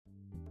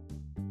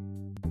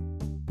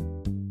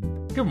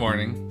Good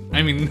morning.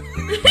 I mean...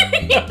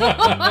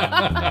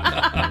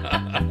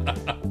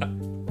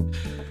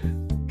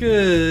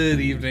 Good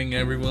evening,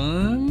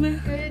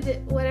 everyone.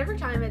 Good, whatever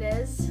time it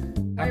is.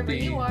 Wherever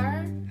you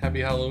are.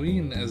 Happy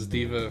Halloween, as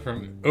Diva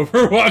from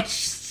Overwatch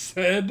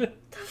said.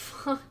 The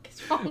fuck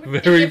is wrong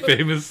with Very you?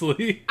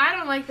 famously. I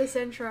don't like this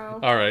intro.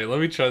 Alright,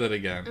 let me try that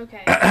again.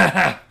 Okay.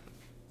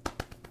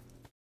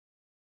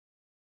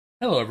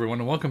 Hello, everyone,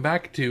 and welcome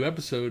back to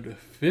episode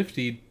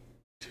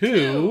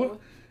 52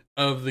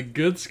 of the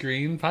Good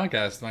Screen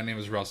podcast. My name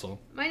is Russell.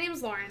 My name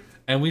is Lauren.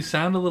 And we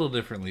sound a little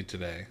differently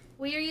today.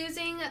 We are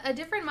using a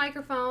different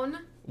microphone.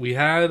 We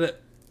had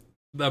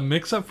a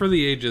mix-up for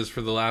the ages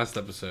for the last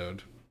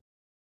episode.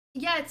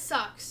 Yeah, it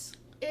sucks.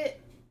 It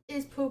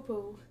is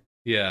poo-poo.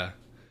 Yeah.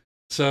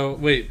 So,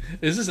 wait,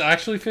 is this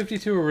actually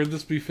 52 or would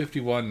this be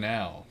 51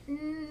 now?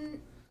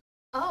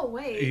 Oh,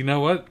 wait. You know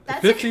what?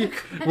 That's 50. a good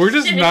question. We're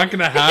just not going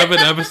to have an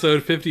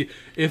episode 50.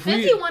 If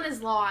 51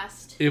 is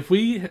lost. If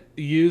we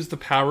use the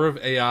power of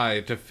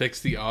AI to fix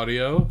the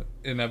audio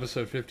in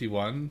episode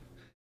 51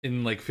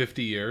 in like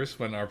 50 years,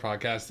 when our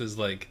podcast is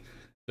like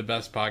the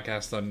best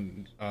podcast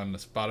on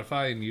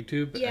Spotify and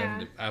YouTube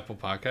and Apple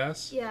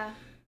Podcasts,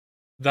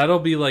 that'll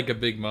be like a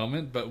big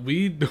moment. But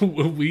we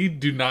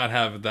do not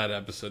have that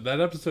episode.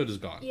 That episode is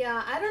gone.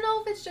 Yeah, I don't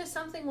know if it's just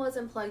something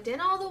wasn't plugged in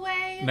all the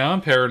way. Now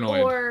I'm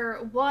paranoid.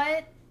 Or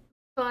what.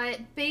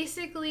 But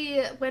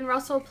basically, when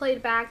Russell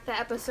played back the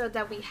episode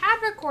that we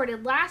had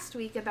recorded last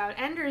week about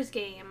Ender's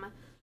Game,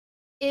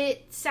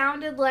 it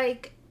sounded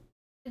like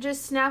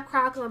just snap,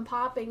 crackle, and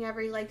popping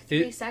every,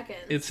 3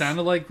 seconds. It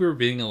sounded like we were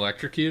being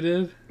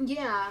electrocuted.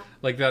 Yeah.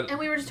 Like that. And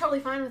we were just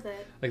totally fine with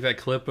it. Like that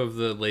clip of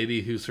the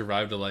lady who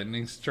survived a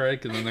lightning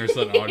strike, and then there's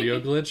an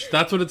audio glitch.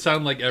 That's what it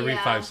sounded like every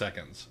 5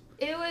 seconds.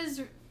 It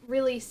was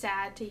really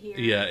sad to hear.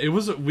 Yeah, it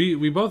was.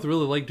 We both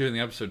really liked doing the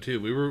episode, too.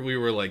 We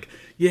were like,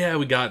 yeah,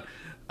 we got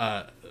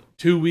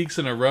 2 weeks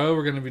in a row.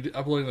 We're going to be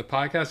uploading the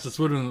podcast. This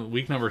would have been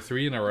week number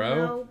 3 in a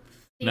row. No.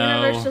 The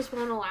universe just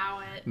won't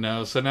allow it.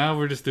 No, so now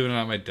we're just doing it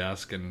at my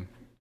desk, and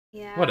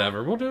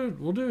whatever. We'll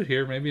do it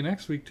here maybe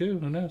next week, too.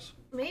 Who knows?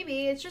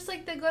 Maybe. It's just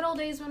like the good old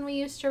days when we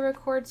used to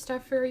record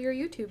stuff for your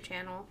YouTube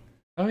channel.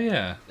 Oh,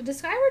 yeah. Does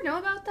Skyward know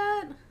about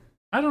that?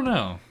 I don't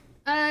know.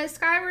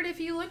 Skyward, if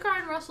you look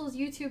on Russell's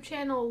YouTube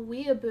channel,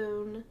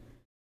 Weeaboon,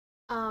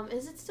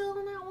 is it still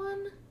on that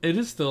one? It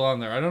is still on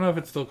there. I don't know if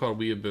it's still called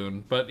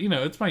Weeaboon, but,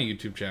 it's my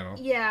YouTube channel.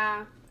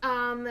 Yeah.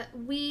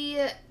 We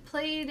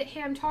played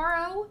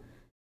Hamtaro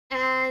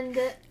and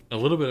a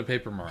little bit of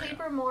Paper Mario.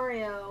 Paper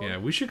Mario. Yeah,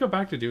 we should go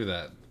back to do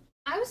that.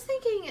 I was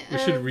thinking we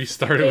should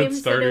restart it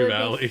with Stardew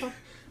Valley.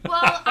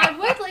 Well, I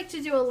would like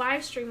to do a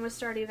live stream with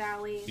Stardew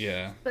Valley.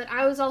 Yeah. But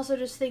I was also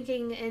just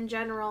thinking in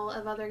general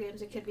of other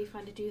games it could be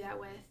fun to do that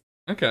with.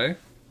 Okay.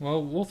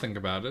 Well, we'll think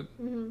about it.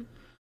 Mm-hmm.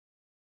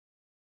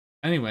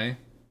 Anyway,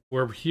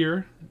 we're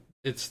here.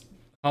 It's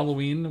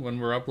Halloween when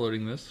we're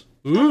uploading this.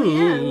 Ooh! Oh,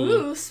 yeah.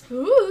 Ooh,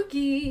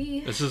 spooky!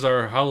 This is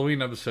our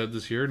Halloween episode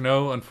this year.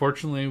 No,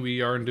 unfortunately,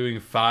 we aren't doing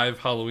 5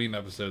 Halloween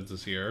episodes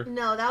this year.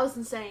 No, that was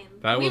insane.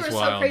 We were wild.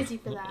 So crazy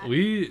for that.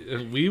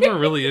 We were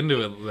really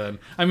into it then.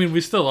 I mean,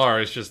 we still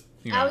are. It's just,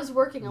 I was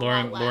working a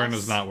lot less. Lauren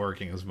was not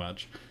working as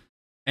much.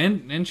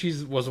 And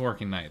she wasn't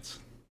working nights.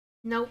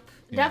 Nope.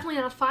 Yeah. Definitely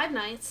not 5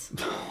 nights.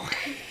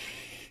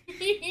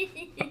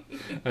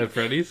 At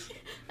Freddy's?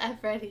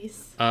 At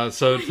Freddy's.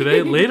 So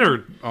today,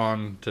 later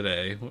on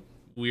today,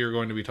 we are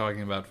going to be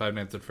talking about Five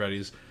Nights at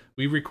Freddy's.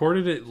 We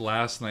recorded it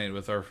last night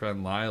with our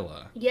friend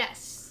Lilah.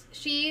 Yes.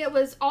 She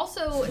was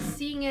also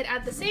seeing it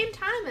at the same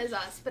time as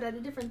us, but at a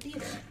different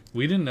theater.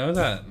 We didn't know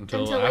that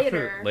until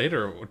later,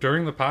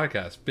 during the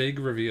podcast. Big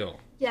reveal.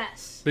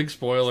 Yes. Big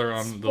spoiler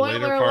on the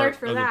later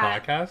part of the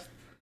podcast.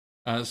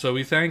 So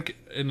we thank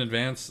in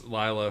advance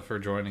Lilah for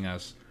joining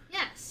us.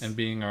 Yes. And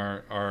being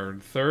our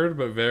third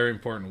but very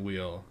important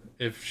wheel.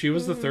 If she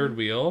was the third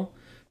wheel,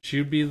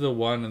 she'd be the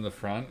one in the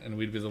front and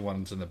we'd be the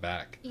ones in the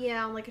back.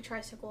 Yeah, on like a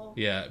tricycle.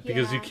 Yeah,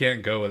 because you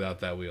can't go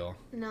without that wheel.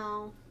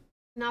 No.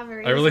 Not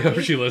very I really hope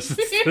she listens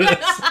to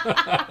this.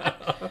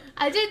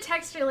 I did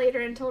text her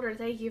later and told her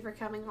thank you for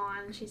coming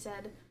on. And she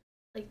said,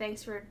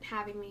 thanks for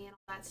having me and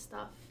all that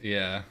stuff.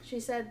 Yeah. She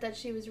said that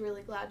she was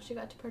really glad she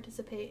got to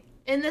participate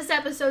in this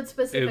episode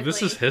specifically.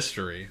 This is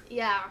history.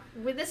 Yeah.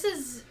 This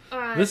is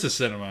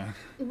cinema.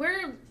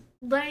 We're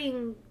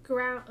laying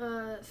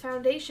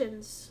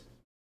foundations.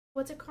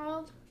 What's it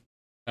called?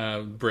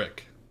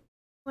 Brick.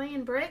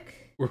 Laying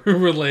brick?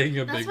 We're laying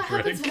a That's big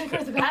brick. That's what happens when I go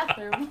to the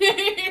bathroom.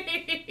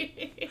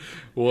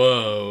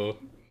 Whoa.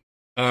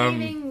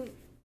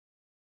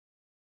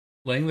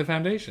 Laying the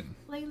foundation.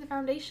 Laying the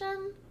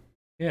foundation?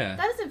 Yeah.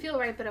 That doesn't feel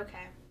right, but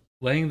okay.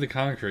 Laying the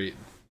concrete.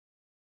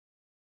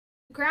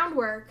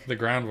 Groundwork. The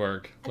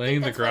groundwork. Laying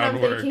the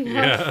groundwork.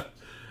 Yeah.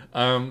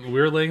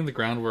 We're laying the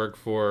groundwork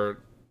for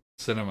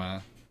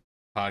cinema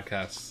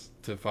podcasts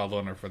to follow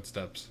in our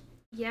footsteps.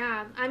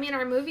 Yeah. I mean,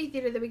 our movie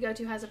theater that we go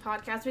to has a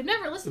podcast. We've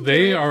never listened to it.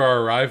 They are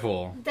our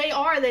rival. They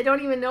are. They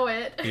don't even know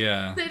it.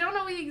 Yeah. They don't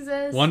know we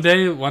exist. One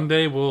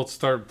day we'll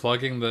start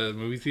plugging the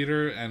movie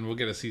theater and we'll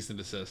get a cease and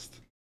desist.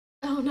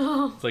 Oh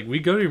no. It's like, we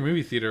go to your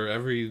movie theater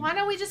every... Why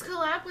don't we just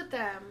collab with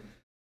them?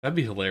 That'd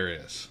be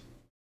hilarious.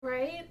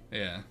 Right?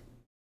 Yeah.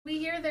 We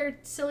hear their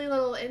silly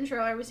little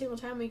intro every single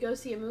time we go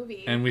see a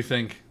movie. And we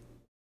think,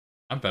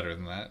 I'm better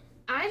than that.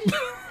 I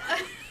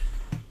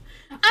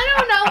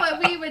don't know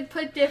what we would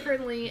put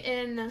differently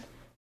in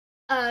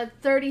a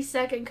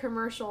 30-second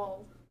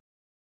commercial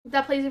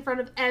that plays in front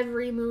of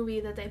every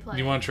movie that they play.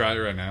 You want to try it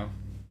right now?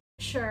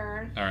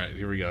 Sure. Alright,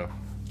 here we go.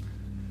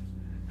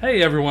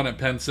 Hey everyone at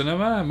Penn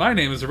Cinema, my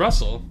name is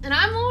Russell. And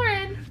I'm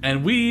Lauren.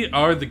 And we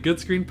are the Good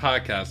Screen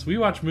Podcast. We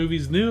watch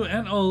movies new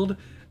and old,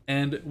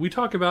 and we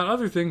talk about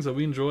other things that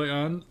we enjoy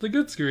on the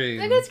good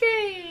screen. The good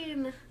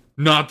screen!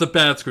 Not the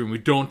bad screen. We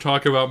don't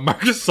talk about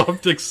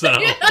Microsoft Excel.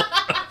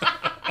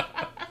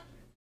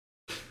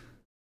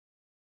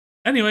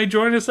 Anyway,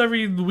 join us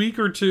every week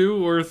or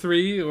two or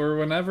three or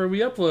whenever we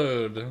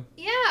upload.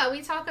 Yeah,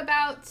 we talk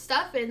about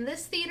stuff in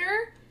this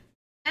theater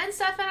and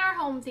stuff in our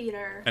home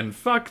theater. And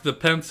fuck the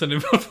Penn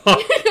Cinema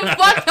Podcast.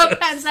 Fuck the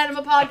Penn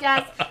Cinema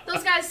Podcast.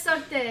 Those guys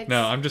suck dicks.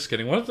 No, I'm just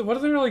kidding. What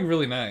if they're like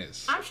really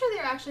nice? I'm sure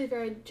they're actually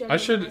very genuine. I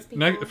should,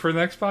 nice people. for the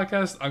next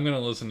podcast, I'm going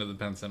to listen to the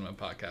Penn Cinema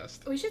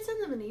Podcast. We should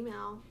send them an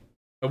email.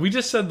 We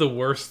just said the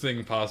worst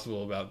thing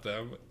possible about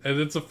them, and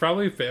it's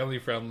probably family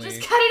friendly.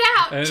 Just cut it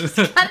out. And Just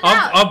cut it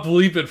out. I'll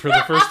bleep it for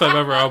the first time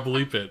ever. I'll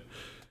bleep it.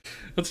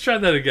 Let's try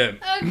that again.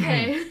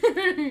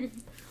 Okay.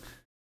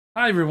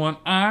 Hi everyone,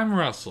 I'm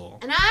Russell,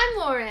 And I'm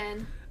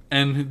Lauren.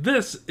 and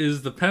this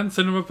is the Penn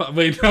Cinema.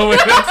 Wait, no,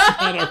 that's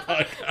not our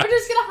podcast. We're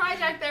just gonna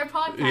hijack their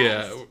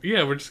podcast.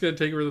 Yeah, we're just gonna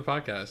take over the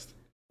podcast.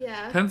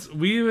 Yeah.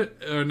 We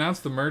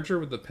announced the merger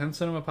with the Penn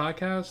Cinema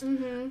Podcast,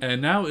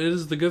 and now it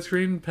is the Good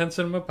Screen Penn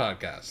Cinema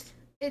Podcast.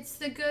 It's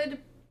the good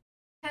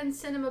Penn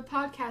Cinema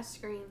podcast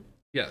screen.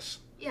 Yes.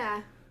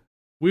 Yeah.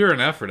 We are in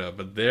Ephrata,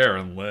 but they're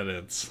in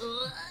Lidditz.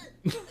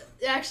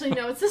 Actually,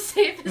 no, it's the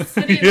safest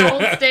city in the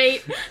whole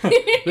state.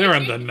 They're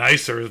in the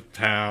nicer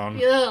town.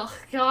 Ugh,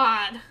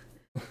 God.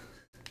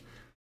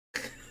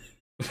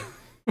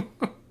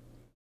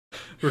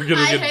 We're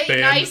gonna I get hate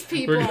banned. nice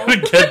people. We're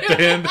gonna get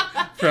banned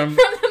from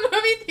the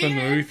movie theater. From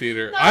the movie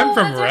theater. No, I'm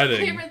from that's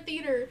Reading. My favorite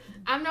theater.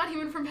 I'm not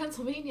even from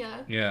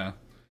Pennsylvania. Yeah.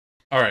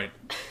 All right.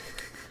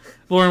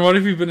 Lauren, what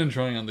have you been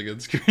enjoying on the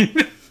good screen?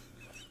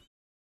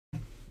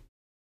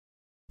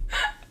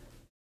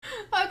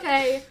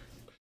 Okay.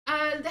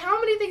 How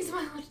many things am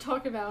I allowed to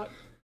talk about?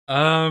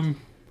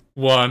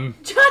 One.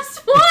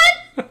 Just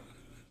one?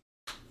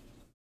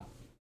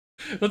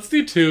 Let's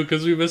do two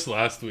because we missed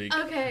last week.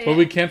 Okay. But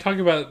we can't talk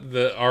about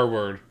the R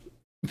word.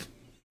 No,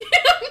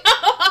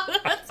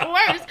 that's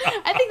worse.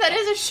 I think that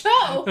is a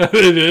show.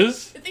 It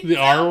is? The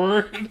so. R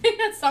word? I think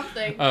that's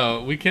something.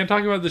 Oh, we can't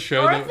talk about the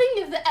show. Or I'm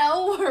thinking of the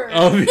L word.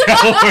 Oh, the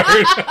L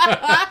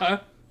word.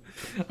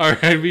 All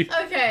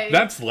right. Okay.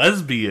 That's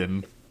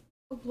lesbian.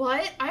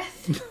 What? I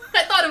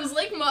thought it was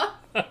ligma.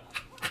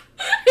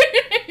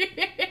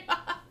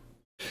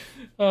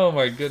 Oh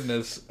my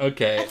goodness.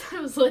 Okay. I thought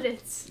it was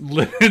Lidditz.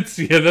 Lidditz,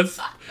 yeah,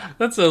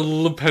 that's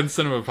a Penn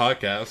Cinema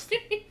podcast.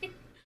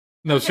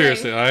 No, Okay.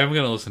 seriously, I am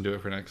gonna listen to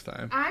it for next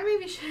time. I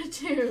maybe should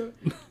too.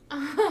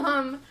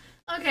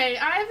 Okay,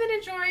 I've been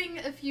enjoying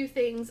a few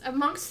things.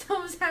 Amongst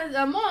those has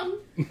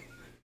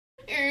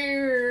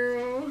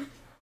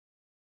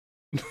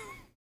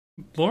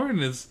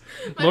Lauren's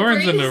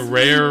brain in a is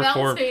rare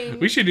melting. form.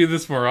 We should do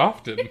this more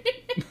often.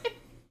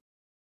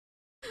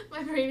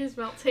 My brain is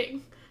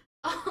melting.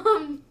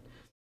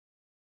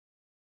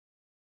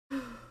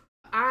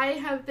 I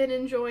have been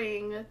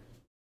enjoying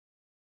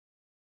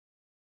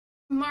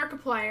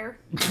Markiplier.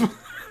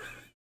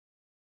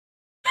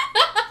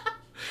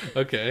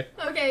 Okay.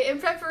 Okay, in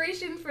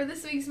preparation for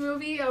this week's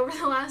movie over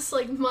the last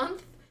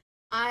month,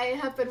 I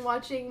have been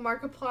watching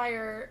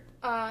Markiplier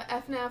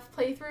FNAF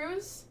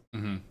playthroughs.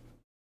 Mm-hmm.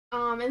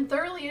 And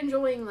thoroughly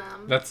enjoying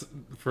them. That's,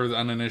 for the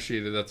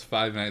uninitiated, that's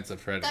Five Nights at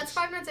Freddy's. That's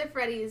Five Nights at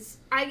Freddy's.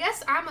 I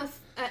guess I'm a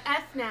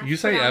FNAF. You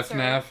say pronouncer.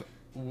 FNAF,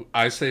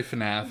 I say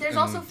FNAF, There's and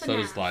also so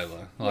does FNAF.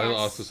 Lilah. Yes. Lilah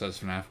also says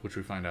FNAF, which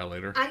we find out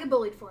later. I get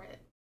bullied for it.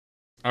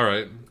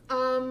 Alright.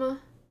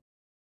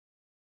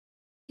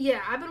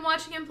 Yeah, I've been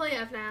watching him play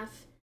FNAF.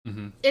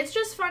 Mm-hmm. It's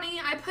just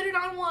funny. I put it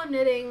on while I'm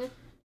knitting.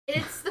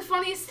 It's the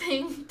funniest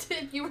thing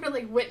if you were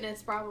to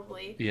witness,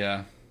 probably.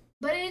 Yeah.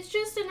 But it's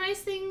just a nice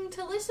thing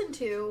to listen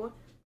to.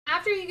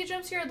 After you get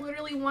jump scared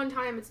literally one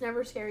time, it's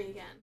never scary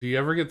again. Do you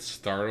ever get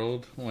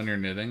startled when you're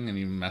knitting and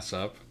you mess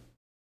up?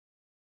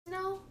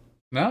 No.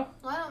 No?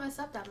 Well, I don't mess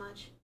up that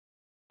much.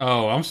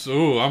 Oh,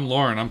 I'm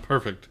Lauren. I'm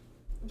perfect.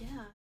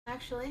 Yeah,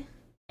 actually.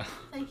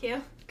 Thank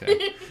you.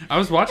 Okay. I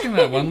was watching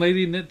that one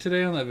lady knit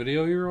today on that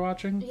video you were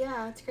watching.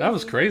 Yeah, it's crazy. That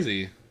was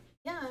crazy.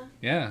 Yeah.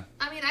 Yeah.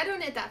 I mean, I don't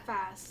knit that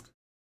fast.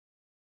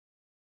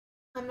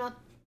 I'm not...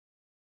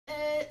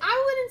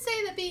 I wouldn't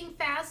say that being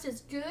fast is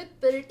good,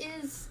 but it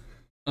is...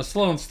 A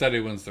slow and steady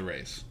wins the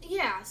race.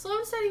 Yeah, slow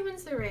and steady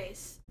wins the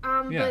race.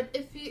 Yeah. But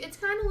if you... It's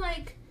kind of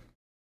like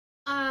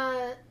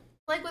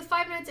with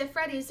Five Nights at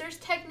Freddy's, there's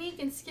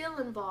technique and skill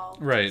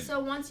involved. Right. So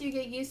once you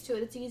get used to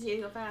it, it's easy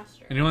to go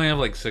faster. And you only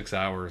have 6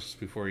 hours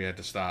before you had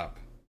to stop.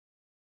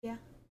 Yeah.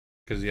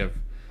 Because you have...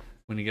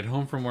 when you get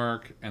home from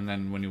work, and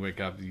then when you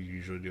wake up, you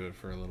usually do it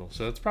for a little.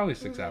 So it's probably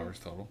 6 hours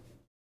total.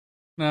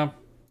 No,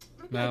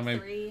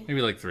 maybe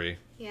like 3.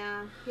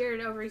 Yeah, you're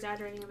over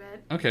exaggerating a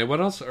bit. Okay,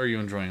 what else are you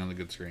enjoying on the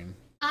good screen?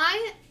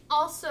 I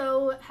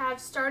also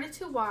have started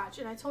to watch,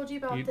 and I told you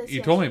about this yesterday.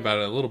 You told me about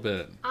it a little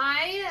bit.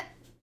 I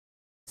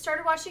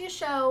started watching a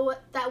show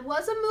that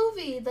was a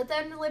movie that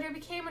then later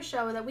became a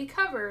show that we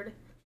covered,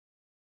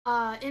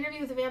 Interview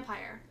with a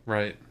Vampire.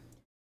 Right.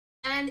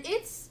 And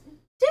it's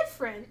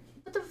different,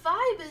 but the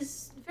vibe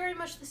is very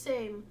much the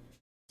same.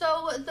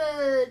 So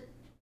the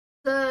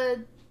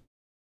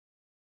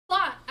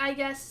plot, I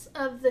guess,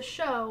 of the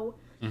show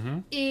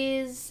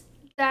is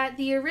that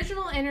the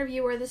original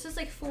interviewer, this is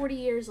like 40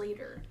 years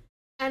later,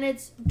 and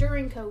it's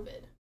during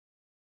COVID.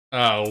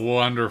 Oh,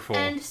 wonderful.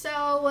 And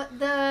so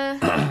the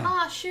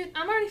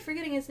I'm already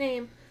forgetting his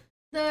name.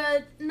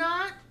 The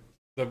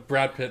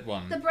Brad Pitt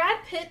one. The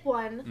Brad Pitt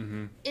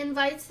one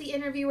invites the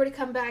interviewer to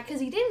come back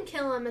because he didn't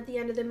kill him at the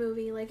end of the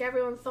movie like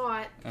everyone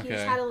thought. He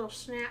just had a little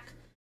snack.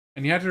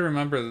 And you have to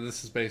remember that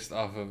this is based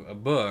off of a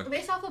book.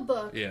 Based off a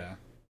book. Yeah.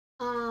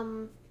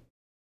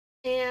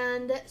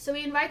 And so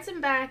he invites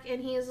him back,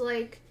 and he's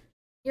like,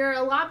 "You're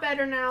a lot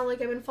better now.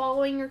 Like, I've been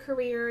following your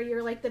career.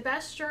 You're like the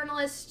best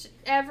journalist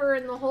ever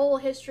in the whole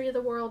history of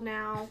the world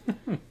now.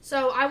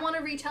 So I want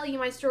to retell you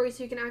my story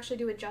so you can actually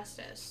do it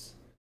justice."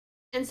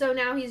 And so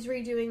now he's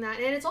redoing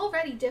that, and it's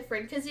already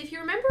different because if you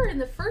remember in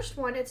the first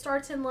one, it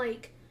starts in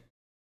like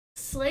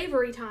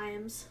slavery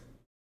times.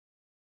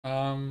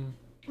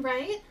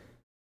 Right?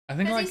 I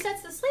think because he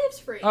sets the slaves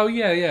free. Oh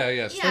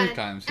yeah. Slave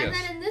times. Yes. And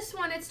then in this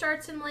one, it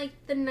starts in like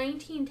the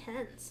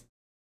 1910s.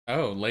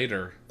 Oh,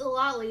 later. A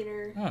lot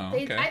later. Oh,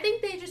 okay. I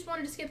think they just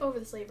wanted to skip over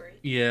the slavery.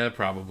 Yeah,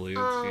 probably.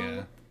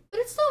 Yeah. But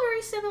it's still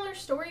very similar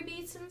story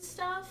beats and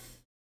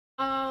stuff.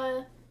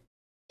 It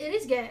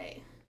is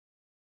gay.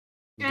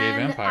 Gay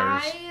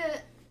vampires.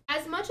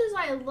 As much as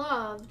I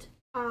loved,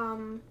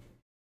 who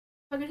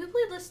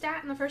played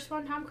Lestat in the first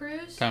one? Tom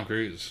Cruise? Tom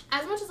Cruise.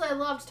 As much as I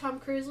loved Tom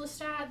Cruise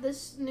Lestat,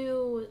 this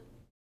new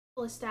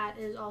Lestat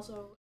is also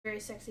a very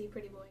sexy,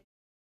 pretty boy.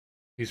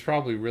 He's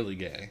probably really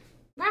gay.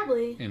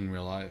 Probably. In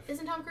real life.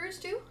 Isn't Tom Cruise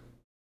too?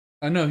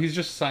 No, he's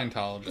just a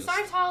Scientologist. The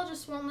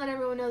Scientologists won't let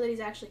everyone know that he's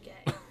actually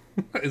gay.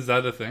 Is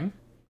that a thing?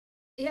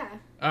 Yeah.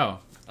 Oh.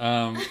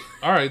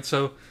 Alright,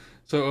 so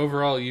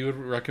overall, you would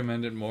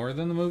recommend it more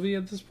than the movie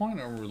at this point,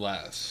 or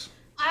less?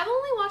 I've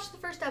only watched the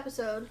first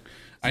episode. So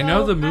I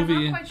know the movie...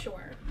 I'm not quite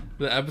sure.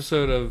 The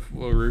episode of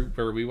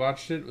where we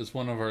watched it was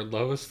one of our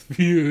lowest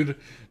viewed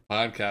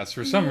podcasts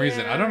for some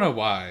reason. I don't know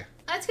why.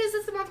 That's because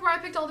it's the month where I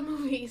picked all the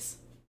movies.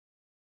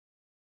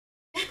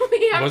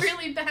 We have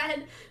really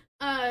bad...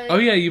 oh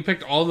yeah, you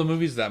picked all the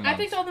movies that month. I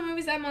picked all the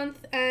movies that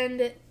month,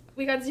 and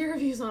we got 0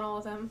 views on all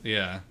of them.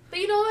 Yeah. But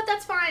you know what?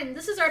 That's fine.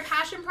 This is our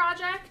passion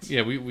project.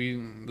 Yeah, this is just for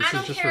fun. I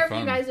don't care if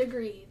you guys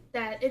agree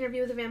that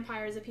Interview with a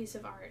Vampire is a piece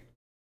of art.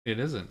 It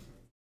isn't.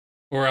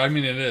 Or, I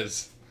mean, it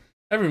is.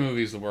 Every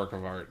movie is a work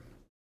of art.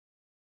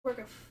 Work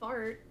of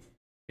fart.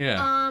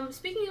 Yeah.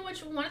 Speaking of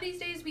which, one of these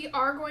days we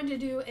are going to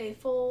do a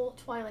full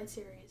Twilight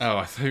series. Oh,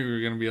 I thought you were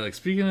going to be like,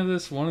 speaking of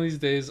this, one of these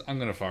days I'm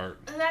going to fart.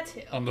 That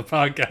too. On the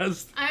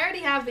podcast. I already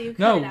have, but you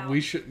cut it out. No,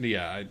 we should,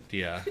 yeah.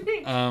 Yeah.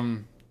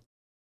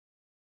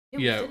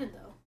 Yeah. Didn't,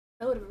 though.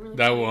 That would have been really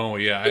funny. Oh,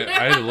 yeah.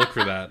 I had to look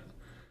for that.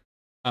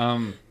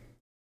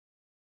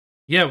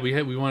 Yeah,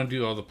 we want to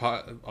do all the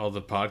podcast. All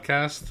the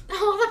podcasts.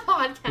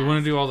 We want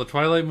to do all the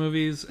Twilight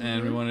movies,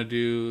 and we want to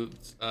do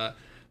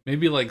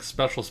maybe like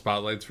special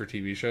spotlights for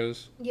TV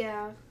shows.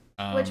 Yeah,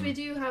 which we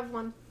do have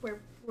one we're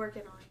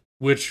working on.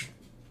 Which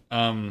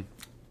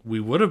we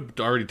would have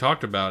already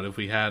talked about if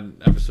we had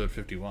episode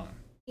 51.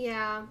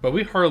 Yeah. But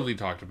we hardly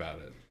talked about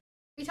it.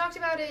 We talked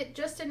about it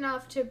just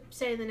enough to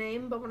say the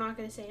name, but we're not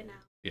going to say it now.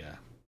 Yeah.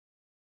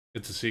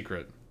 It's a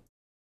secret.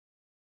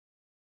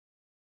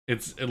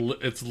 It's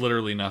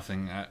literally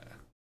nothing.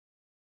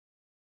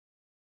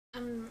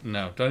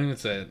 No, don't even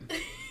say it.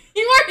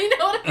 You already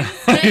know what I'm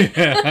saying.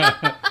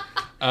 Yeah.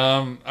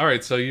 All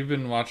right, so you've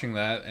been watching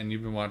that, and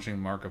you've been watching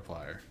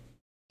Markiplier.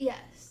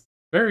 Yes.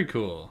 Very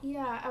cool.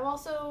 Yeah, I've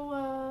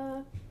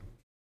also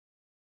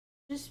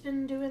just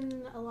been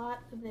doing a lot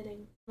of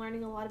knitting,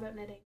 learning a lot about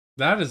knitting.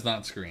 That is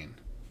not Screen.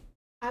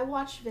 I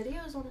watch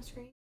videos on a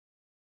screen.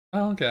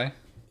 Oh, okay.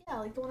 Yeah,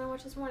 like the one I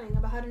watched this morning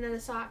about how to knit a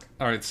sock.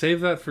 All right,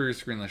 save that for your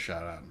screenless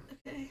shout out.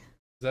 Okay.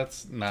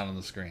 That's not on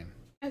the screen.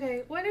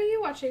 Okay, what are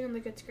you watching on the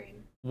good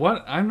screen?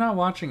 What? I'm not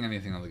watching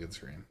anything on the good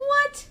screen.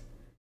 What?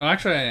 Oh,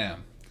 actually, I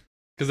am.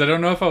 Because I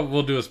don't know if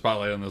we'll do a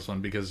spotlight on this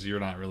one because you're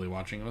not really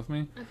watching it with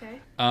me.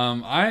 Okay.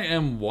 I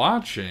am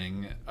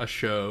watching a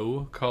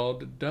show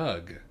called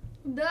Doug.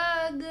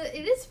 Doug.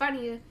 It is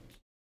funny.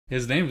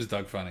 His name is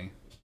Doug Funny.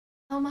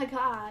 Oh my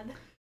god.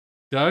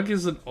 Doug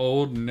is an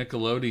old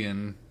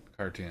Nickelodeon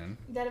cartoon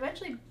that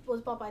eventually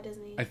was bought by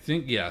Disney. I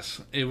think, yes.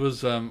 It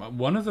was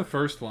one of the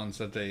first ones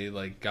that they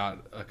got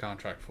a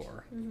contract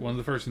for. Mm-hmm. One of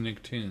the first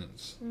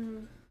Nicktoons,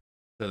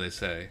 so they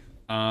say.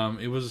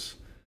 It was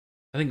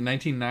I think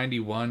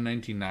 1991,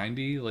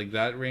 1990, like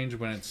that range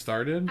when it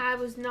started. I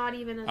was not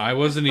even. I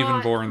wasn't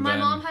even born My then.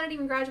 mom hadn't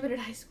even graduated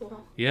high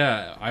school.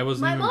 Yeah, I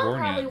wasn't even born yet. My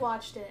mom probably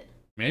watched it.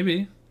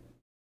 Maybe.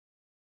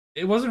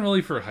 It wasn't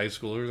really for high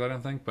schoolers, I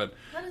don't think, but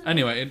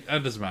anyway,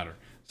 it doesn't matter.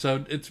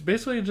 So it's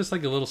basically just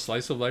like a little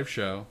slice of life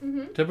show,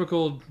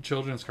 typical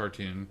children's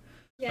cartoon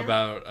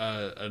about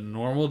a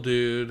normal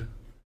dude.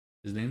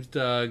 His name's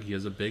Doug. He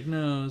has a big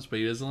nose, but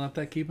he doesn't let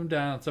that keep him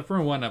down, except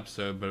for one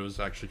episode, but it was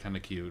actually kind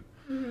of cute.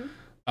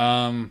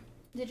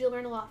 Did you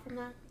learn a lot from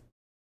that?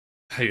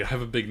 I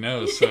have a big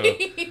nose, so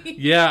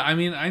yeah. I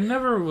mean, I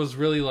never was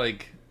really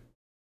like.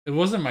 It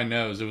wasn't my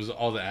nose; it was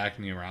all the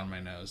acne around my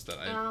nose that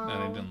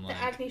I didn't like.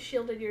 The acne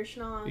shielded your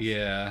schnoz.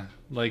 Yeah,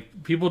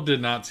 like people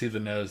did not see the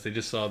nose; they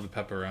just saw the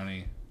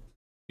pepperoni.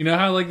 You know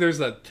how like there's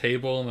that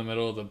table in the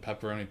middle of the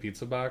pepperoni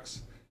pizza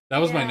box? That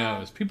was my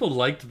nose. People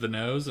liked the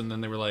nose, and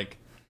then they were like,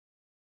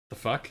 "The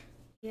fuck."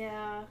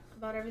 Yeah,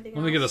 about everything.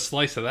 Let me get a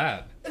slice of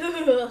that.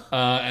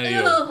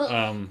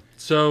 Ugh.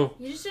 So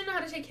you just didn't know how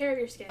to take care of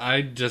your skin.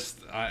 I had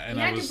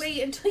to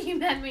wait until you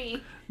met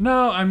me.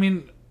 No, I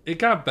mean it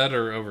got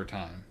better over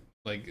time.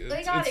 Like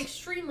it got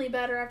extremely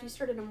better after you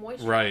started to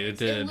moisturize. Right, it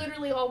did. It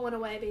literally all went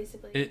away,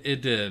 basically.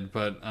 It did,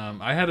 but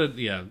I had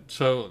a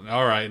So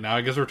all right, now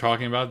I guess we're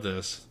talking about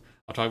this.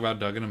 I'll talk about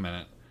Doug in a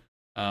minute.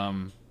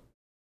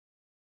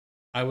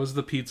 I was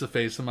the pizza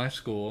face of my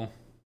school.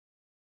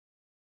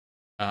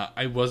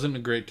 I wasn't a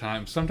great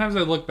time. Sometimes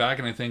I look back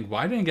and I think,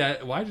 why didn't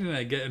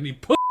I get any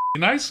pussy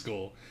in high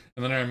school?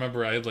 And then I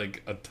remember I had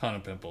like a ton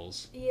of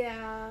pimples.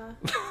 Yeah.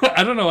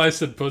 I don't know why I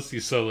said pussy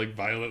so like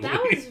violently.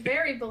 That was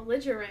very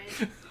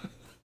belligerent.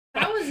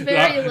 That was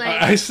very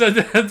like. I said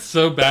that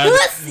so bad.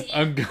 Pussy!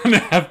 I'm gonna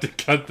have to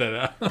cut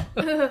that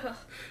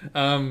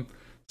out.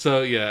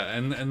 So yeah,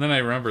 and then I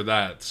remember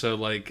that. So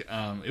like,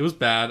 it was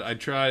bad. I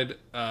tried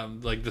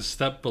like the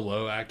step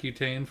below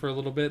Accutane for a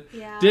little bit.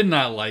 Yeah. Did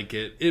not like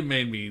it. It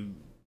made me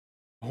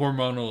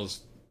hormonal as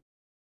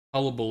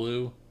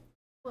hullabaloo.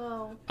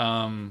 Whoa.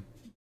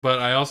 But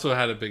I also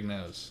had a big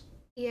nose.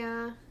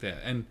 Yeah. Yeah,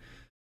 and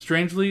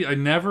strangely, I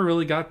never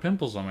really got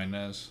pimples on my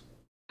nose.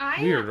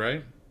 Weird,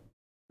 right?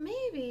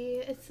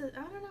 Maybe I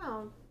don't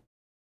know.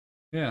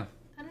 Yeah.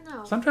 I don't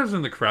know. Sometimes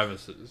in the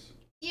crevices.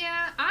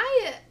 Yeah,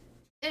 I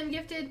am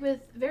gifted with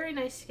very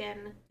nice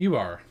skin. You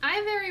are.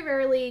 I very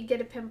rarely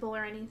get a pimple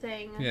or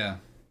anything. Yeah.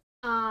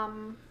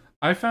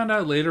 I found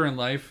out later in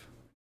life,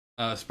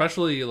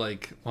 especially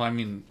like, well, I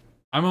mean,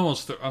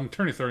 I'm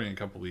turning 30 in a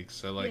couple weeks,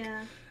 so like,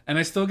 and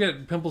I still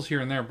get pimples here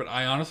and there, but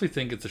I honestly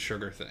think it's a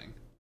sugar thing.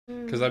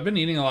 Because I've been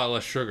eating a lot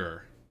less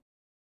sugar.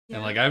 Yeah.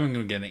 And like, I haven't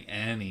been getting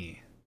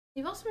any.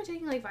 You've also been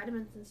taking like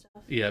vitamins and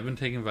stuff. Yeah, I've been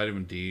taking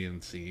vitamin D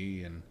and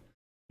C and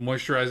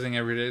moisturizing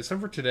every day,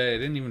 except for today. I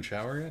didn't even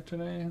shower yet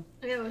today.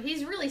 Oh,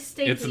 he's really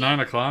stinky. It's 9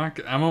 o'clock.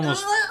 I'm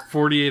almost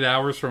 48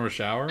 hours from a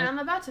shower. I'm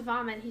about to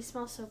vomit. He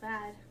smells so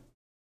bad.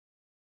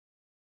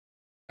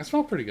 I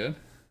smell pretty good.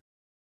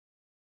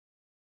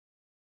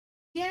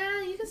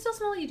 Yeah, you can still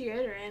smell your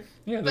deodorant.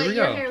 Yeah, there we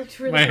go. Your hair looks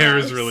really My gross. hair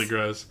is really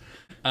gross.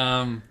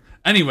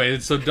 Anyway,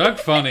 so Doug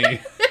Funny.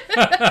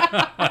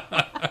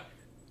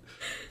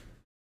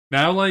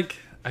 Now, like,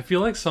 I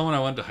feel like someone I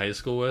went to high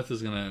school with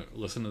is gonna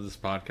listen to this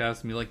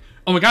podcast and be like,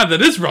 "Oh my god,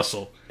 that is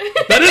Russell!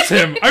 That is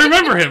him! I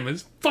remember him!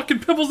 His fucking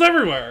pimples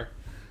everywhere!"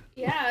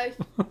 Yeah.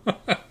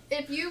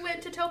 If you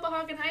went to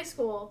Topahoken High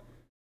School,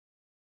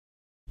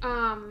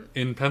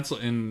 in Bethel,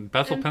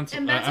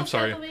 Pennsylvania. I'm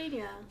sorry,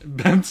 Pennsylvania.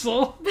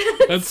 Bethel,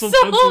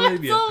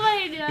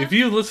 Pennsylvania. If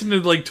you listened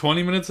to like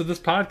 20 minutes of this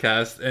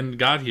podcast and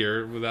got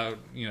here without,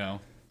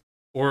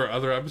 or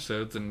other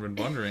episodes and been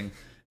wondering,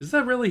 is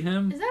that really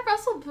him? Is that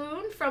Russell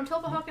Boone from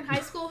Topahoken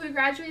High School who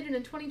graduated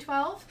in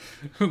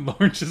 2012?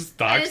 Lauren just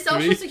doxed and his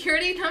social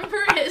security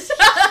number is.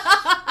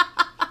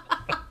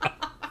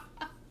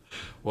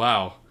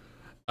 Wow.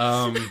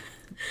 Oh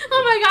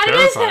my god, terrifying. It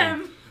is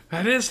him.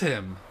 That is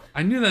him.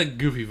 I knew that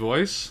goofy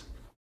voice.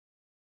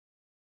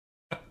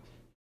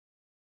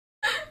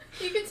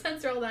 You can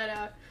censor all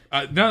that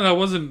out. No, that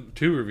wasn't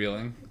too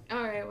revealing.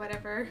 Alright,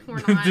 whatever. We're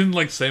not. Didn't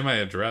like say my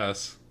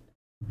address.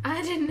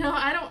 I didn't know.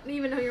 I don't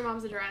even know your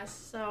mom's address,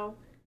 so.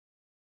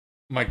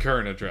 My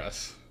current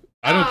address.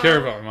 I don't care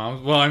about my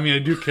mom. Well, I mean, I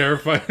do care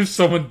if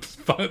someone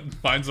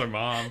finds my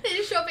mom. They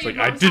just show up at your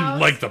mom's house. I didn't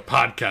like the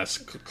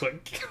podcast.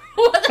 Click.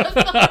 What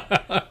the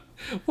fuck?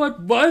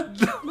 What? Well,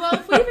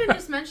 if we even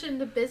just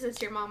mentioned the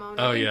business your mom owned,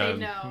 they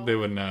know. They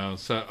would know.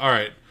 So, all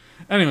right.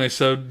 Anyway,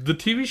 so the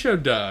TV show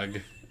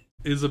Doug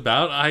is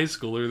about a high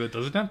schooler that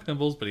doesn't have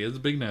pimples, but he has a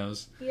big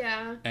nose.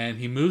 Yeah. And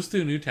he moves to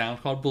a new town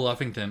called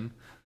Bluffington,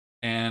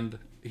 and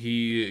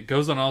he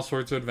goes on all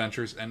sorts of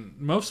adventures, and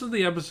most of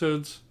the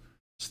episodes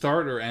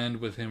start or end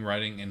with him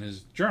writing in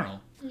his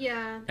journal.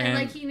 Yeah, and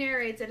like he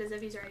narrates it as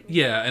if he's writing.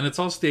 Yeah, and it's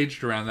all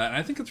staged around that, and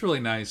I think it's really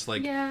nice.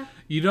 Like,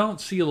 you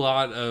don't see a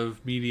lot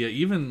of media,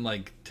 even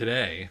like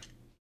today,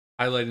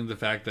 highlighting the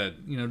fact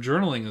that,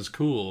 journaling is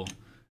cool,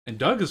 and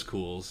Doug is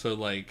cool, so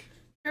like...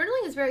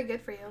 Journaling is very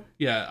good for you.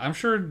 Yeah, I'm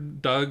sure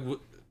Doug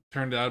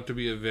turned out to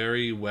be a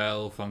very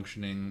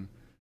well-functioning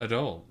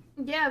adult.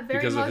 Yeah, very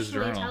because of his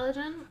emotionally journal.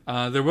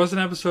 intelligent. There was an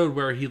episode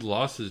where he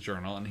lost his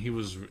journal, and he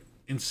was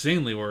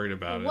insanely worried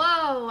about it.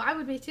 Whoa, I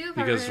would be too.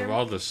 Because of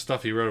all the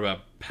stuff he wrote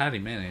about Patty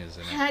Mayonnaise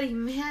in it. Patty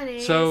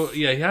Mayonnaise. So,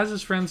 yeah, he has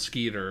his friend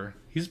Skeeter.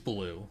 He's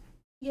blue.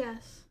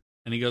 Yes.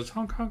 And he goes,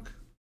 honk, honk.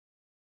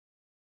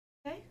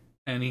 Okay.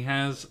 And he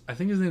has, I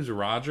think his name's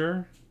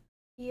Roger.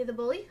 Yeah, the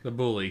bully? The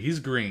bully. He's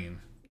green.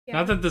 Yeah.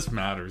 Not that this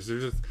matters.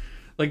 There's just,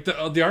 like,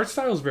 the art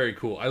style is very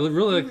cool. I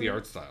really like the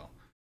art style.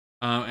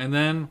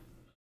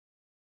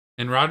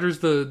 And Roger's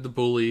the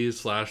bully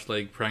 /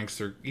 like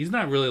prankster. He's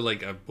not really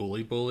like a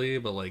bully,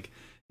 but like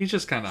he's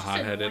just kind of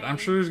hot-headed. I'm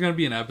sure there's gonna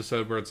be an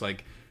episode where it's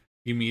like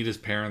you meet his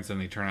parents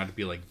and they turn out to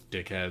be like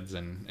dickheads,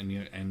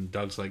 and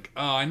Doug's like,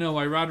 oh, I know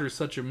why Roger's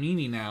such a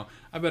meanie now.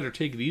 I better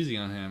take it easy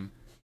on him.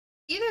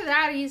 Either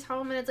that, or he's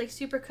home and it's like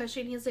super cushy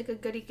and he's like a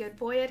goody good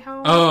boy at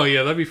home. Oh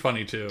yeah, that'd be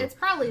funny too. It's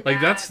probably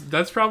like that.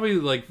 that's probably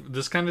like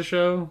this kind of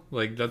show.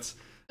 Like that's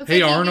It's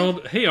Hey like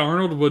Arnold. Hey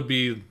Arnold would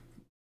be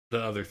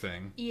the other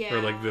thing. Yeah.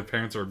 Or like the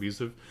parents are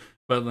abusive.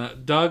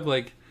 But Doug,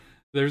 like,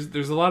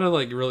 there's a lot of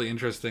like really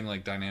interesting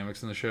like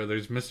dynamics in the show.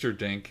 There's Mr.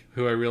 Dink,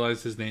 who I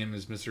realized his name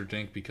is Mr.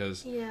 Dink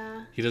because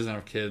he doesn't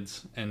have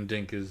kids, and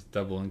Dink is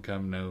double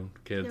income, no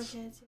kids.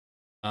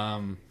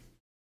 Mr.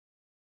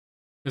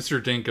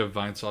 Dink of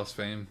Vine Sauce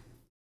fame.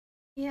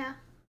 Yeah.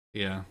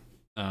 Yeah.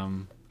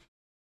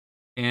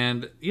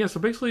 And yeah,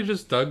 so basically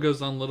just Doug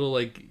goes on little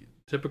like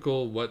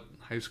typical what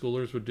high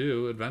schoolers would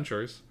do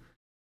adventures.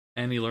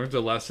 And he learns a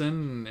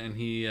lesson, and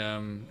he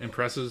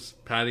impresses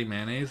Patty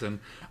Mayonnaise. And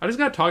I just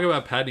gotta talk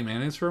about Patty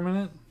Mayonnaise for a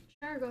minute.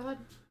 Sure, go ahead.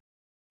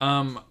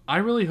 I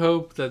really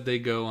hope that they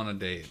go on a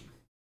date.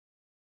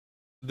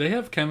 They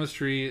have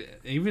chemistry,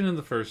 even in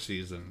the first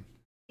season.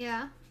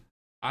 Yeah.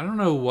 I don't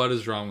know what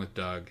is wrong with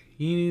Doug.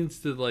 He needs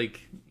to,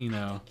 like, you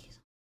know...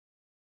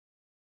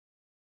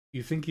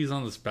 You think he's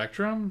on the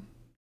spectrum?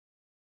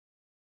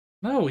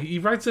 No, he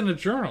writes in a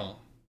journal.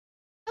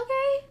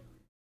 Okay.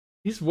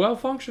 He's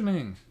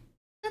well-functioning.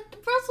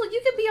 Russell,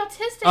 you could be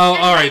autistic. Oh,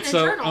 all right.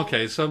 So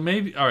okay, so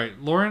maybe all right.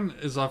 Lauren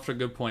is off to a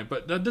good point,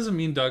 but that doesn't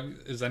mean Doug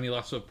is any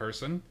less of a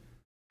person.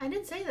 I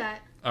didn't say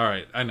that. All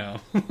right, I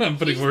know. I'm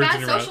putting words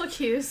in your mouth. Social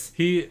cues.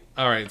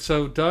 All right.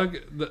 So Doug,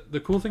 the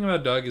cool thing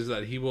about Doug is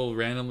that he will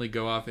randomly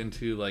go off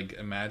into like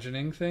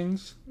imagining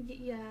things.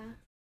 Yeah.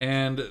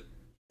 And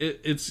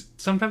it's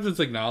sometimes it's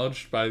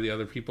acknowledged by the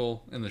other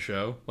people in the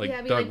show. Like,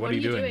 yeah, Doug, what are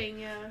you doing?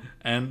 Yeah.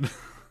 And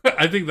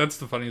I think that's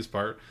the funniest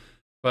part.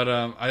 But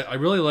I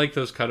really like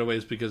those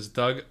cutaways because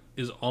Doug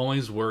is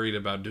always worried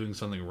about doing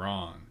something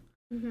wrong.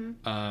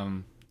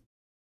 Mm-hmm.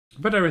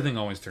 But everything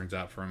always turns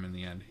out for him in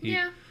the end.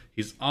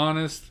 He's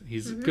honest.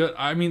 He's good.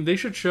 I mean, they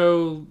should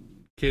show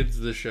kids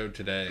this show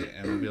today,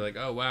 and they'll be like,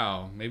 "Oh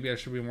wow, maybe I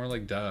should be more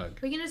like Doug."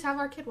 We can just have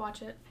our kid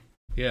watch it.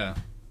 Yeah.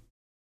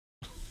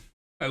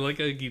 I like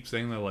how you keep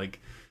saying that. Like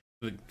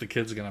the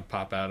kid's gonna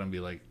pop out and be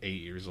like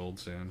 8 years old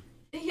soon.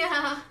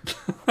 Yeah.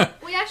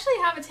 We actually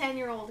have a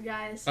 10-year-old,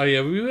 guys. Oh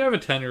yeah, we have a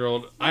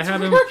 10-year-old. I had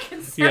him.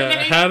 Concerning. Yeah,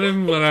 I had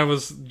him when I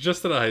was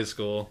just out of high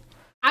school.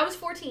 I was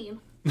 14.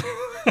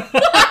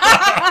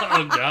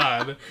 Oh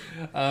God.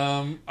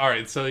 All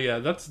right, so yeah,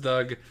 that's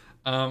Doug.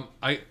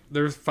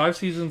 There's 5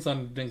 seasons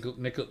on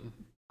Nickel.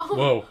 Oh,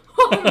 whoa.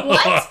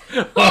 What?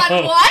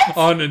 On what?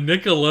 On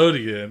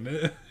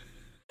Nickelodeon.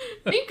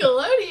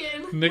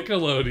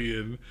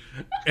 Nickelodeon.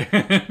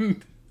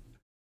 And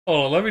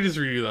hold on, let me just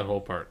review that whole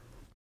part.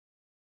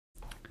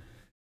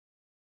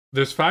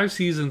 There's 5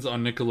 seasons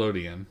on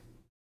Nickelodeon,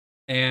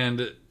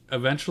 and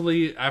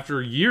eventually,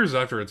 years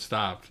after it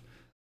stopped,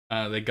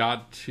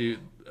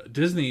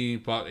 Disney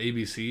bought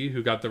ABC,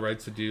 who got the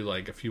rights to do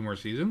like a few more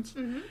seasons,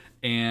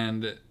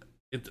 and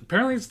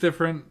apparently it's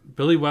different.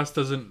 Billy West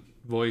doesn't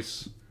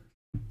voice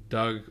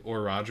Doug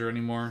or Roger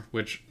anymore,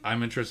 which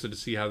I'm interested to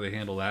see how they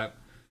handle that.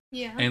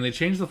 Yeah. And they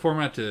changed the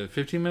format to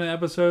 15-minute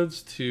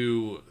episodes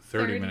to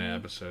 30-minute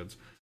episodes.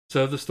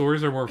 So the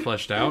stories are more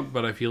fleshed out,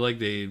 but I feel like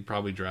they'd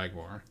probably drag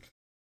more.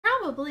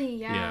 Probably,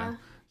 yeah.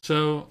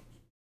 So,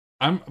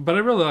 but I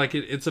really like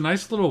it. It's a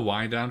nice little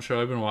wind down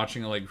show. I've been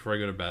watching it like before I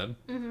go to bed.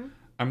 Mm-hmm.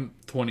 I'm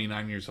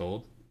 29 years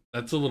old.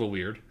 That's a little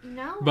weird.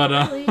 No, but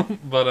really.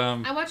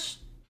 I watch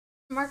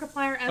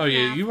Markiplier. Oh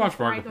yeah, you watch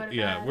Markiplier.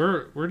 Yeah,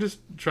 we're just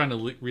trying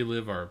to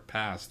relive our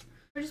past.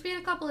 We're just being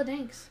a couple of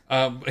dinks.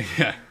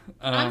 Yeah.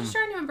 I'm just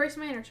trying to embrace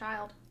my inner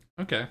child.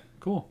 Okay,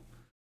 cool.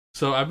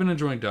 So I've been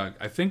enjoying Doug.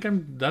 I think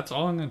that's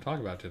all I'm going to talk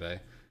about today.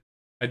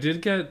 I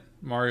did get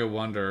Mario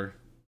Wonder,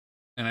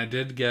 and I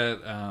did get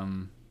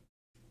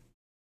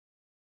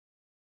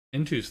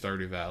into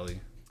Stardew Valley.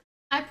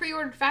 I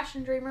pre-ordered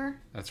Fashion Dreamer.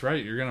 That's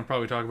right. You're going to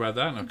probably talk about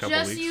that in a couple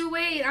weeks. Just you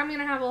wait. I'm going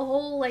to have a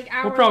whole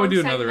hour. We'll probably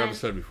do another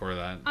episode before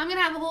that. I'm going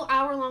to have a whole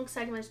hour-long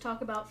segment to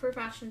talk about for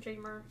Fashion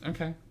Dreamer.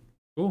 Okay.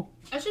 Cool.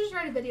 I should just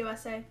write a video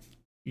essay.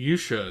 You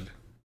should.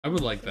 I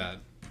would like that.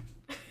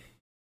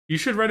 You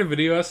should write a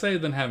video essay,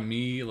 then have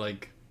me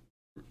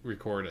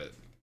record it.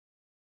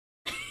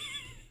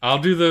 I'll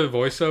do the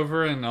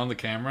voiceover and on the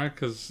camera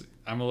because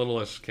I'm a little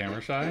less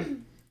camera shy.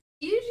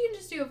 You can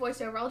just do a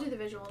voiceover. I'll do the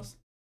visuals.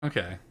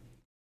 Okay.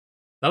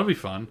 That'll be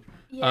fun.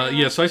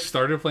 Yeah. So I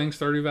started playing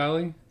Stardew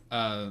Valley.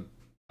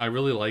 I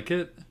really like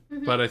it,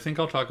 but I think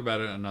I'll talk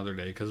about it another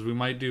day because we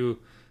might do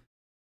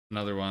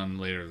another one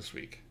later this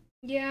week.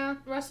 Yeah,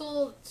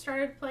 Russell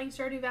started playing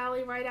Stardew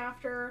Valley right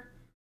after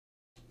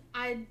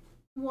I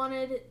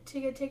wanted to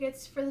get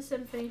tickets for the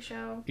symphony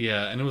show.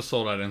 Yeah, and it was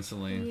sold out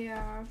instantly.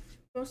 Yeah.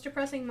 Most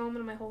depressing moment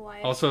of my whole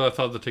life. Also, I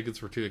thought the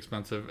tickets were too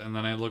expensive, and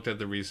then I looked at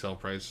the resale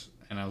price,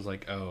 and I was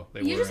like, oh,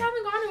 they were. You just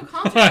haven't gone to a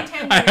concert in 10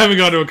 years. I haven't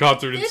gone to a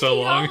concert in so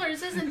long. $50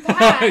 isn't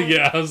bad.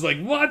 Yeah, I was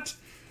like, what?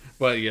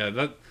 But yeah,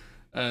 that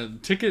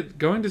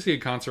going to see a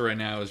concert right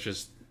now is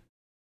just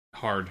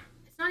hard.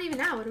 It's not even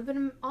now. It would have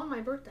been on my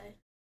birthday.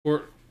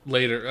 Or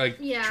later.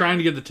 Trying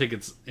to get the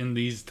tickets in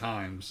these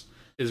times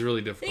is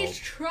really difficult. These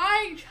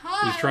trying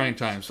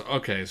times.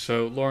 Okay,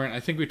 so Lauren, I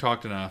think we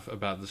talked enough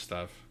about this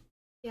stuff.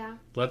 Yeah.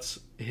 Let's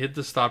hit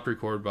the stop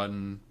record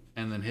button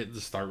and then hit the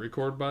start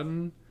record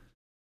button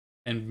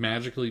and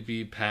magically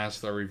be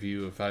past our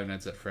review of Five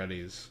Nights at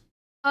Freddy's.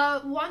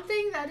 One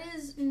thing that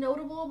is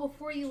notable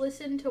before you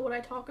listen to what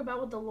I talk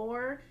about with the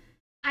lore,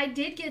 I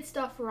did get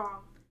stuff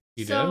wrong.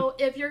 You so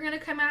if you're gonna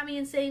come at me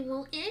and say,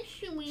 well,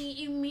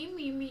 actually, I don't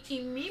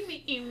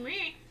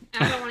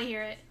want to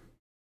hear it.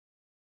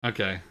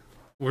 Okay.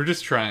 We're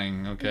just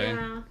trying, okay?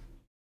 Yeah.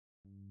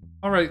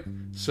 Alright,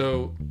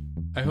 so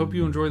I hope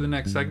you enjoy the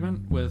next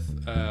segment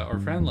with our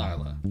friend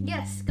Lilah.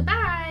 Yes,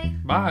 goodbye.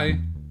 Bye.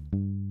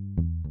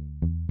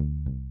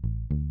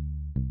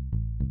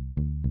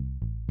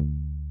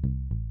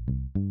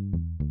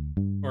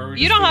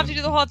 You don't have to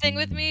do the whole thing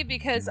with me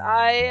because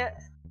I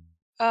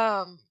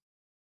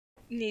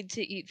need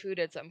to eat food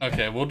at some point.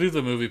 Okay, we'll do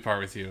the movie part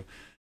with you.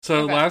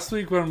 So last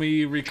week when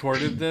we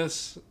recorded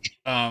this,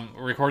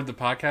 recorded the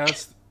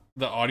podcast,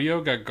 the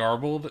audio got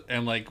garbled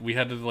and we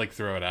had to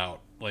throw it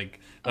out.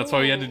 That's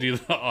why we had to do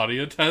the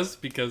audio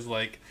test because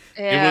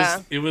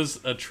it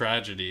was a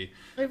tragedy.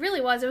 It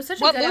really was. It was such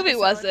a good movie episode.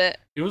 Was it?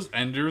 It was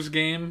Ender's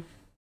Game.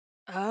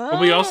 Oh, but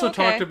we also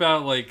talked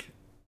about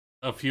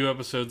a few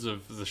episodes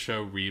of the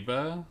show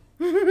Reba.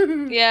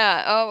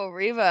 Yeah. Oh,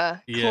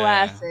 Reba. Yeah.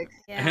 Classic.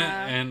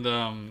 Yeah.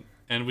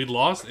 And we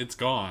lost. It's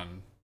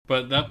gone.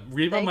 But that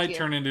Reba might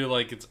turn into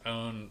its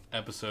own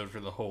episode for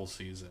the whole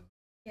season.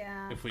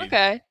 Yeah. If we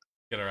get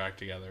our act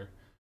together.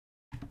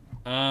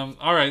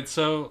 All right.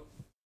 So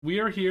we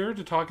are here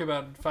to talk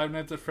about Five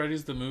Nights at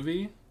Freddy's the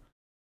movie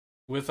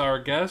with our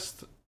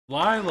guest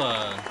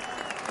Lilah.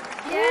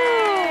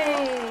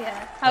 Yay!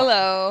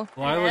 Hello.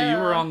 Lilah, you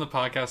were on the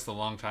podcast a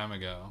long time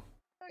ago.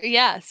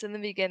 Yes, in the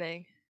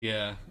beginning.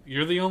 Yeah,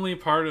 you're the only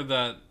part of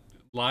that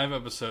live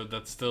episode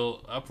that's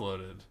still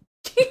uploaded.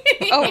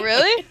 Oh,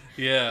 really?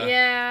 Yeah.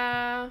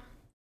 Yeah.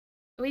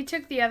 We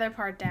took the other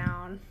part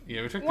down.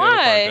 Yeah, we took the other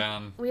part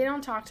down. We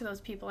don't talk to those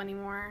people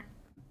anymore.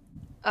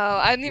 Oh,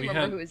 I don't even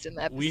remember who was in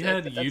that episode. We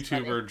had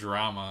YouTuber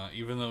drama,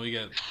 even though we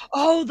get...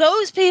 Oh,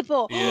 those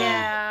people!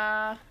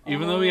 Yeah.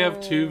 Even though we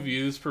have 2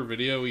 views per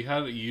video, we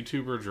had a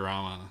YouTuber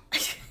drama.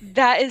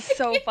 That is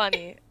so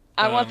funny.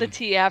 I want the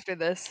tea after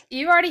this.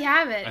 You already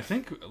have it. I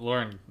think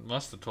Lauren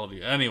must have told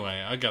you.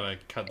 Anyway, I gotta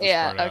cut this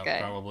part out,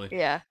 probably.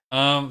 Yeah.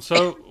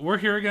 So we're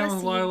here again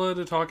with Lilah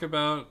to talk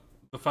about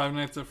the Five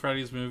Nights at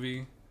Freddy's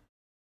movie.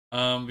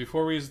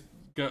 Before we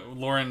go,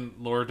 Lauren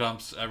lore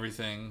dumps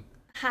everything.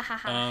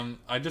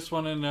 I just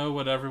want to know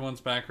what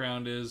everyone's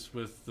background is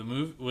with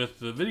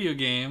the video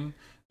game,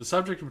 the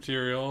subject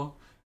material,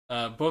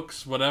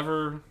 books,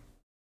 whatever,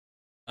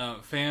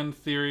 fan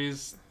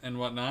theories and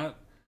whatnot.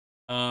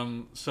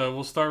 So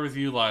we'll start with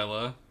you,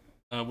 Lilah.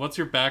 What's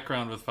your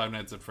background with Five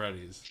Nights at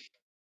Freddy's?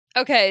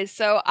 Okay,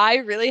 so I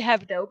really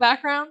have no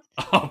background.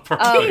 Oh,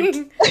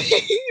 perfect.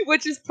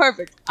 Which is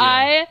perfect.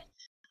 Yeah.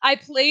 I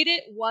played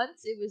it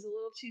once. It was a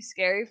little too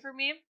scary for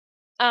me.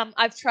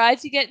 I've tried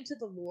to get into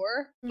the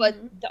lore, but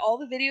all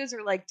the videos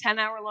are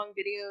 10-hour long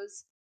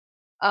videos.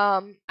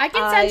 I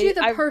can send you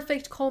the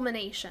perfect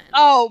culmination.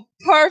 Oh,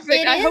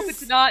 perfect. I hope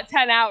it's not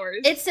 10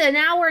 hours. It's an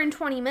hour and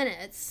 20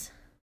 minutes.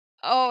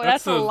 Oh,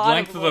 that's a lot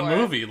length of the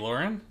movie,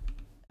 Lauren.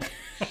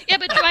 Yeah,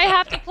 but do I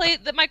have to play...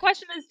 My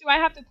question is, do I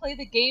have to play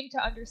the game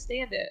to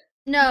understand it?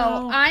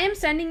 No, I am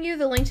sending you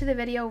the link to the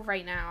video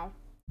right now.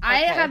 Okay.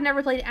 I have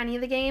never played any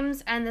of the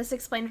games, and this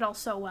explained it all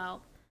so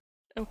well.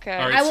 Okay.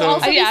 Right, I will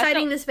also be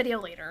citing this video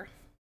later.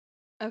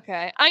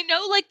 Okay. I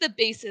know, the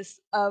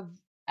basis of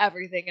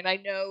everything, and I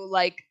know,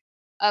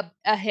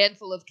 a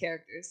handful of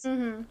characters.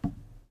 Mm-hmm.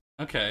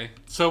 Okay.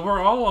 So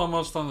we're all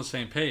almost on the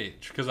same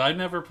page, because I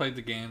never played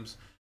the games,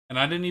 and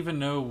I didn't even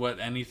know what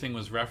anything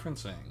was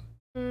referencing.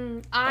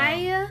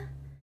 I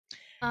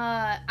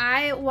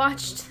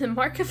watched the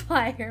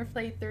Markiplier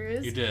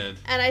playthroughs. You did.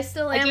 And I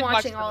still am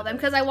watching all of them,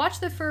 because I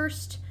watched the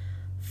first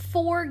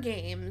 4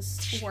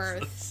 games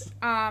worth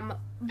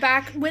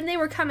back when they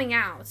were coming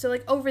out, so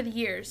over the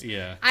years.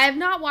 Yeah. I have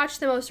not watched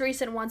the most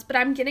recent ones, but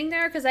I'm getting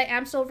there because I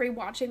am still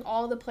rewatching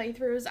all the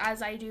playthroughs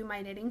as I do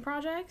my knitting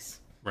projects.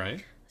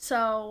 Right.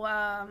 So,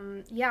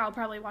 yeah, I'll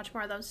probably watch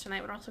more of those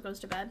tonight when Russell goes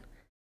to bed.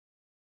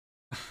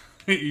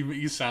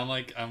 You sound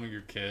like I'm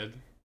your kid.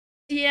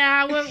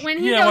 Yeah, when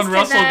he when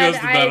Russell goes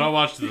to bed, I'll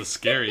watch the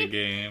scary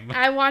game.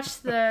 I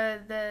watch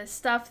the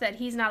stuff that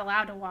he's not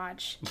allowed to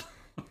watch.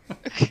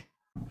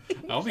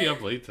 I'll be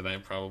up late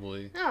tonight,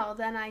 probably. Oh,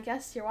 then I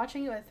guess you're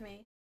watching it with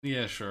me.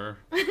 Yeah, sure.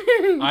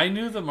 I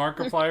knew the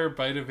Markiplier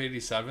Bite of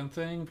 87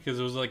 thing because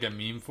it was like a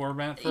meme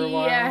format for a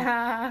while.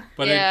 Yeah.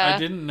 But I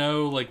didn't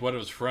know like what it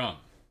was from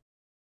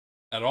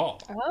at all.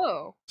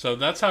 Oh. So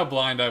that's how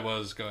blind I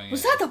was going.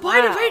 Was that the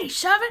Bite of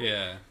 87?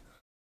 Yeah.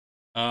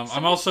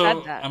 Someone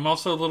said that. I'm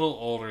also a little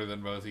older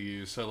than both of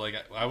you, so like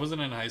I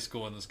wasn't in high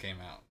school when this came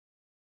out.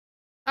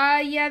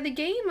 Yeah, the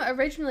game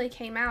originally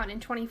came out in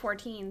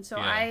 2014, so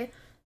I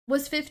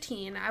was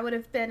 15. I would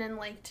have been in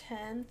like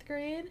 10th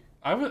grade.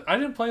 I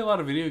didn't play a lot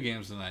of video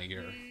games in that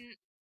year.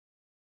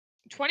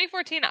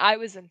 2014, I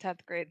was in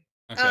 10th grade.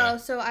 Okay. Oh,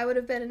 so I would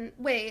have been in...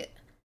 Wait.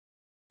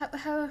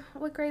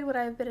 What grade would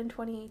I have been in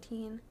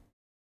 2018?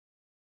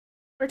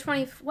 Or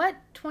 2014.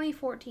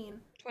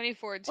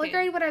 2014. What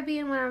grade would I be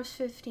in when I was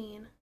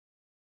 15?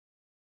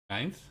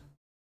 Ninth?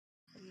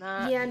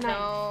 Yeah, Ninth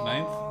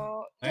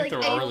No. or Like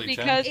early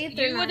because 10th?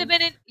 you would have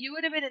been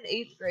in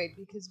 8th grade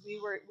because we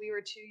were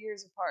 2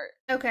 years apart.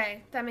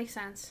 Okay, that makes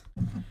sense.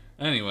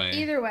 Anyway.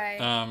 Either way,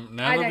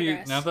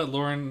 now that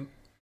Lauren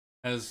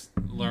has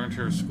learned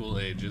her school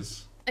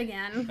ages.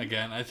 Again,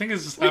 I think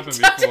it's just happened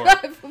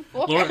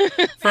before. Lauren,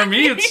 for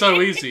me, it's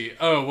so easy.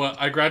 Oh, well,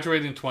 I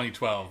graduated in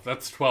 2012.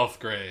 That's 12th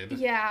grade.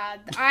 Yeah,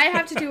 I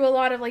have to do a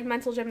lot of like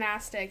mental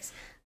gymnastics.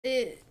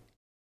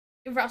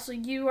 Russell,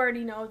 you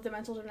already know the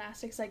mental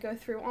gymnastics I go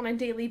through on a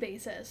daily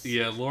basis.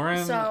 Yeah,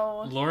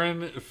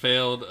 Lauren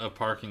failed a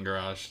parking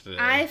garage today.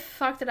 I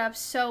fucked it up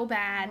so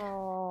bad.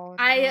 Oh,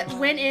 I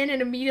went in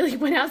and immediately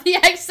went out the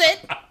exit.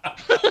 She-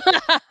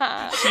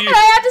 And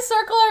I had to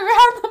circle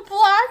around the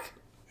block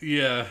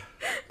Yeah.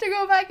 to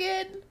go back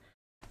in.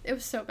 It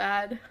was so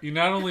bad. You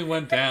not only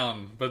went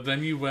down, but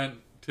then you went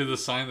to the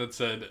sign that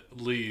said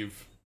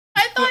leave.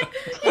 I thought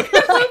you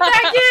could move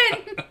back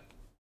in.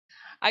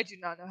 I do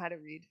not know how to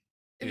read.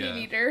 Yeah.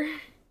 Me neither.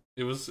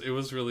 It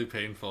was really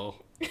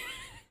painful.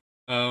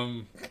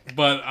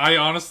 But I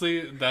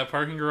honestly, that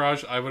parking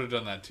garage, I would have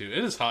done that too.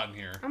 It is hot in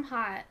here. I'm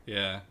hot.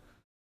 Yeah.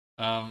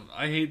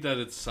 I hate that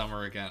it's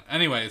summer again.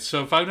 Anyway,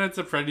 so Five Nights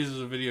at Freddy's is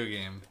a video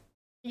game.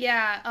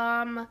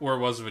 Yeah, Or it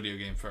was a video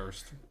game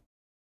first.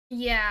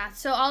 Yeah,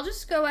 so I'll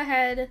just go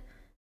ahead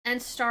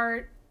and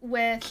start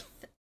with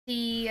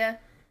the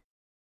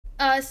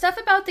stuff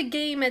about the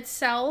game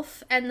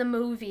itself and the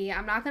movie.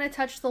 I'm not going to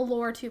touch the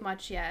lore too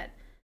much yet.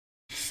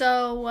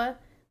 So,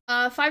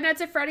 Five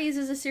Nights at Freddy's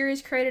is a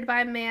series created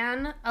by a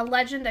man, a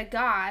legend, a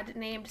god,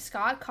 named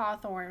Scott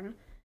Cawthorn.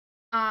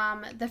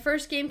 The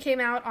first game came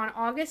out on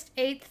August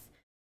 8th,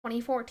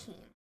 2014.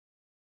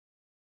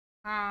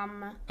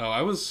 Oh,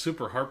 I was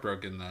super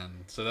heartbroken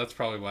then, so that's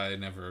probably why I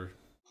never...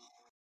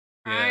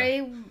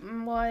 Yeah.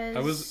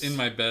 I was in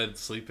my bed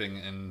sleeping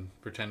and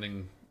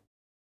pretending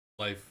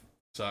life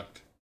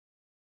sucked.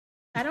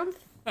 I don't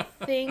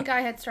think I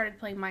had started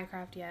playing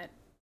Minecraft yet,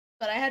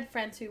 but I had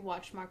friends who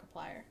watched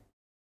Markiplier.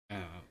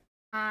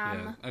 I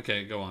don't know. Yeah.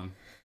 Okay, go on.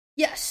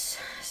 Yes.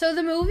 So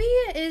the movie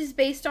is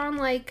based on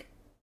like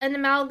an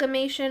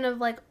amalgamation of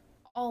like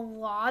a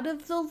lot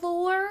of the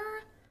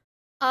lore,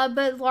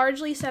 but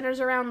largely centers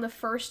around the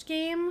first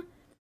game.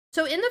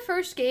 So in the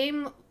first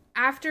game,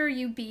 after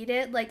you beat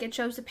it, like it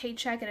shows a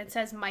paycheck and it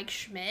says Mike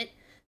Schmidt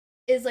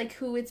is like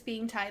who it's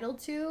being titled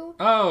to.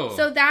 Oh.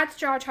 So that's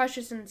Josh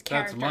Hutcherson's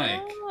character. That's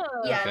Mike.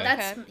 Oh, Yeah, Okay.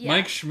 that's yeah.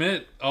 Mike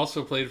Schmidt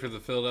also played for the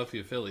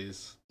Philadelphia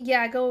Phillies.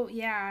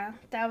 Yeah,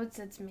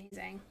 that's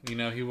amazing. You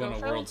know, he won Go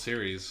a World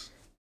Series.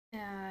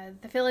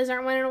 The Phillies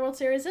aren't winning a World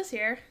Series this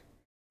year.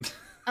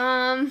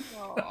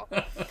 Oh.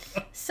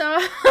 So,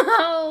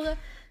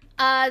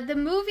 the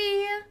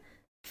movie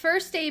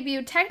first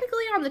debuted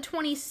technically on the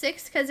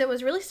 26th because it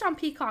was released on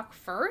Peacock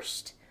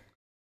first,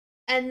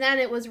 and then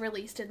it was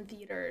released in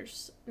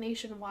theaters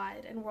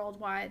nationwide and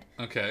worldwide.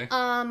 Okay.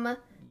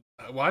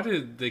 Why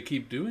did they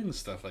keep doing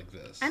stuff like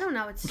this? I don't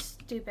know, it's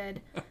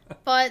stupid.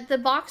 But the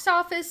box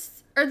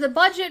office, or the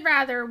budget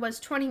rather, was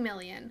 $20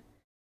 million.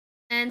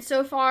 And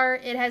so far,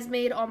 it has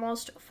made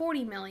almost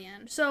 $40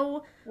 million.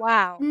 So,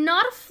 Wow.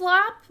 not a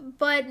flop,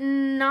 but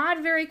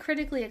not very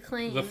critically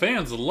acclaimed. The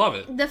fans love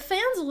it. The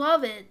fans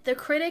love it. The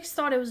critics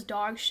thought it was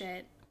dog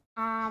shit.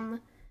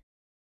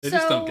 They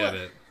just don't get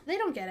it. They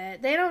don't get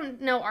it. They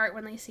don't know art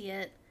when they see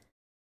it.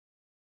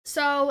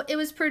 So, it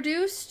was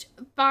produced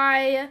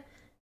by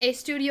a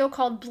studio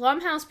called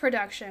Blumhouse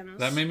Productions.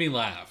 That made me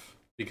laugh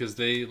because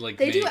they do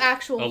make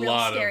actual a real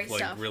lot scary of like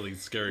stuff. really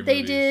scary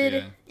They movies.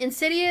 did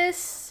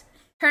Insidious,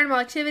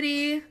 Paranormal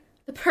Activity,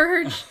 The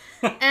Purge,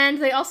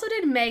 and they also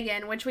did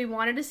Megan, which we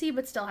wanted to see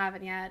but still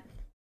haven't yet.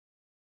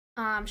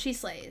 She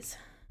slays.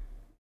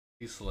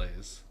 He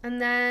slays.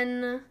 And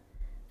then,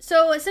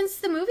 so since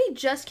the movie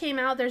just came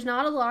out, there's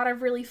not a lot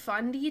of really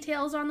fun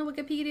details on the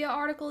Wikipedia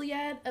article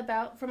yet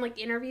from like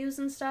interviews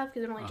and stuff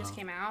because it only just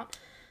came out.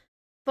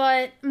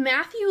 But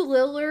Matthew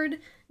Lillard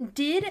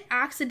did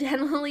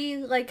accidentally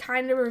like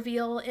kind of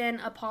reveal in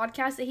a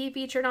podcast that he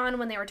featured on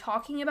when they were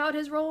talking about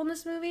his role in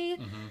this movie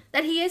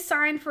that he is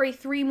signed for a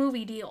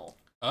 3-movie deal.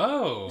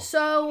 Oh.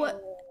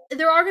 So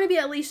there are going to be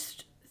at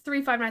least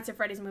 3 Five Nights at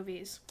Freddy's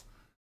movies.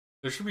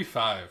 There should be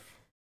 5.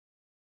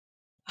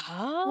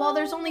 Oh. Well,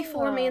 there's only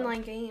 4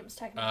 mainline games,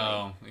 technically.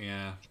 Oh,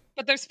 yeah.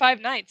 But there's 5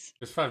 nights.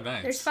 There's 5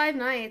 nights. There's 5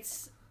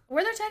 nights.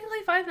 Were there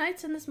technically 5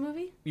 nights in this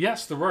movie?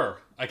 Yes, there were.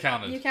 I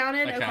counted. You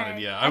counted? I counted,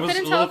 Okay. yeah. I I was a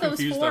couldn't tell little if it was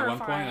confused 4 at or one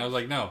point. 5. I was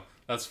like, no,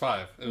 that's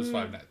 5. It was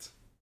 5 nights.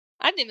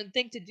 I didn't even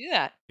think to do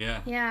that.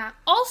 Yeah. Yeah.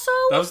 Also,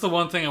 That was the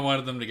one thing I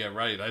wanted them to get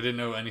right. I didn't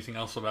know anything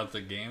else about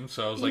the game,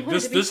 so I was You like, wanted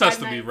this to be this has 5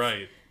 to be nights.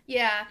 right.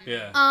 yeah.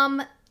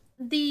 Yeah.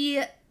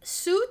 The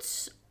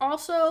suits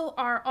also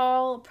are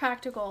all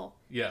practical.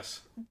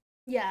 Yes.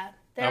 Yeah.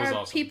 There That was are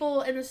awesome.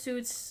 people in the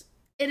suits.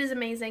 It is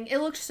amazing. It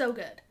looks so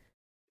good.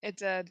 It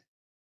did.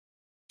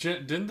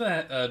 Didn't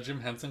the Jim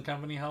Henson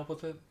Company help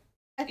with it?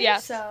 I think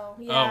Yes. so.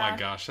 Yeah. Oh my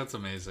gosh, that's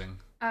amazing.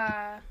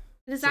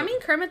 Does that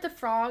mean Kermit the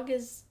Frog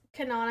is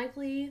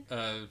canonically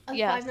a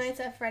Yes. Five Nights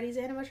at Freddy's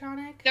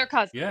animatronic? They're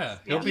cousins. Yeah,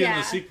 he'll be in Yeah.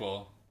 the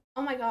sequel.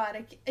 Oh my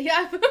god.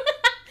 Yeah.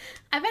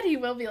 I bet he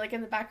will be like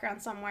in the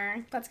background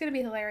somewhere. That's gonna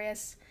be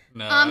hilarious.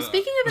 No.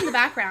 Speaking of in the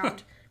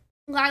background,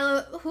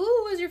 Lilah, who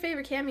was your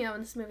favorite cameo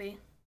in this movie?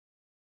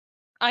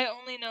 I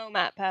only know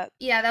Matt Pat.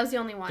 Yeah, that was the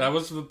only one. That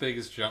was the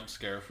biggest jump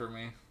scare for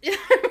me.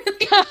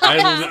 Really?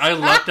 I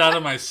leapt out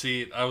of my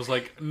seat. I was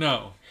like,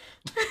 no.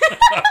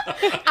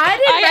 I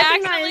didn't I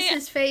recognize actually-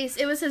 his face.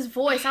 It was his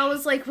voice. I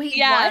was like, wait,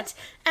 Yeah. what?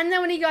 And then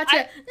when he got to,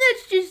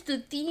 that's just a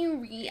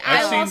theory,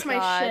 I I've lost seen- my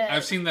God. shit.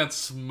 I've seen that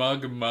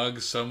smug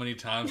mug so many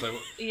times.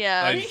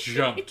 Yeah. I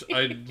jumped.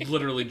 I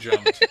literally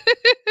jumped.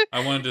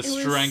 I wanted to It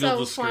was strangle so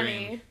the screen.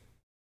 funny.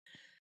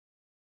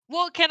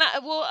 Well,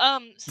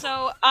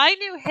 so I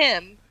knew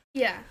him,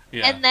 Yeah.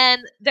 Yeah. and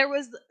then there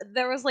was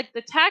like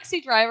the taxi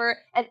driver,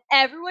 and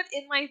everyone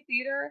in my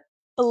theater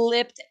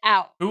flipped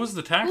out. Who was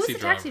the Who taxi was the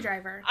driver? taxi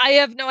driver? I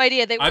have no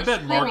idea. They were I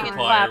bet screaming and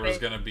Markiplier was clapping.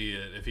 going to be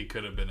it if he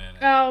could have been in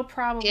it. Oh,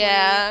 probably.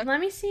 Yeah. Let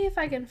me see if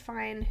I can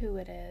find who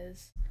it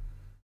is.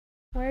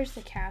 Where's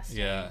the cast?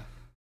 Yeah.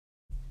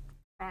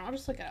 I'll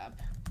just look it up.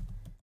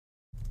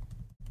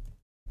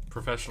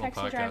 Professional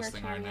Taxi driver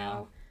podcasting right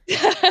now.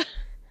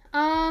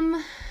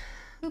 cameo.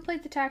 Who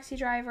played the taxi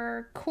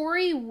driver?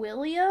 Corey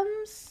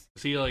Williams?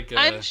 Is he like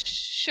I'm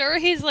sure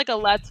he's like a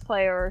Let's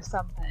Player or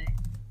something.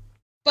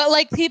 But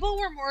like people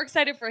were more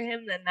excited for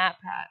him than Matt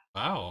Pat.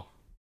 wow.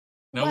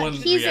 No What? one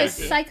He's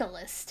reacted. a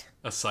cyclist.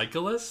 A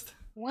cyclist?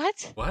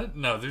 What? What?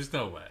 No, there's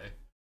no way.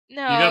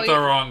 No. You got the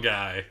wrong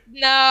guy.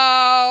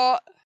 No.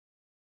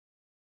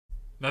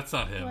 That's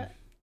not him. What?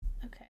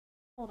 Okay,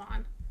 hold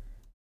on.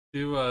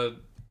 Do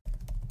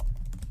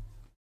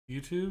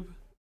YouTube?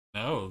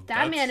 No.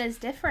 That man is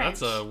different.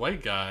 That's a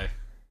white guy.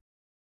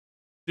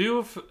 Do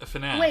a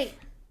FNAF. Wait.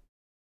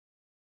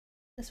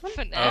 This one?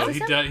 FNAF? Oh, Is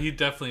this him? he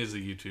definitely is a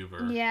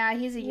YouTuber. Yeah,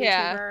 he's a YouTuber.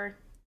 Yeah.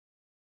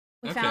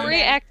 We Okay. found Corey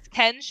him. X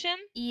Kenshin?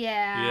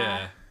 Yeah.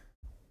 Yeah.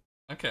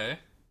 Okay.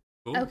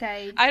 Cool.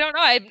 Okay. I don't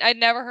know. I'd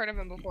never heard of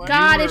him before.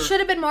 God, You it were- should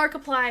have been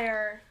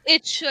Markiplier.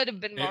 It should have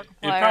been It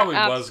Markiplier. probably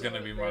was going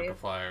to be absolutely.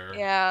 Markiplier.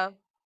 Yeah.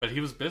 But he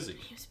was busy.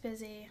 He was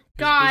busy. He was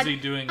God, busy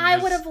doing I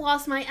his- would have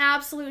lost my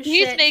absolute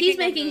He's shit. making He's a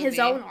making his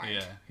movie. own art.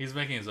 Yeah, he's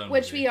making his own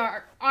Which movie. we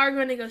are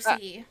going to go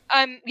see.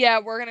 Yeah,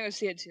 we're gonna go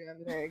see it too.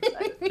 I'm very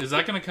excited. Is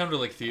that going to come to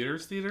like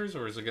theaters,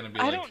 or is it going to be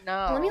I like... don't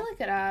know. Let me look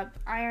it up.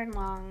 Iron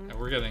Lung.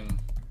 We're getting...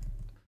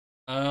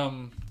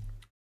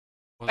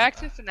 Back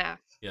to FNAF.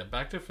 Yeah,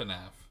 back to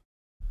FNAF.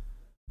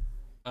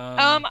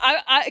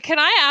 I can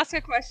I ask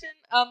a question?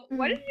 What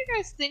Mhm. did you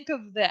guys think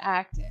of the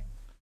acting?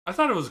 I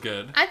thought it was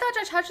good. I thought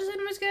Josh Hutcherson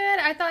was good.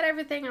 I thought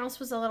everything else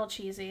was a little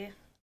cheesy.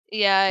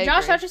 Yeah, I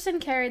Josh agree.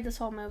 Hutcherson carried this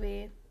whole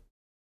movie.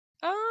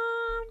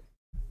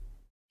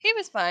 He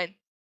was fine.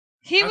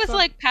 He I was thought-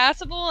 like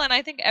passable, and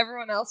I think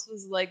everyone else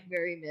was like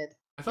very mid.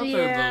 I thought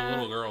Yeah. the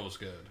little girl was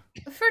good.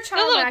 For The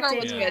child little girl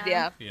acting, was good,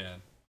 yeah. Yeah.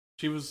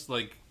 She was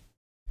like...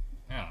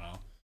 I don't know.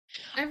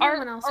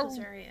 Everyone else are- was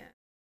very...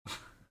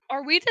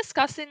 Are we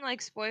discussing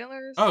like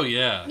spoilers? Oh,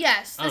 yeah.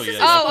 Yes. Oh, This yeah, is a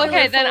definitely. Oh,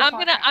 okay. Then spoiler-full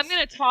I'm podcast.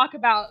 gonna talk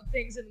about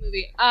things in the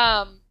movie.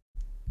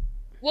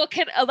 Well,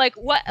 can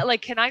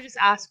can I just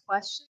ask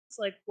questions?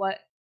 Like what?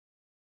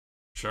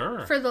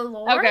 Sure. For the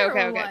lore Okay, or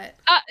okay. what?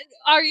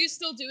 Are you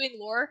still doing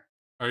lore?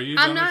 Are you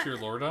I'm done not- with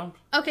your lore dump?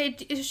 Okay,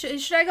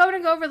 should I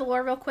go over the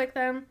lore real quick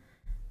then?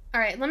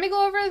 Alright, let me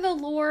go over the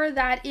lore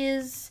that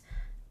is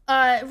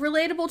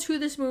relatable to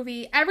this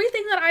movie.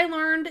 Everything that I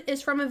learned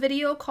is from a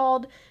video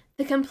called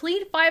The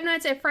Complete Five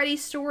Nights at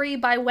Freddy's Story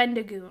by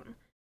Wendigoon.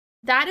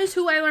 That is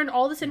who I learned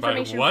all this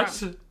information By what?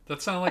 from.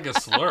 That sounded like a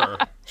slur.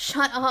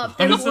 Shut up.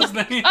 What is his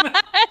name?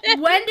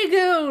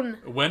 Wendigoon!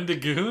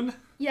 Wendigoon?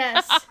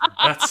 Yes.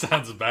 That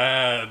sounds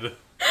bad.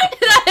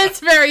 It's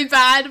very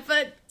bad,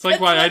 but... It's like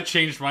why I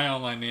changed my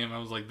online name. I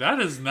was like, that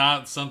is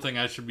not something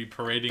I should be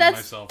parading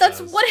myself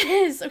That's as. what it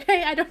is,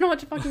 okay? I don't know what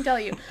to fucking tell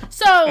you.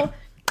 So,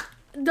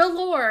 the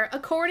lore,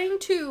 according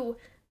to,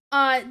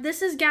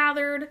 this is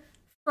gathered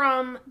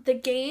from the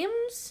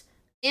games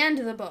and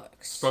the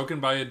books. Spoken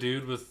by a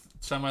dude with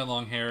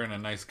semi-long hair and a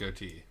nice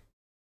goatee.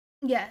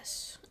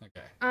 Yes.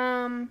 Okay.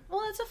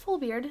 Well, it's a full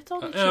beard. It's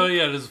all Oh,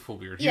 yeah, it is a full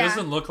beard. He Yeah.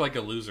 doesn't look like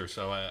a loser,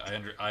 so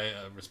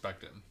I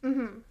respect him.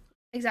 Mm-hmm.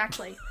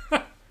 Exactly.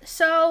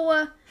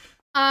 So,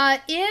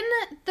 in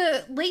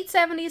the late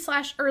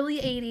 70s / early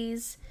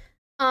 80s,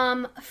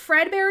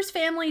 Fredbear's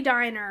Family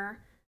Diner,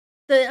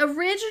 the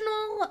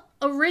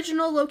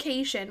original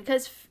location,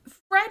 because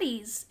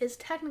Freddy's is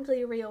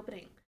technically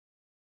reopening,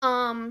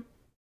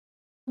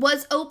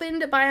 was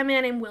opened by a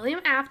man named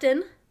William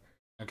Afton.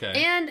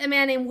 Okay. And a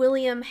man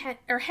named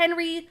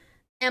Henry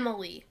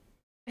Emily.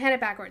 I had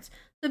it backwards.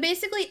 So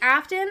basically,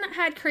 Afton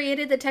had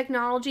created the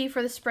technology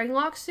for the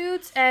springlock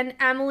suits, and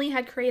Emily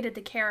had created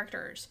the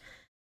characters.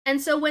 And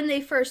so when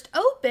they first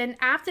opened,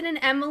 Afton and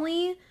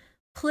Emily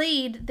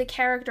played the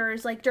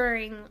characters like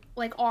during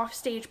like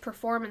offstage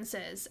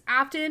performances.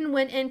 Afton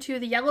went into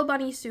the Yellow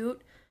Bunny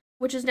suit,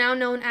 which is now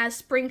known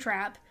as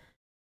Springtrap,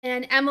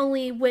 and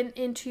Emily went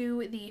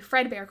into the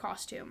Fredbear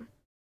costume.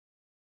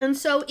 And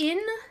so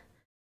in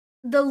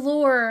the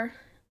lore,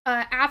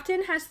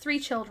 Afton has 3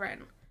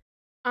 children.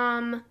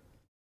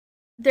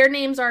 Their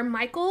names are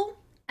Michael,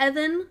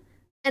 Evan,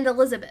 and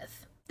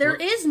Elizabeth. There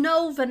is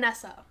no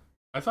Vanessa.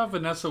 I thought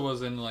Vanessa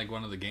was in like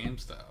one of the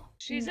games though.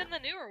 She's in the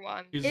newer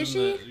one. Is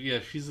she?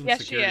 She's in Yes,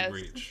 Security she is.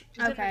 Breach.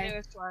 She's in the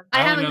newest one.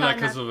 I haven't only know that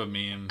gotten because of a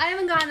meme. I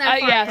haven't gotten that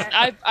far Yes,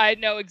 yet. I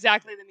know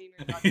exactly the meme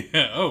you're talking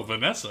Yeah. Oh,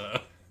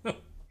 Vanessa. Oh,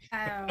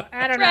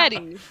 I don't Freddy.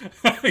 know.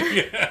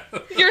 Yeah.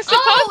 You're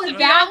supposed to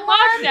be on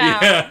lockdown.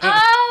 Yeah.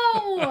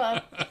 Oh!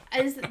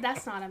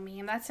 That's not a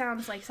meme. That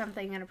sounds like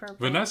something inappropriate.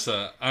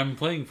 Vanessa, I'm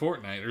playing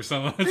Fortnite or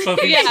something.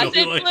 Yes, silly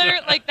it's like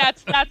literally that. like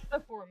that's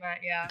the format.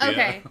 Yeah.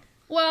 Okay.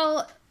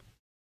 Well,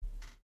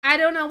 I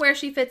don't know where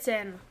she fits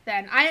in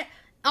then. I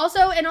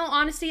also, in all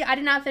honesty, I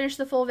did not finish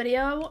the full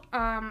video.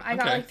 I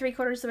got like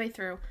 3/4 of the way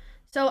through.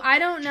 So I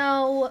don't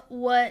know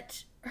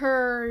what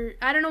her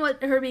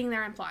being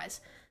there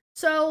implies.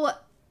 So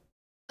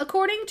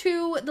according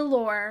to the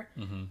lore,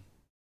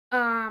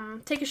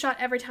 take a shot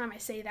every time I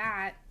say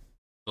that.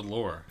 The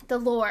lore. The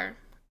lore.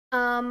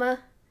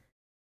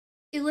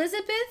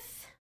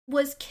 Elizabeth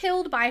was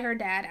killed by her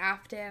dad,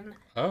 Afton.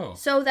 Oh.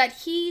 So that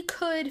he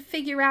could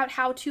figure out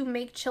how to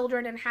make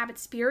children inhabit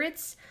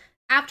spirits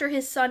after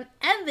his son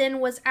Evan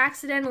was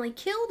accidentally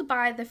killed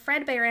by the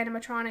Fredbear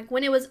animatronic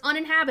when it was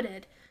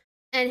uninhabited,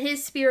 and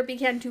his spirit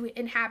began to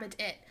inhabit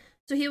it.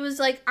 So he was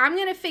like, I'm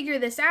going to figure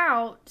this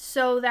out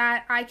so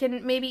that I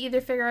can maybe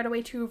either figure out a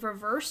way to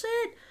reverse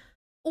it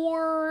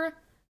or,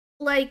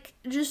 like,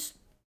 just,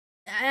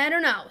 I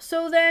don't know.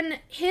 So then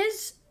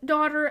his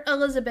daughter,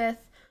 Elizabeth,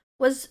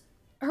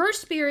 her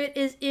spirit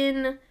is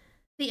in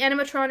the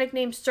animatronic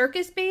named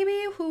Circus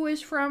Baby, who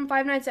is from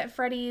Five Nights at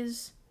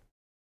Freddy's,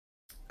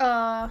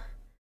 2,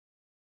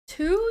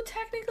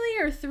 technically,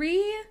 or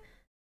 3?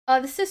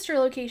 The sister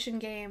location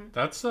game.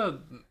 That's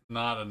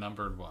not a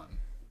numbered one.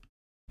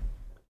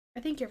 I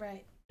think you're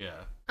right.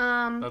 Yeah.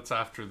 That's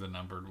after the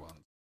numbered one.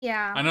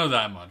 Yeah. I know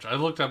that much. I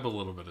looked up a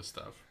little bit of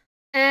stuff.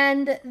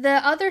 And the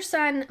other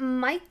son,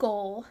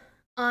 Michael,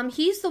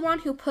 he's the one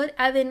who put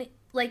Evan,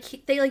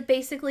 they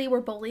basically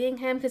were bullying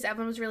him because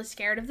Evan was really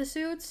scared of the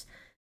suits.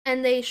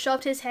 And they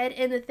shoved his head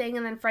in the thing,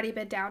 and then Freddy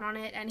bit down on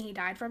it, and he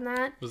died from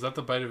that. Was that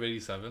the Bite of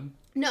 87?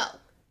 No.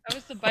 That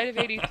was the Bite of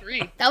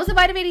 83. That was the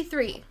Bite of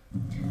 83.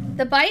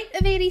 The Bite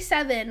of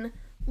 87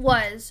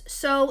 was,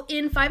 so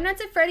in Five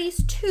Nights at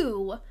Freddy's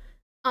 2,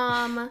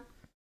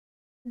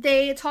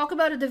 they talk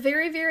about at the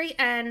very, very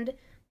end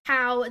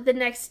how the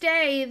next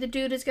day the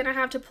dude is going to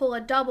have to pull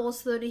a double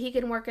so that he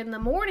can work in the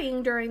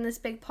morning during this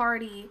big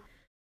party.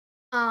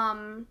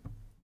 And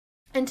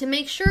to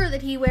make sure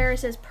that he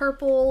wears his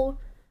purple,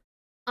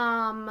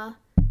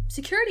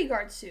 security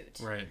guard suit.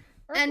 Right.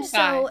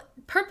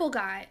 Purple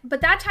Guy.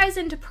 But that ties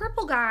into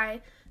Purple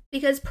Guy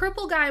because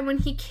Purple Guy, when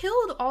he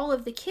killed all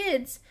of the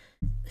kids,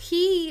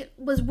 he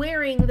was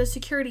wearing the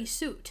security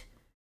suit.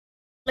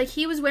 Like,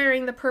 he was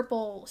wearing the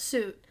purple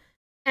suit.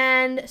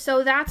 And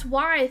so that's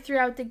why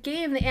throughout the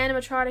game, the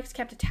animatronics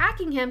kept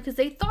attacking him because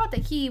they thought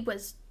that he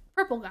was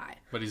Purple Guy.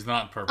 But he's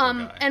not Purple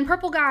Guy. And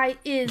Purple Guy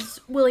is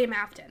William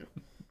Afton.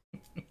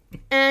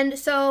 And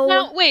so...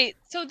 Now, wait.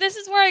 So this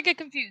is where I get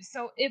confused.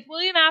 So if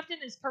William Afton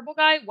is Purple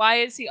Guy,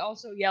 why is he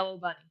also Yellow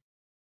Bunny?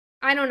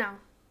 I don't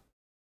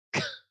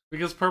know.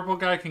 Because Purple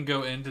Guy can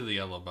go into the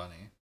Yellow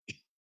Bunny.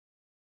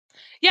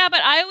 Yeah,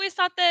 but I always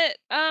thought that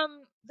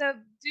the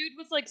dude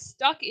was like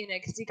stuck in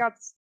it because he got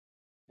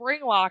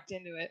spring locked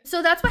into it.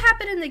 So that's what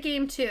happened in the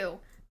game too.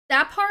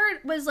 That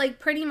part was like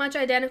pretty much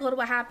identical to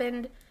what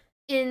happened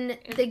in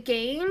the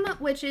game,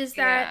 which is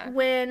that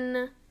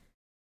when,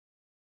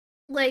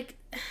 like,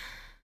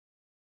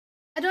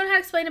 I don't know how to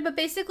explain it, but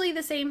basically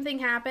the same thing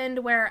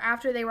happened where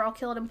after they were all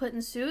killed and put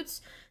in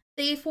suits,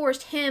 they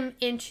forced him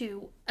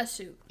into a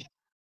suit.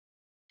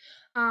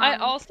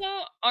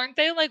 Aren't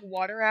they like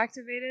water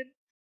activated?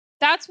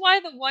 That's why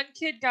the one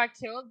kid got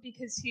killed,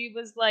 because he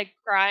was like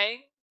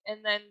crying,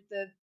 and then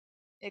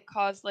it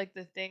caused like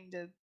the thing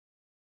to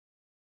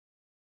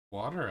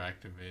water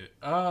activated.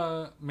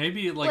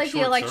 Maybe it like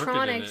the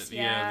electronics. It.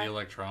 Yeah, the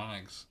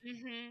electronics.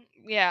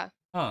 Mm-hmm. Yeah.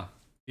 Huh.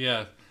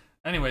 Yeah.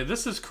 Anyway,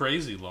 this is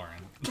crazy,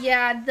 Lauren.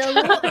 Yeah, the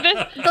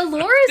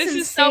lore is this insane.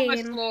 Is so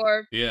much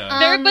lore.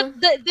 Yeah.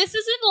 This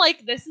is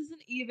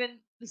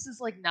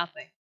like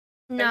nothing.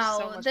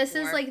 No, so this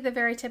more. is like the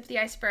very tip of the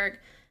iceberg.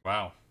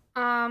 Wow.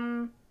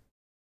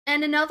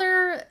 And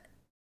another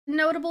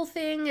notable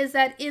thing is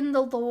that in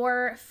the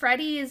lore,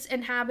 Freddy is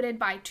inhabited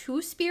by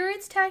 2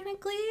 spirits,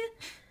 technically.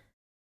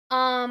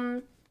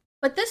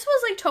 But this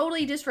was, like,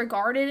 totally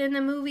disregarded in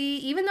the movie,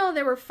 even though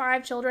there were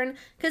 5 children.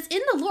 Because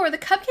in the lore, the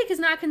cupcake is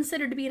not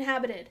considered to be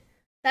inhabited.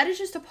 That is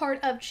just a part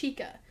of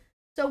Chica.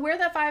 So where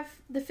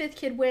the 5th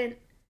kid went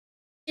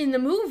in the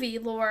movie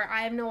lore,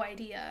 I have no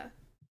idea.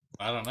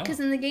 I don't know. Because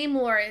in the game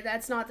lore,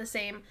 that's not the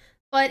same.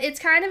 But it's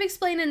kind of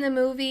explained in the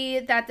movie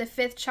that the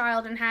 5th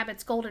child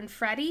inhabits Golden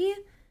Freddy.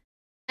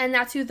 And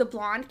that's who the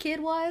blonde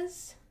kid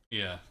was.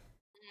 Yeah.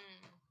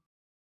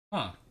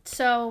 Huh.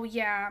 So,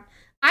 yeah.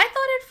 I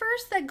thought at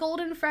first that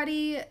Golden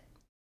Freddy,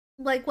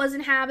 like, was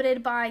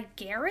inhabited by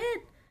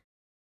Garrett.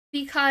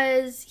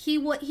 Because he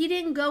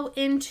didn't go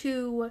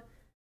into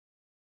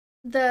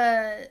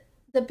the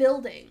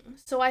building.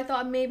 So I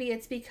thought maybe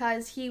it's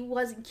because he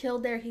wasn't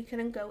killed there, he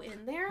couldn't go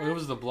in there. Well, it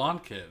was the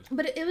blonde kid.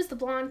 But it was the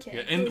blonde kid.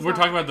 Yeah, and we're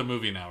talking about the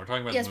movie now. We're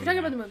talking about yes, the movie. Yes, we're talking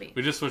about the movie.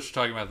 We just switched to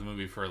talking about the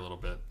movie for a little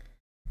bit.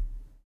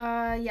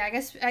 Yeah,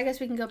 I guess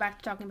we can go back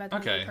to talking about the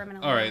movie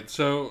permanently. All right,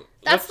 so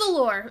that's the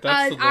lore.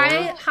 That's the lore.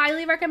 I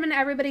highly recommend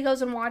everybody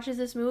goes and watches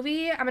this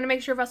movie. I'm gonna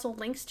make sure Russell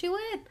links to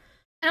it,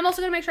 and I'm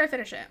also gonna make sure I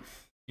finish it.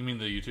 You mean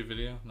the YouTube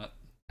video? Not...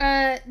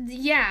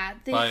 Yeah.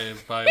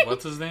 By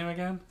what's his name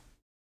again?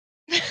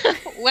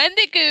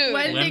 Wendigoon.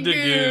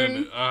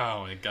 Wendigoon.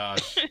 Oh my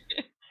gosh.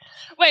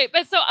 Wait,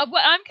 but so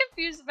what I'm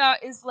confused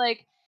about is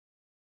like,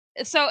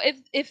 so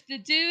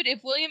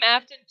if William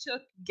Afton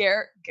took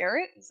Garrett,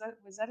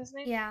 was that his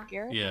name? Yeah.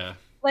 Garrett. Yeah.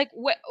 Like,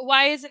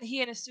 why isn't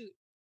he in a suit?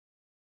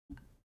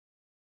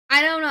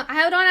 I don't know.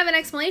 I don't have an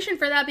explanation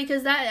for that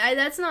because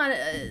that's not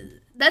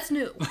that's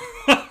new.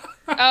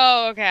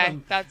 Oh, okay.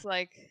 That's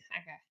like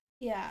okay.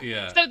 Yeah.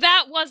 Yeah. So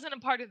that wasn't a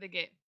part of the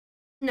game.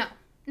 No,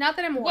 not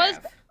that I'm aware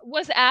of.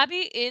 Was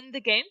Abby in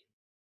the game?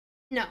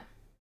 No.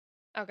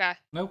 Okay.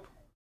 Nope.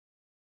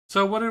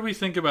 So what did we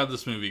think about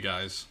this movie,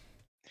 guys?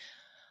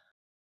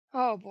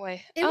 Oh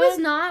boy. It was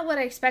not what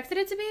I expected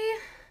it to be.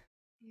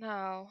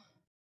 No.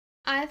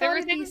 I thought it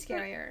would be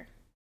scarier.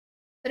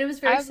 But it was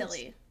very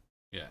silly.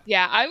 Yeah.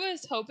 Yeah, I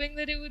was hoping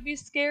that it would be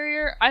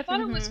scarier. I thought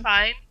it was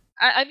fine.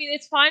 I mean,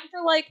 it's fine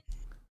for like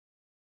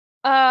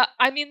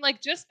I mean,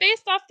 like, just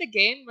based off the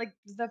game, like,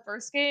 the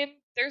first game,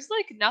 there's,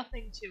 like,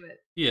 nothing to it.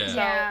 Yeah.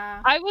 So,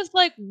 I was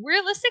like,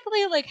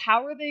 realistically, like,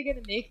 how are they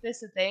gonna make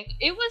this a thing?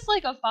 It was,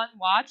 like, a fun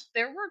watch.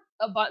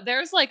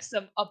 There's, like,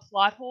 a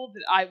plot hole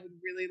that I would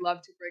really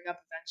love to bring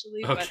up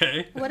eventually.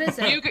 Okay. But what is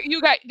it?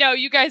 You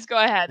guys go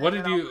ahead. What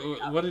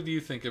did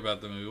you think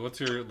about the movie? What's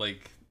your,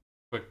 like,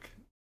 quick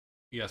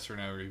yes or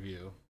no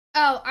review?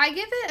 Oh, I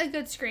give it a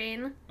good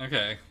screen.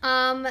 Okay.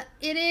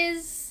 It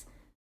is,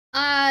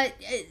 I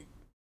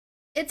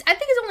think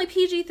it's only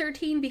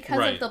PG-13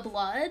 because of the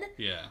blood.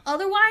 Yeah.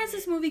 Otherwise,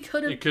 this movie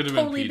could have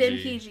totally been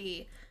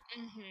PG.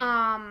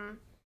 Mm-hmm.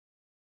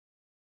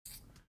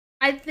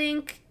 I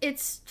think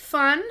it's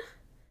fun.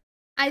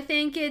 I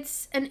think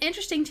it's an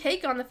interesting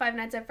take on the Five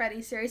Nights at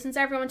Freddy's series, since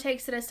everyone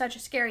takes it as such a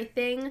scary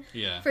thing.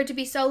 Yeah. For it to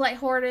be so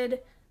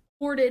lighthearted,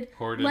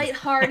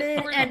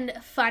 lighthearted, and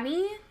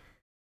funny.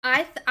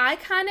 I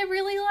kind of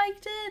really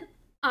liked it.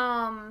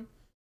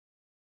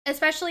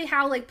 Especially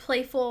how, like,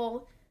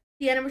 playful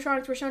the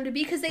animatronics were shown to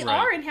be, because they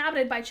are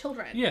inhabited by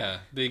children.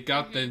 Yeah, they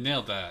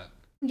nailed that.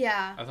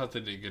 Yeah. I thought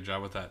they did a good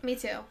job with that. Me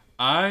too.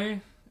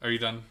 Are you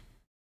done?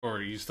 Or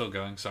are you still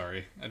going?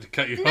 Sorry, I had to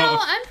cut you off. No,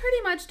 I'm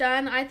pretty much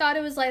done. I thought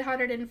it was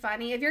lighthearted and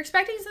funny. If you're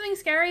expecting something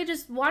scary,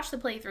 just watch the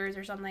playthroughs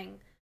or something.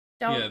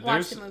 Don't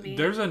watch the movie.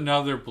 There's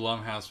another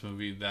Blumhouse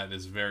movie that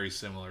is very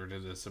similar to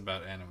this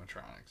about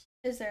animatronics.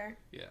 Is there?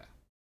 Yeah.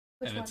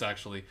 Which one? It's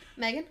actually...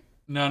 Megan?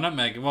 No, not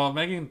Megan. Well,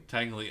 Megan,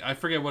 technically, I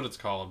forget what it's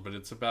called, but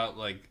it's about,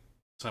 like,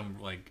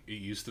 it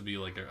used to be,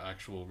 like, an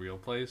actual real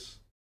place.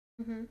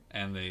 Mm-hmm.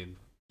 And they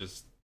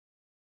just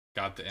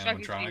got the Chuck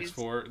E. animatronics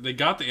Cheese. they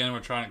got the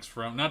animatronics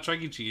from, not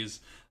Chuck E. Cheese,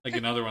 like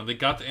another one. They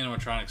got the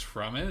animatronics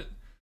from it,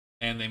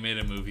 and they made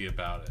a movie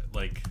about it.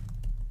 Like,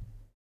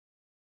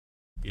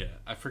 yeah,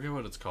 I forget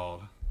what it's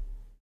called.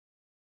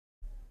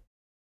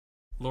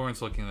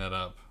 Lauren's looking that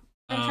up.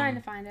 I'm trying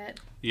to find it.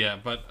 Yeah,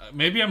 but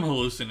maybe I'm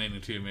hallucinating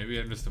too. Maybe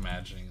I'm just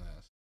imagining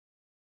this.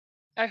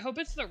 I hope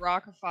it's the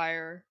Rock of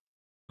Fire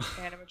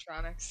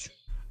animatronics.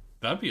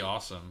 That'd be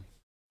awesome.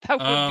 That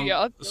would be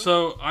awesome.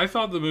 So I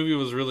thought the movie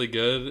was really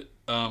good.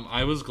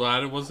 I was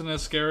glad it wasn't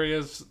as scary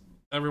as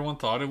everyone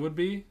thought it would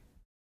be,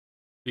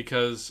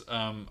 because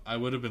I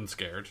would have been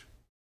scared.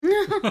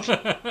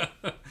 But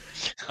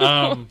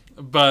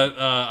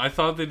I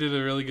thought they did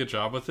a really good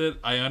job with it.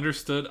 I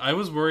understood. I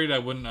was worried I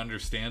wouldn't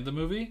understand the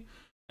movie,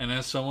 and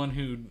as someone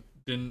who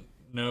didn't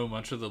know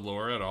much of the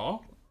lore at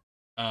all,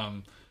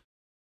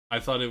 I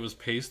thought it was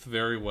paced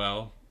very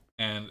well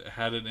and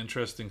had an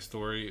interesting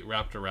story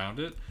wrapped around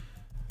it.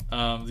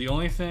 The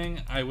only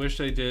thing I wish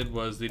they did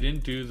was they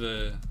didn't do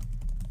the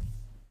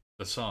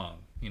song,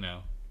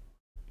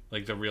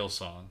 like the real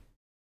song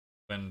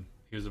when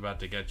he was about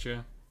to get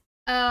you.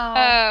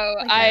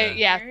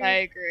 Yes,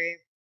 I agree.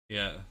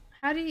 Yeah.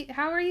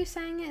 How are you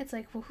saying it? It's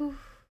like woohoo.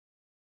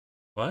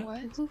 What? What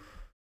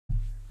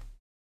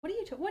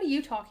are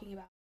you talking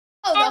about?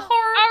 Oh, the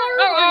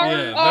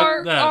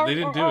horror. Yeah, they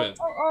didn't do it.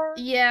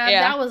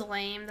 Yeah, that was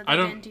lame that they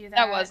didn't do that.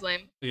 That was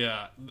lame.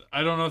 Yeah,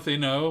 I don't know if they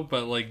know,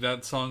 but like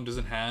that song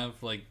doesn't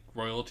have like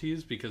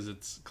royalties because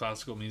it's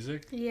classical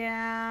music.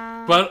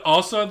 Yeah. But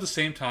also at the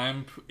same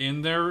time,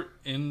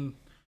 in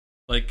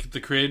like the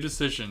creative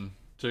decision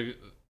to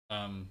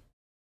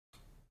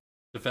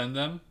defend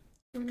them,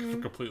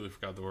 completely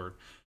forgot the word,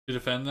 to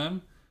defend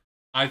them,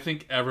 I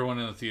think everyone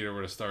in the theater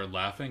would have started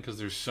laughing because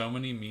there's so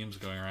many memes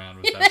going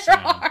around with that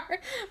song.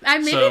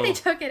 Maybe they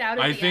took it out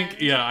at the end.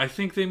 Yeah, I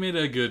think they made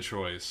a good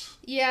choice.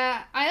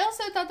 Yeah, I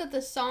also thought that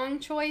the song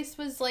choice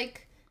was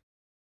like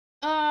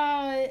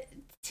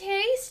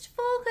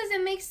tasteful because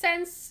it makes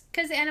sense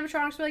because the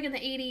animatronics were like in the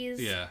 80s.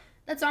 Yeah.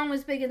 That song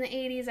was big in the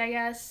 80s, I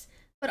guess.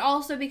 But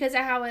also because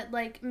of how it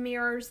like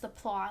mirrors the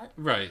plot.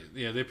 Right.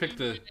 Yeah, they picked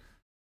the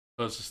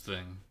closest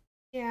thing.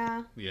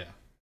 Yeah. Yeah.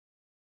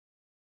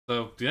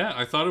 So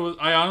yeah,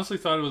 I honestly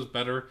thought it was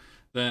better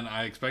than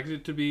I expected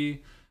it to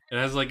be. It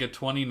has like a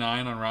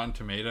 29 on Rotten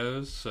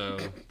Tomatoes, so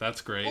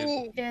that's great.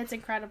 Ooh. Yeah, it's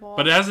incredible.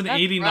 But it has an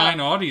 89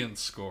 audience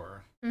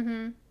score.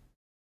 Mm-hmm.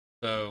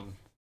 So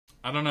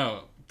I don't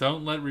know.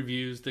 Don't let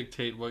reviews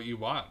dictate what you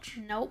watch.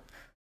 Nope.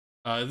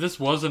 If this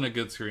wasn't a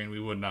good screen, we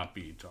would not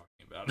be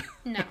talking about it.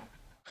 No.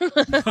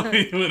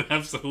 We would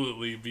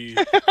absolutely be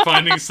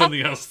finding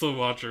something else to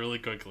watch really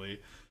quickly.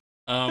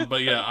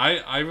 But yeah,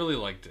 I really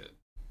liked it.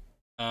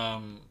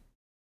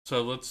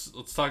 So let's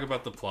talk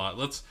about the plot.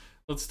 Let's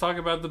talk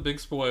about the big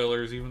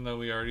spoilers, even though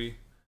we already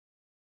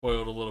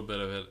spoiled a little bit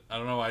of it. I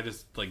don't know. I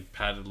just like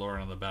patted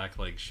Lauren on the back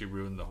like she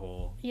ruined the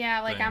whole.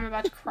 Yeah, like thing. I'm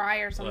about to cry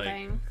or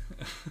something.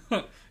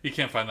 Like, you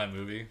can't find that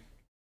movie.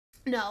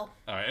 No.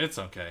 All right, it's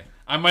okay.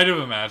 I might have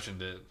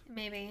imagined it.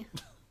 Maybe.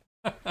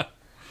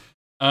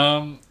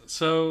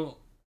 So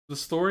the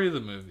story of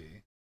the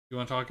movie. You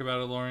want to talk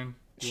about it, Lauren?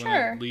 You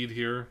want to lead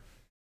here?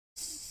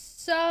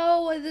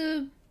 So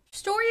the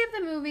story of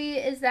the movie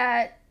is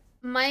that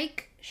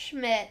Mike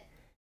Schmidt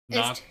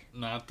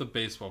not the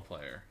baseball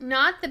player.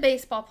 Not the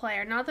baseball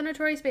player, not the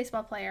notorious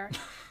baseball player,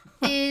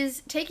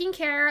 is taking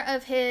care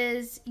of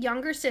his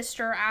younger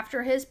sister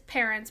after his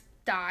parents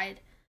died.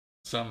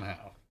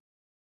 Somehow.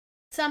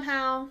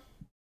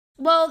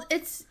 Well,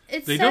 it's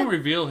they don't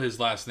reveal his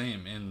last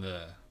name in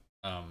the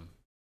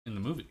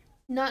movie.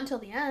 Not until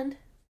the end.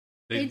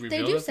 They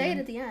reveal do it say it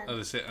at the end. Oh,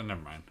 they say. Oh,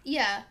 never mind.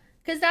 Yeah,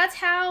 because that's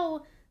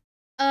how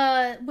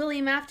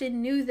William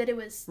Afton knew that it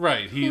was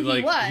right. He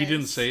was. He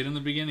didn't say it in the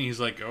beginning. He's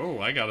like, "Oh,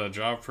 I got a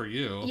job for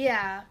you."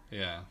 Yeah.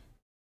 Yeah.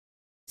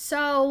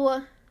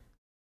 So,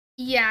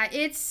 yeah,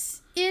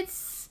 it's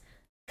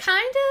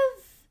kind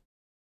of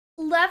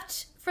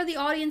left for the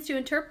audience to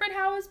interpret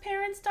how his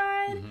parents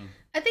died. Mm-hmm.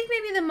 I think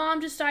maybe the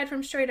mom just died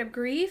from straight up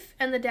grief,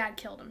 and the dad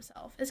killed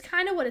himself. Is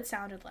kind of what it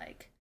sounded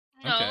like.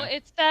 No, okay.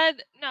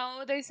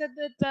 They said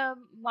that the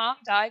mom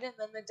died and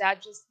then the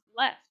dad just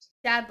left.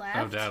 Dad left?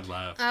 Oh, Dad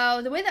left.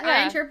 Oh, the way that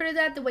I interpreted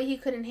that, the way he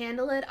couldn't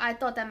handle it, I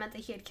thought that meant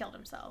that he had killed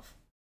himself.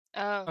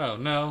 Oh. Oh,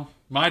 no.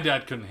 My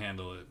dad couldn't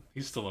handle it.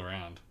 He's still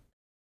around.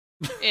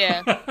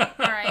 Yeah.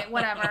 Alright,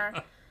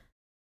 whatever.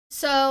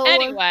 So...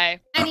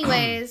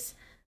 Anyways,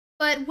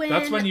 but when...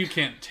 That's when you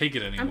can't take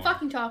it anymore. I'm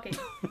fucking talking.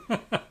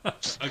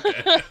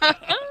 Okay.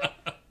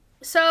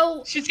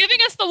 So... She's giving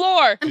us the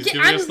lore. She's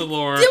giving us the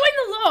lore. Doing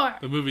the lore!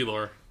 The movie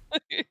lore.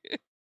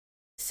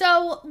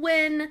 So,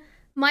 when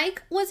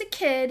Mike was a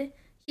kid,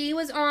 he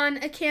was on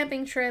a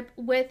camping trip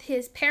with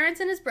his parents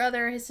and his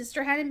brother. His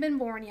sister hadn't been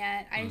born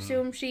yet. I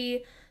assume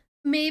she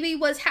maybe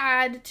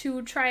had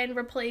to try and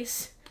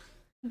replace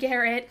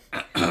Garrett.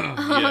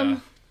 Yeah.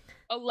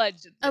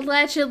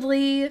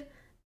 Allegedly.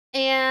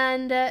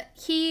 And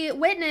he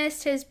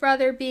witnessed his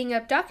brother being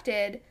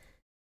abducted,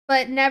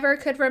 but never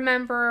could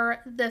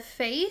remember the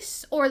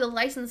face or the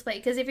license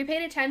plate. Because if you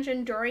paid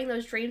attention during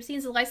those dream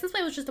scenes, the license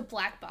plate was just a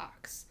black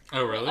box.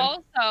 Oh, really?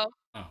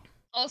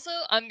 Also,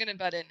 I'm gonna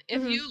butt in.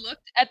 If you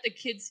looked at the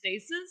kids'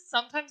 faces,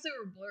 sometimes they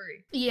were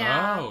blurry.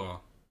 Yeah.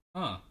 Oh.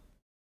 Huh.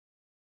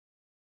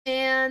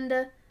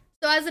 And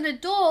so as an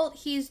adult,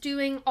 he's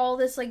doing all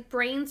this like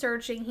brain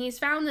searching. He's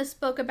found this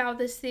book about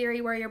this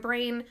theory where your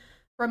brain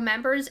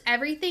remembers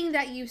everything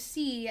that you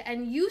see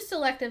and you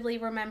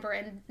selectively remember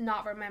and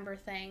not remember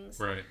things.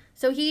 Right.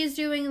 So he's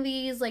doing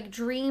these like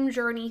dream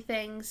journey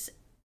things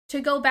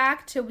to go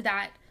back to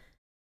that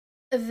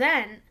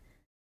event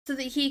so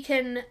that he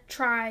can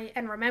try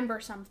and remember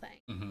something.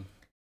 Mm-hmm.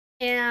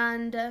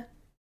 And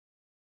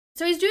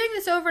so he's doing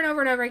this over and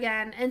over and over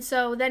again. And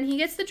so then he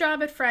gets the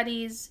job at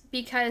Freddy's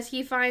because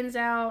he finds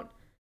out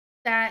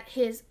that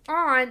his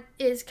aunt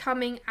is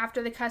coming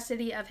after the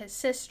custody of his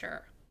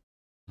sister.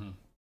 Mm-hmm.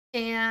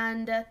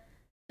 And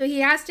so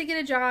he has to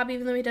get a job,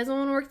 even though he doesn't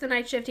want to work the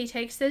night shift. He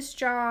takes this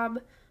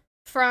job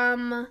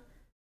from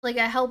like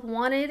a help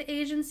wanted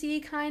agency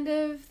kind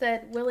of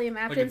that William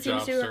Afton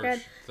seems to work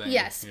at.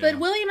 Yes, yeah. But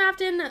William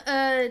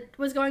Afton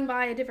was going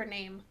by a different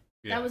name.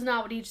 Yeah. That was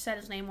not what he said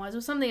his name was. It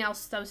was something else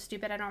so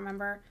stupid I don't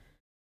remember.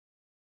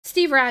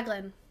 Steve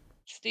Raglan.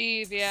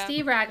 Steve, yeah.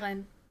 Steve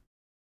Raglan.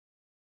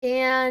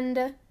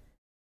 And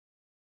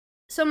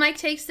so Mike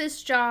takes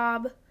this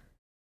job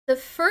The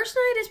first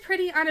night is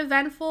pretty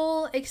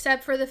uneventful,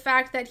 except for the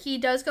fact that he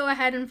does go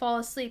ahead and fall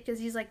asleep because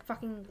he's like,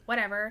 fucking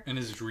whatever. And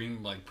his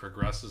dream, like,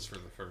 progresses for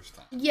the first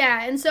time.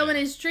 Yeah, and so in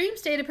his dream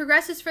state, it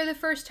progresses for the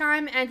first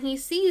time, and he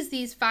sees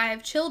these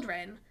 5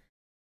 children,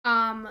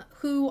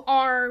 who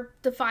are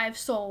the 5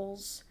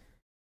 souls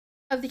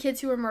of the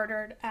kids who were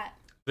murdered at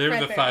They're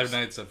Fred the Bear's. 5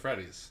 Nights at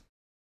Freddy's.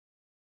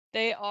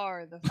 They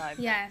are the 5.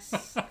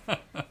 Yes.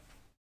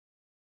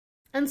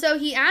 And so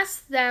he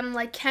asks them,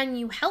 like, can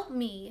you help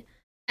me?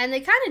 And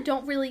they kind of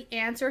don't really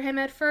answer him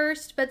at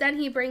first, but then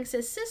he brings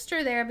his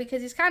sister there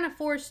because he's kind of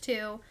forced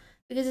to,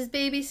 because his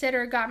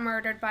babysitter got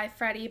murdered by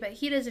Freddy, but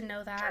he doesn't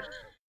know that.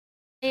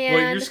 And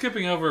Well, you're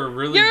skipping over a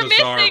really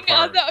bizarre missing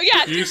part. You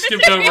you're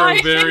skipped missing over a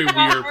the very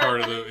part. weird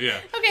part of the... Yeah.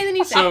 Okay, then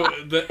you say. So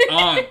the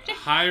aunt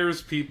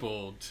hires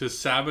people to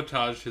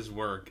sabotage his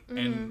work,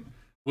 and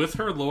with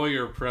her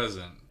lawyer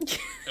present,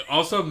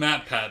 also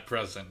Matt Pat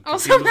present,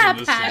 'cause he Also was in Matt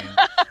this Pat.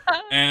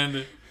 scene.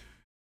 And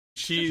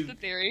she That's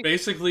the theory.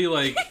 basically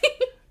like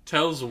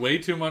tells way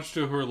too much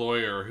to her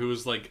lawyer, who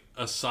is like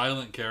a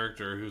silent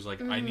character, who's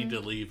like, I need to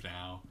leave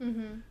now,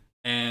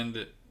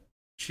 and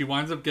she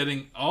winds up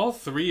getting all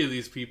 3 of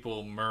these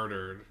people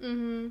murdered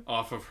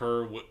off of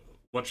her.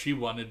 What she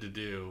wanted to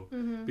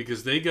do,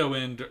 because they go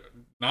in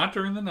not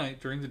during the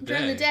night, during the day.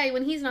 During the day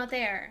when he's not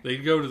there. They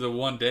go to the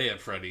one day at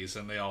Freddy's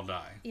and they all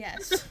die.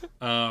 Yes.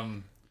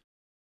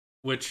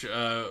 Which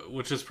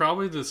is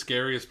probably the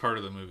scariest part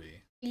of the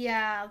movie.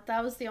 Yeah,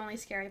 that was the only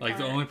scary part. Like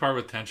the only part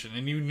with tension,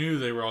 and you knew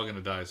they were all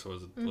gonna die, so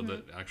was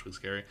it actually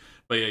scary?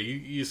 But yeah,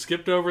 you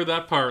skipped over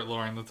that part,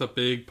 Lauren. That's a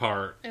big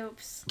part.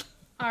 Oops.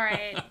 All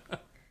right.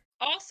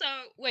 Also,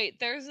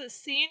 wait, there's a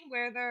scene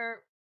where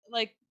they're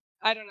like,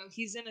 I don't know,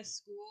 he's in a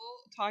school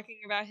talking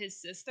about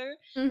his sister.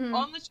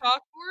 On the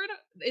chalkboard,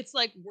 it's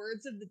like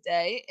words of the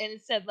day, and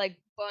it said like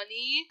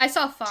bunny. I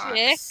saw Fox.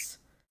 Chick.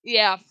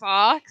 Yeah,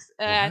 fox.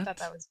 I What? thought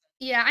that was.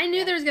 Yeah, I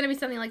knew there was gonna be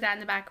something like that in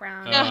the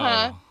background.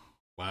 Uh-huh. Oh,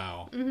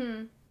 wow.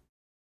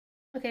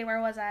 Okay, where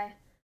was I?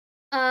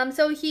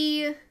 So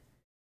he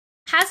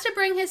has to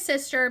bring his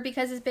sister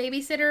because his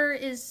babysitter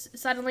is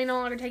suddenly no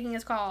longer taking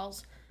his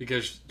calls.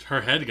 Because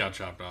her head got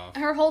chopped off.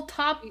 Her whole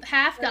top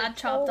half got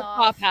chopped off.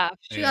 Top half.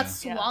 She got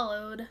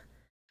swallowed.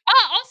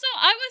 Also,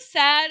 I was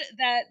sad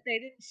that they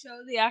didn't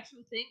show the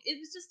actual thing. It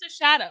was just a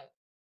shadow.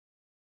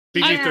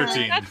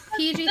 PG-13.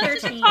 PG-13.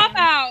 That's just a cop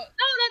out.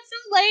 No, that's so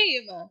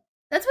lame.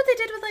 That's what they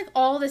did with like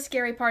all the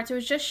scary parts. It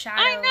was just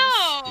shadows. I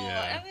know.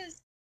 Yeah. It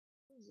was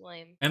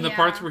lame. And the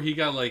parts where he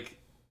got like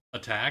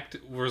attacked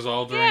was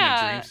all during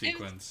a dream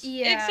sequence.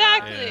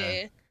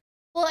 Exactly. Yeah.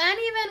 Well, and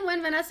even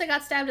when Vanessa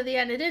got stabbed at the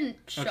end, it didn't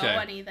show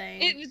anything.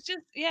 It was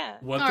just,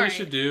 What they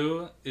should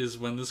do is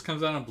when this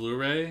comes out on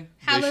Blu-ray,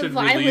 have they should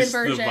release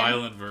the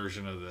violent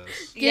version of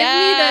this. Give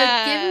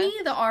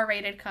me the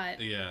R-rated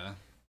cut. Yeah.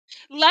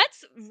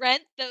 Let's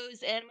rent those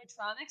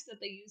animatronics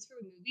that they use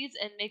for movies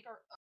and make our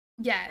own.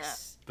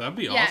 Yes. That'd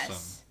be awesome.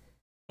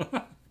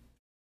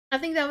 I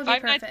think that would be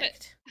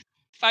perfect.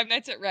 Five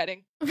Nights at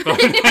Reading. 5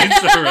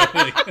 Nights at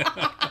Reading.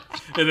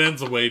 It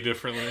ends way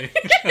differently.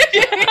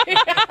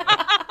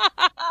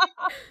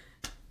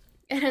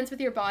 It ends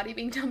with your body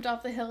being dumped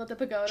off the hill at the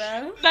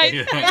pagoda. Nice.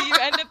 You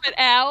end up at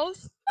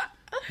Al's.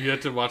 You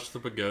had to watch the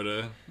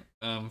pagoda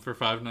for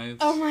 5 nights.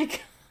 Oh my god.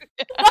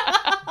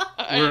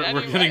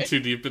 We're getting too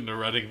deep into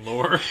Reading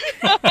lore.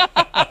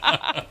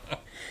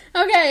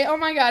 Okay, oh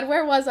my god,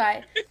 where was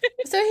I?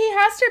 So he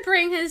has to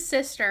bring his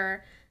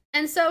sister.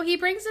 And so he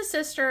brings his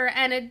sister,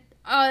 and it,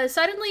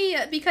 suddenly,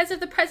 because of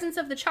the presence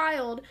of the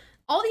child,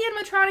 all the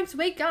animatronics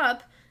wake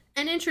up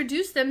and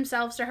introduce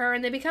themselves to her,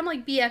 and they become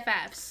like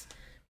BFFs.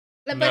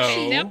 But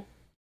no.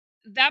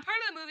 That part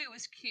of the movie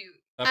was cute.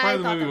 That part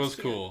of the movie was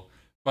cool.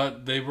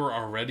 But they were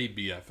already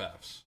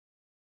BFFs.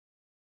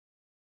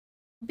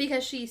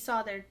 Because she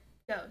saw their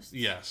ghosts.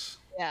 Yes.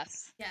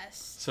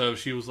 So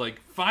she was like,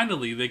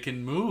 finally, they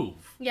can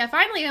move. Yeah,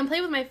 finally, I can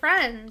play with my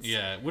friends.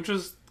 Yeah, which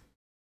was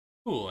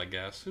cool, I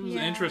guess. It was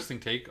an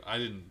interesting take. I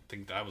didn't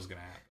think that was going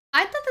to happen.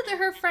 I thought that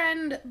her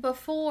friend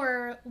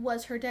before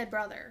was her dead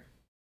brother.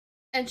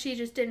 And she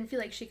just didn't feel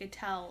like she could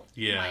tell.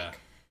 Yeah.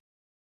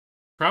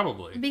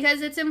 Probably.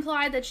 Because it's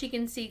implied that she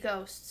can see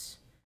ghosts.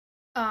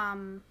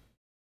 Well,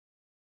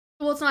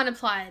 it's not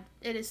implied.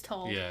 It is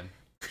told. Yeah.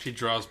 She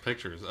draws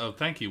pictures. Oh,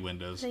 thank you,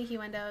 Windows. Thank you,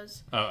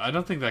 Windows. Oh, I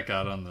don't think that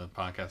got on the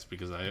podcast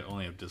because I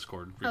only have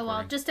Discord recording. Oh,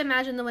 well, just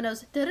imagine the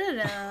Windows in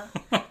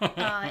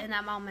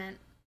that moment.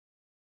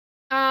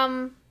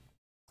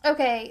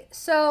 Okay,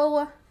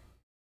 so...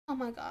 Oh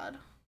my god.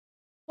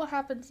 What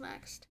happens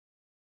next?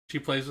 She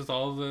plays with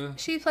all the...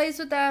 She plays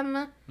with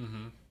them.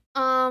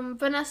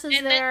 Vanessa's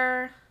and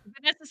there.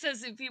 Vanessa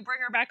says, if you bring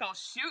her back, I'll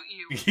shoot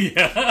you.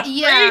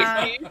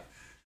 Yeah. Crazy.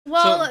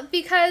 Well,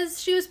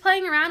 because she was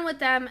playing around with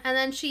them, and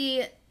then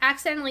she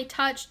accidentally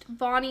touched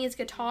Bonnie's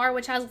guitar,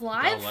 which has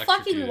live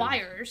fucking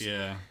wires.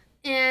 Yeah.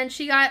 And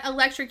she got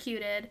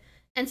electrocuted.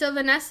 And so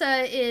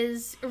Vanessa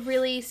is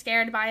really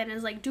scared by it and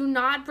is like, do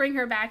not bring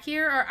her back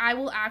here, or I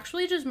will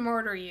actually just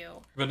murder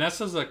you.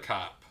 Vanessa's a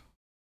cop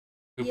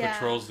who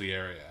patrols the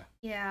area.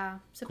 Yeah.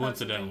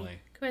 Coincidentally.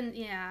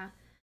 Yeah.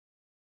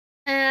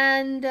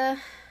 And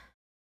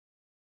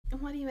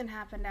what even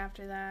happened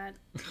after that?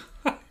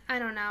 I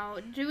don't know.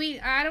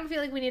 I don't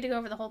feel like we need to go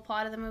over the whole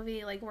plot of the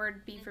movie, like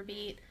word beat for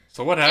beat.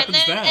 So what happens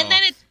now? And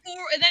then it's 4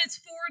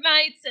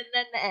 nights, and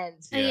then the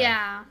end.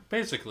 Yeah.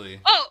 Basically.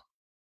 Oh,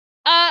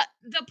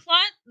 the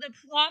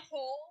plot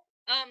hole.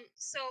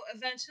 So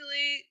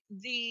eventually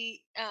the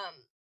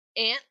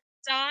aunt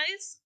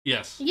dies.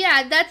 Yes.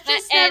 Yeah, that's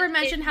just never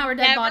mentioned how her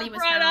dead body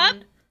was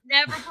found.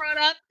 Never brought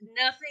up.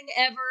 Nothing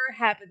ever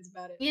happens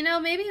about it. You know,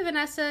 maybe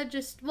Vanessa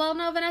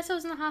Vanessa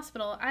was in the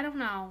hospital. I don't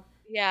know.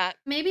 Yeah.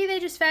 Maybe they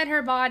just fed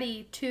her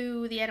body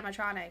to the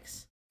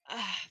animatronics.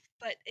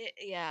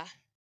 Yeah.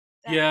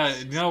 Yeah,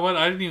 you know what?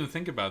 I didn't even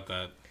think about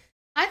that.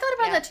 I thought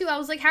about that too. I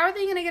was like, how are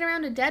they going to get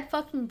around a dead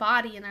fucking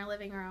body in their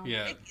living room?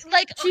 Yeah. She's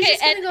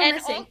just going to go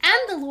missing. Also,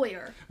 and the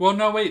lawyer. Well,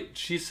 no, wait.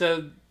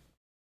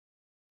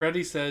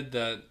 Freddy said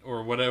that,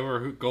 or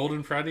whatever,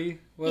 Golden Freddy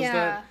was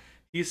that?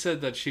 He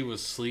said that she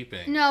was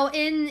sleeping. No,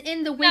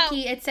 in the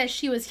wiki, it says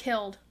she was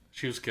killed.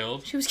 She was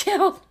killed? She was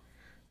killed.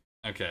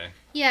 Okay.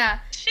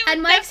 Yeah. At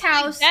Mike's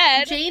house,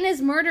 dead. Jane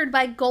is murdered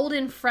by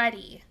Golden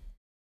Freddy.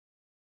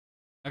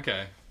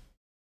 Okay.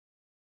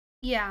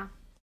 Yeah.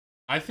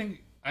 I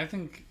think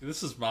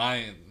this is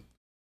my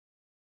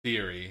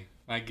theory,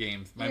 my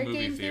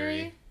movie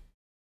theory.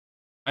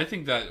 I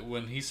think that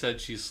when he said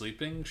she's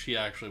sleeping, she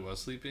actually was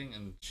sleeping,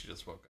 and she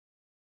just woke up.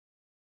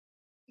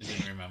 She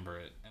didn't remember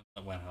it,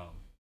 and went home.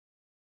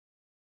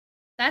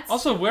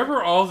 Also, where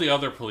were all the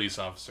other police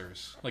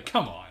officers? Like,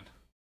 come on.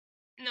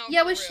 No.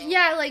 Yeah,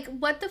 like,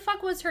 what the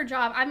fuck was her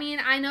job? I mean,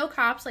 I know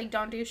cops, like,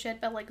 don't do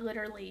shit, but, like,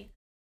 literally,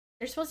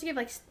 they're supposed to give,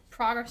 like,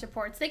 progress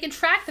reports. They can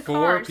track the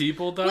cars. 4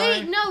 people died?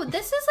 Wait, no,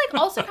 this is, like,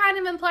 also kind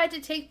of implied to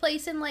take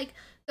place in, like,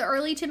 the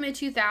early to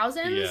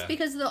mid-2000s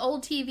because of the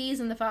old TVs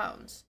and the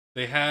phones.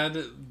 They had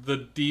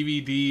the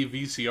DVD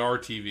VCR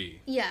TV.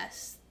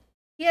 Yes.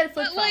 He had a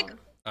flip phone. Like,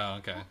 oh,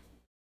 okay.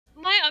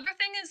 My other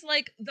thing is,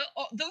 like,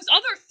 those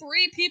other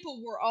 3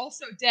 people were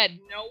also dead.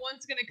 No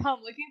one's gonna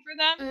come looking for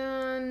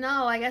them?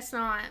 No, I guess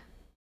not.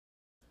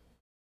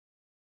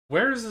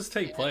 Where does this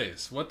take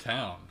place? What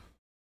town?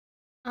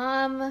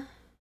 FNAFville.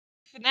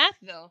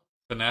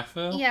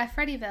 FNAFville? Yeah,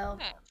 Freddyville.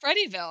 Yeah,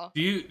 Freddyville.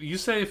 You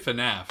say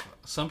FNAF.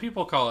 Some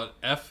people call it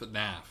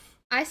FNAF.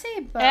 I say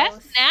both.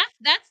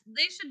 FNAF?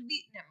 They should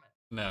be...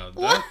 No. Never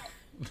mind.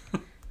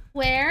 That...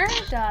 Where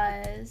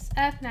does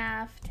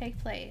FNAF take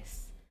place?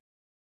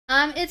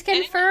 It's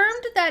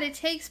confirmed that it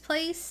takes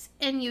place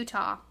in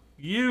Utah.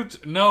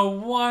 No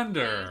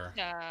wonder.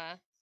 Utah.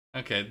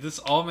 Okay, this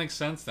all makes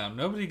sense now.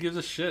 Nobody gives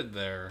a shit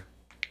there.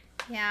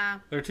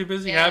 Yeah. They're too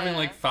busy having,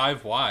 like,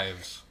 5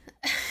 wives.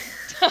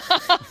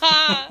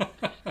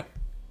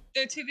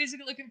 They're too busy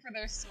looking for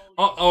their soul.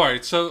 Oh,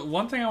 alright, so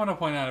one thing I want to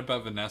point out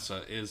about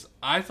Vanessa is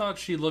I thought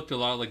she looked a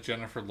lot like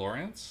Jennifer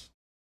Lawrence.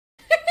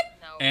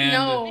 And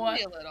no.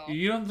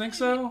 You don't think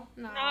so?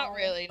 No. Not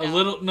really, no. A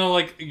little, no,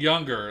 like,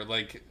 younger,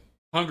 like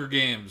Hunger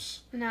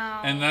Games.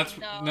 No. And that's...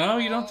 No,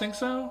 you don't think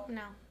so?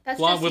 No. That's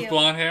just with you.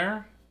 Blonde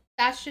hair?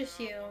 That's just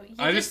you.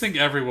 I just think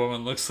every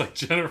woman looks like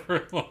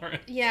Jennifer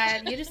Lawrence.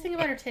 Yeah, you just think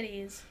about her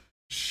titties.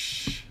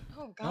 Shh.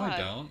 Oh, God. No, I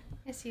don't.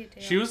 Yes, you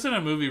do. She was in a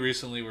movie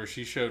recently where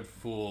she showed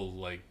full,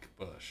 like,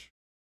 bush.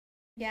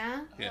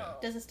 Yeah? Yeah.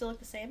 Does it still look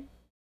the same?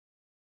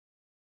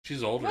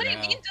 She's older now. What do you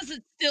mean, does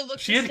it still look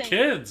the She same? had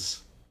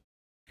kids.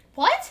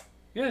 What?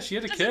 Yeah, she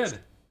had a kid.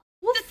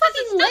 Well,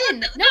 fucking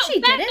Lynn. No,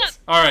 she didn't.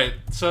 Alright,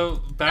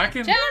 so back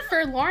in...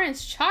 Jennifer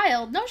Lawrence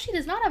child. No, she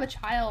does not have a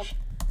child.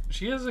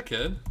 She has a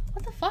kid.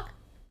 What the fuck?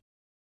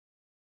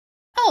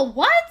 Oh,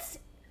 what?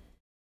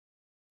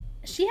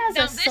 She has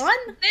a son?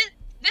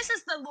 This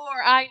is the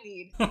lore I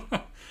need.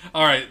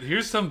 Alright,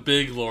 here's some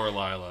big lore,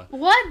 Lilah.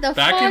 What the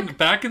fuck?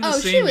 Back in the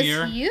same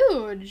year...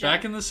 huge.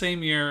 Back in the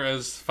same year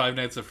as Five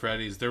Nights at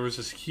Freddy's, there was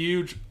this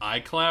huge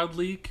iCloud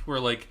leak where,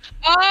 like...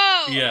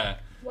 Oh! Yeah.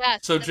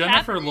 Yes, so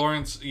Jennifer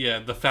Lawrence... Yeah,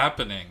 the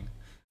fappening.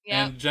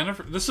 Yeah. And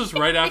Jennifer... This was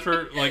right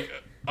after, like,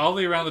 all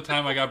the around the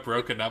time I got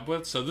broken up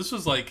with, so this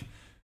was, like,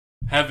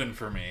 heaven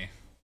for me.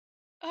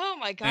 Oh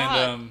my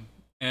god.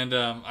 And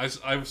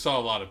I saw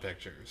a lot of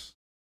pictures.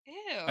 Ew.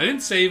 I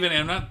didn't save it,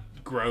 and I'm not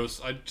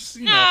gross. I just,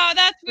 No,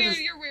 that's weird.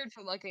 You're weird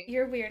for looking.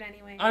 You're weird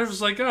anyway. I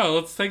was like, oh,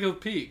 let's take a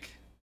peek.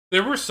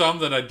 There were some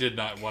that I did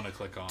not want to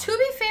click on. To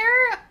be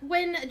fair,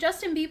 when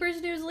Justin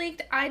Bieber's news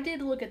leaked, I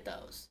did look at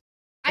those.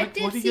 What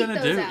are you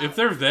gonna do? If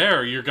they're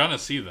there, you're gonna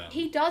see them.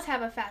 He does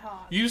have a fat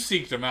hog. You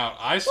seeked them out.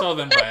 I saw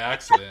them by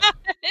accident.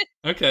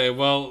 Okay,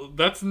 well,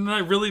 that's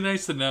really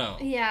nice to know.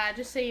 Yeah,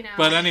 just so you know.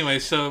 But anyway,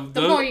 so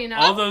the more you know.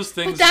 All those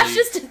things. But that's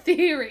just a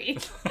theory.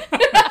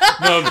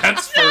 No,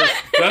 that's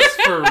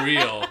for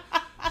real.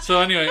 So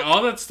anyway,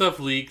 all that stuff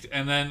leaked,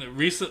 and then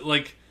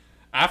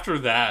after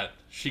that,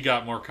 she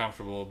got more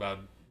comfortable about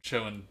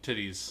showing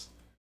titties.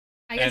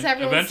 I guess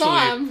everyone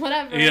saw them.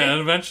 Whatever. Yeah, and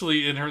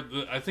eventually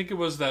I think it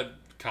was that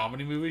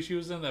comedy movie she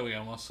was in that we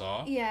almost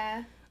saw.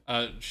 Yeah.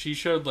 She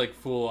showed like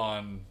full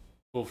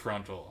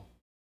frontal.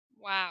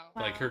 Wow.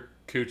 Like her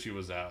coochie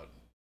was out.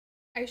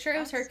 Are you sure it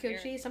was her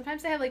coochie?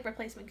 Sometimes they have like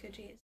replacement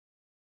coochies.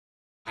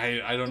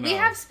 I don't know. We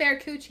have spare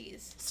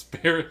coochies.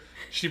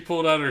 She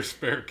pulled out her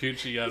spare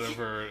coochie out of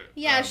her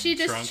she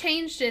just trunk.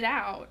 changed it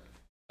out.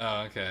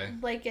 Oh, okay.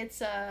 Like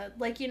it's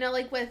like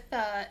like with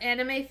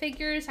anime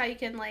figures, how you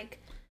can like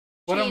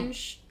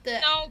change the.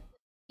 No.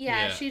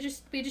 Yeah, we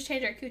just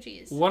changed our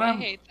coochies. I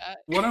hate that.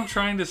 What I'm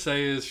trying to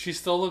say is she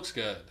still looks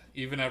good,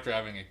 even after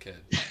having a kid.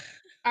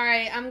 All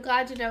right, I'm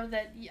glad to know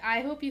that.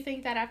 I hope you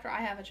think that after I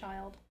have a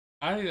child.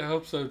 I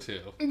hope so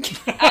too.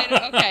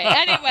 Okay.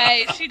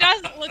 Anyway, she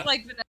doesn't look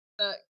like Vanessa.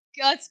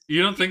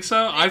 You don't think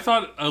so? I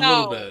thought a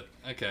little bit.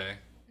 Okay.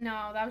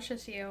 No, that was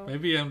just you.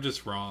 Maybe I'm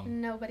just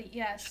wrong. Nobody.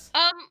 Yes.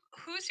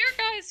 Who's your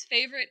guys'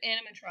 favorite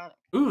animatronic?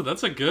 Ooh,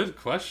 that's a good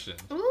question.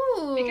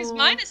 Ooh. Because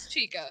mine is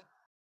Chica.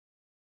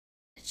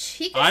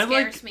 Chica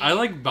scares me. I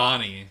like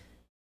Bonnie.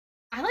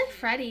 I like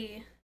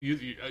Freddy.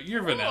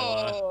 You're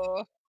vanilla.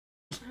 Oh.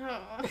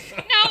 Oh.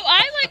 No,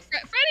 I like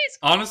Freddy's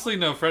cool. Honestly,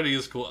 no, Freddy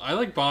is cool. I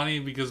like Bonnie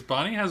because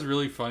Bonnie has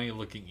really funny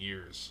looking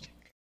ears.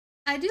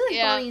 I do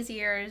like Bonnie's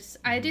ears.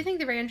 I do think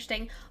they're very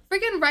interesting.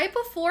 Freaking right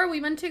before we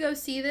went to go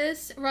see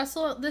this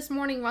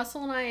morning,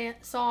 Russell and I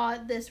saw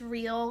this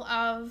reel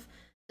of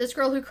this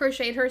girl who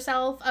crocheted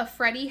herself a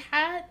Freddy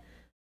hat.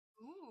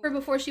 For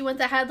before she went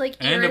that had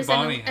like ears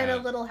and a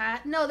little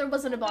hat. No, there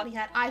wasn't a Bonnie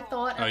hat. I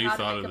thought of how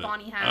to make a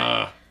Bonnie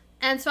hat.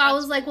 And so I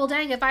was like, well,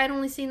 dang, if I had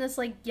only seen this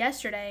like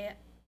yesterday,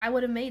 I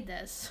would have made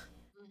this.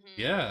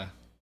 Mm-hmm. Yeah.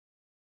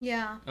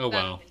 Yeah. Oh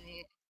well.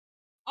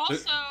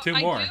 Also, Two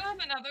more. I do have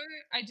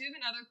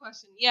another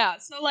question. Yeah,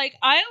 so like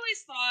I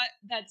always thought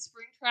that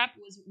Springtrap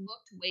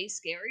looked way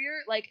scarier.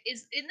 Like,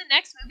 is in the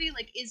next movie,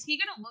 like, is he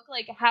gonna look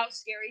like how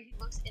scary he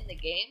looks in the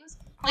games?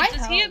 Like,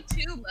 does he have 2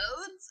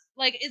 modes?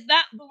 Like, is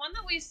that the one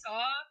that we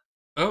saw?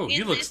 Oh,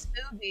 he looks this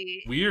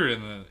movie weird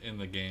in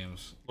the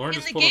games. Lauren in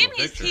just the pulled game, up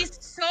a picture. he's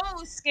so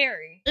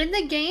scary. In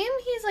the game,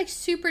 he's like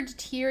super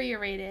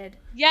deteriorated.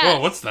 Yeah.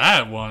 Whoa, what's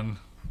that one?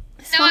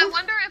 Now I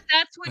wonder if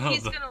that's what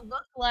he's gonna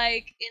look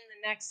like in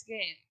the next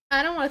game.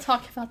 I don't want to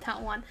talk about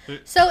that one.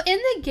 So in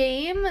the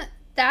game,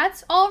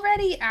 that's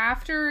already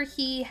after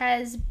he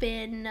has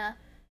been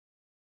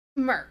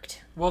murked.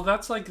 Well,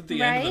 that's like at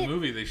the end of the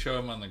movie. They show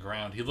him on the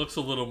ground. He looks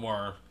a little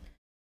more.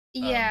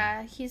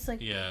 Yeah, he's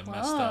like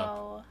messed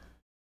up.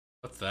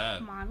 What's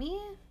that? Mommy?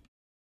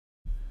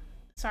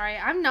 Sorry,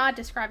 I'm not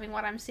describing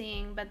what I'm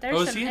seeing, but there's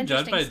some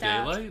interesting stuff.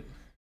 Dead by Daylight?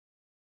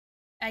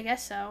 I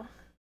guess so.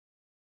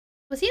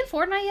 Was he in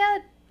Fortnite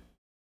yet?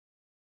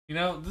 You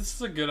know, this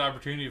is a good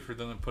opportunity for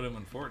them to put him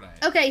in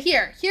Fortnite. Okay,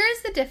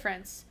 here's the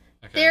difference.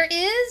 Okay. There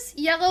is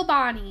Yellow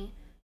Bonnie,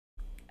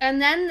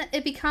 and then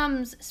it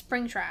becomes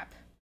Springtrap.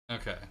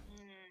 Okay.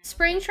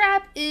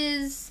 Springtrap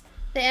is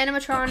the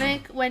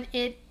animatronic when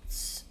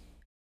it's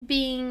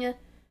being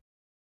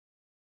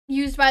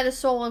used by the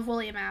soul of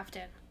William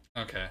Afton.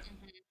 Okay.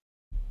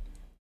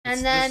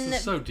 And then this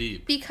is so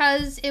deep.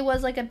 Because it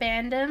was like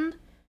abandoned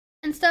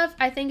and stuff,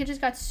 I think it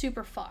just got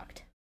super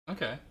fucked.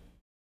 Okay.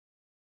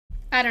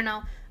 I don't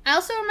know. I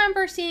also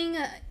remember seeing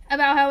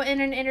about how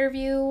in an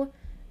interview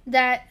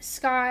that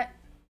Scott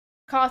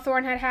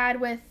Cawthorn had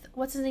with,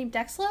 what's his name,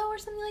 Dexlo or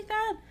something like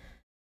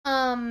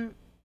that?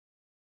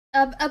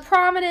 A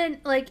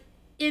prominent, like,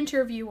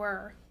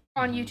 interviewer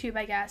on YouTube,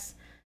 I guess.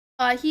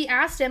 He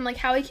asked him, like,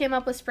 how he came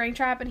up with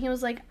Springtrap, and he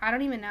was like, I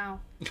don't even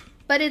know.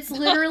 But it's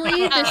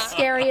literally the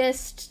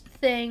scariest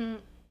thing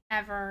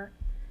ever.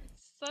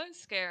 It's so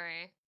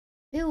scary.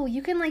 Ew,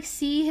 you can, like,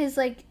 see his,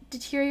 like,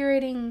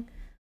 deteriorating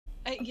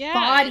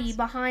body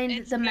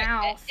behind the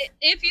mouth.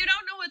 If you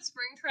don't know what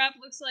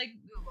Springtrap looks like,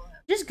 Google him.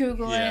 Just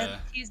Google it.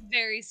 He's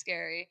very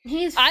scary.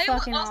 He's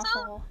fucking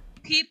awful.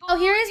 People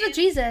here he is with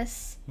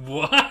Jesus.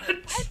 What?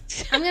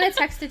 I'm gonna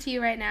text it to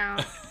you right now.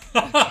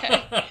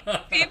 Okay.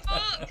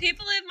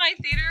 People in my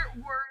theater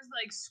were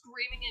like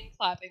screaming and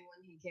clapping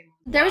when he came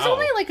on. There was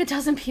only like a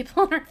dozen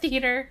people in our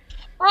theater.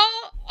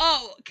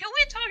 Oh, can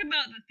we talk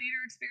about the theater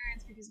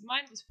experience? Because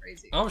mine was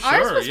crazy. Oh, sure,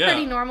 ours was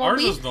pretty normal.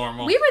 Ours was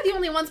normal. We were the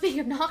only ones being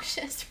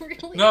obnoxious,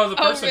 really. No,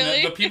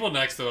 the people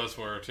next to us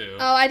were, too.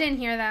 Oh, I didn't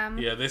hear them.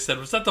 Yeah, they said,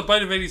 was that the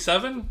bite of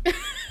 87? when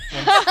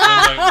the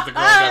girl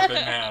got bit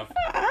in half.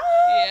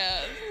 Yeah.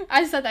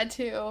 I said that,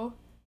 too.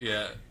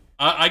 Yeah.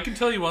 I can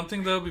tell you one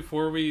thing, though,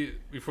 before you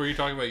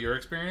talk about your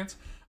experience.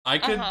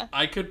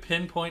 I could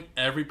pinpoint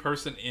every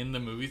person in the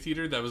movie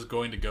theater that was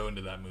going to go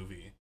into that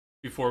movie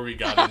before we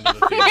got into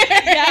the theater.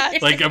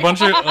 Yes. Like a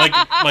bunch of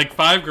like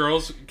 5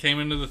 girls came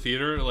into the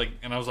theater,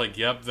 and I was like,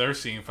 "Yep, they're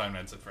seeing Five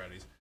Nights at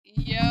Freddy's."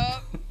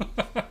 Yep.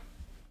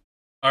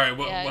 All right,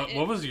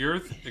 what was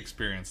your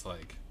experience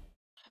like?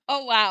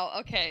 Oh wow.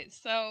 Okay,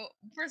 so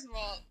first of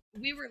all,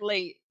 we were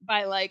late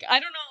by like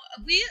I don't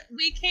know.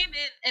 We came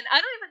in and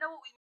I don't even know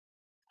what we.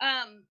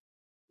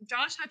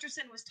 Josh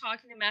Hutcherson was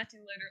talking to Matthew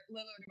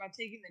Lillard about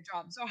taking the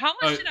job. So how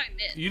much did I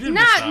miss? You didn't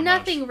miss that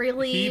nothing much.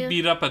 Really. He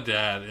beat up a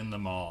dad in the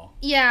mall.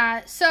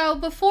 Yeah. So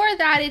before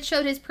that, it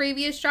showed his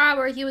previous job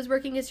where he was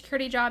working a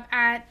security job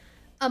at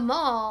a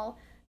mall,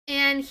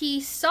 and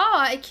he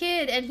saw a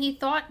kid, and he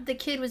thought the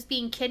kid was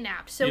being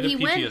kidnapped. So he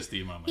went.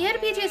 PTSD moment. He had a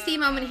PTSD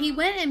moment. He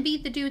went and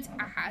beat the dude's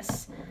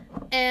ass,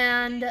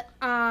 and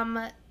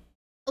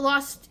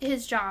lost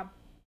his job.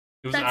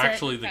 It was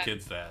actually the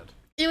kid's dad.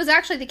 It was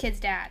actually the kid's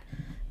dad.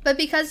 But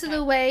because of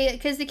the way,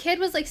 because the kid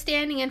was like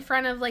standing in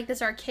front of like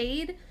this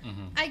arcade,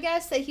 I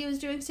guess, that he was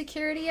doing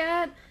security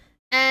at,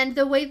 and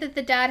the way that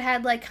the dad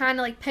had like kind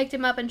of like picked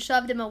him up and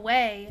shoved him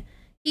away,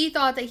 he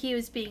thought that he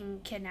was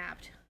being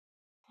kidnapped.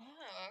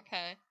 Oh,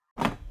 okay.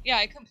 Yeah,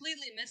 I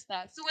completely missed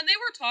that. So when they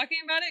were talking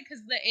about it,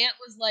 because the aunt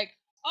was like,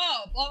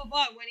 oh, blah, blah,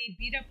 blah, when he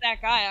beat up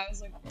that guy, I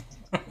was like...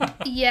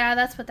 Yeah,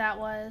 that's what that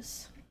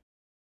was.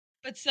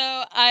 But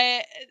so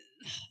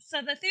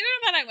the theater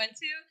that I went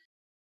to,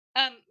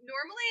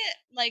 normally,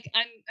 like,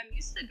 I'm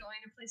used to going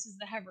to places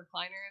that have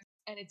recliners,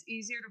 and it's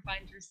easier to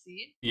find your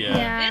seat.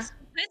 Yeah.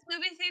 This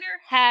movie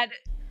theater had,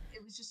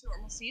 it was just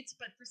normal seats,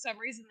 but for some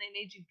reason they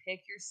made you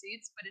pick your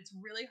seats, but it's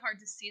really hard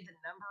to see the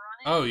number on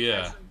it. Oh,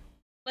 yeah.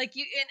 Like,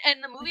 you,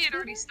 and the movie had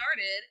already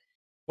started.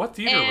 What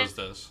theater was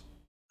this?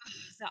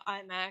 The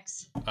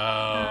IMAX. Oh,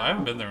 I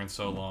haven't been there in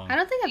so long. I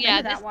don't think I've been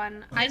to that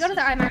one. I go to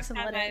the IMAX in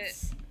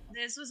Lidditz.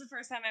 This was the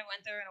first time I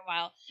went there in a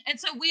while. And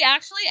so we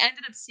actually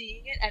ended up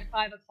seeing it at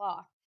 5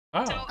 o'clock.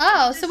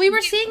 Oh. So we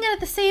were seeing it at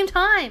the same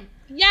time.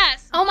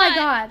 Yes. Oh my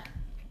god.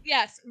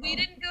 Yes, we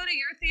didn't go to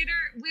your theater.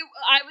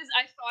 I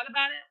thought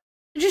about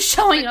it. Just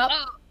showing up.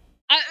 Oh,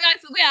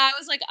 I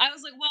was like, well,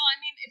 I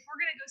mean, if we're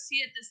gonna go see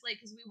it this late,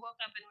 because we woke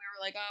up and we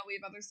were like, oh, we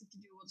have other stuff to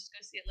do. We'll just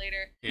go see it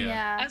later.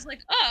 Yeah. I was like,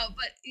 oh,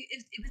 but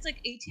it was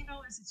like $18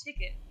 a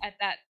ticket at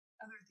that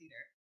other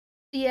theater.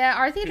 Yeah,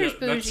 our theater's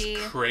bougie.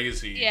 That's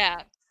crazy.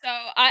 Yeah. So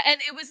and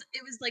it was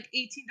like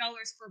 $18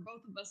 for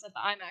both of us at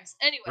the IMAX.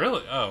 Anyway.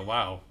 Really? Oh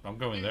wow, I'm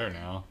going there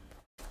now.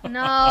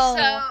 No.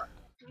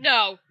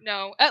 So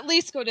no. At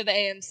least go to the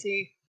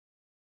AMC.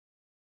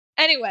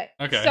 Anyway.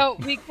 Okay. So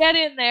we get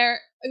in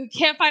there. We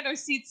can't find our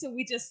seats, so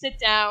we just sit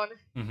down.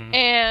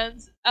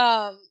 And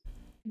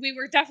we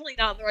were definitely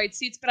not in the right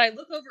seats. But I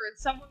look over and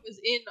someone was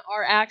in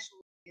our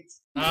actual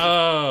seats.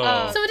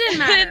 Oh. So it didn't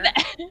matter.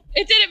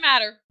 It didn't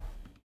matter.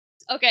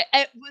 Okay.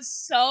 It was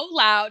so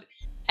loud.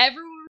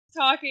 Everyone was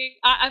talking.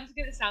 I'm just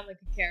gonna sound like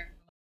a Karen.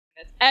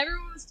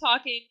 Everyone was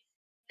talking.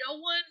 No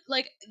one,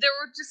 like, there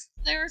was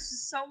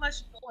just so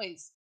much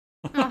noise.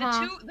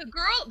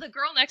 The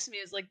girl next to me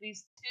is like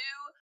these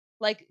two,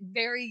 like,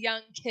 very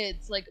young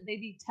kids, like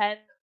maybe 10,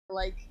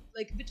 like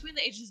between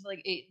the ages of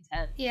like 8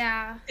 and 10.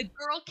 Yeah. The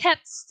girl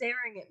kept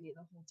staring at me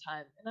the whole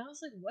time, and I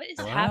was like, "What is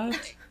happening?"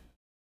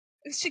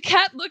 She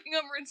kept looking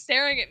over and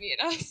staring at me,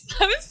 and I was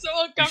so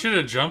uncomfortable. You should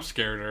have jump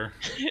scared her.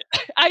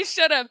 I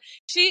should have.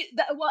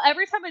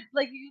 Every time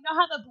you know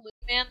how the balloon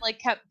man like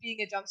kept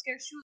being a jump scare,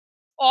 she would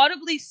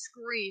audibly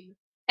scream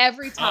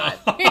every time.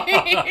 And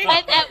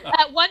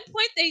at one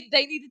point they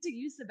needed to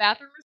use the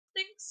bathroom or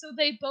something, so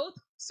they both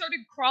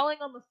started crawling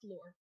on the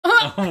floor.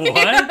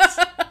 What? And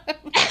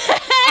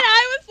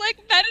I was like,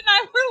 Ben and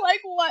I were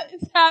like, what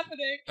is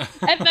happening?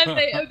 And then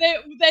they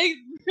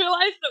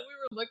realized that we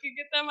were looking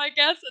at them, I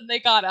guess, and they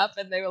got up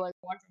and they were like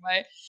walked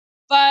away.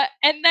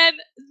 And then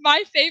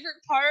my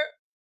favorite part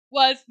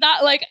was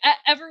not like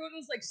everyone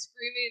was like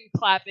screaming and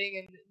clapping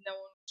and no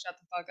one would shut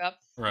the fuck up.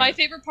 Right. My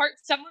favorite part,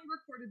 someone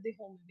recorded the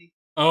whole movie.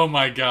 Oh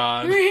my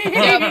god.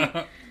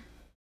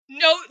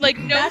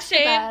 No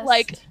shame,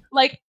 like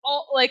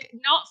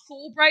not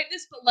full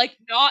brightness, but like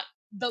not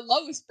the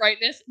lowest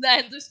brightness,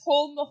 then just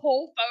holding the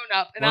whole phone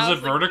up. And was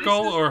it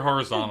vertical or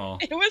horizontal?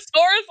 It was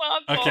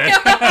horizontal.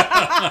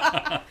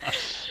 Okay.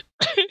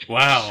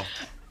 Wow.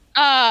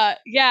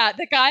 Yeah,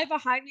 the guy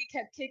behind me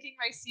kept kicking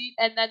my seat,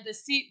 and then the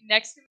seat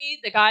next to me,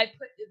 the guy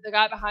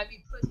behind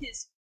me put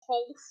his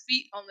whole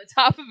feet on the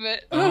top of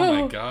it.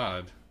 Oh my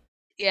god.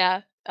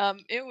 Yeah.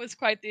 It was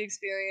quite the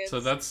experience. So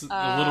that's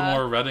a little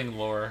more Reading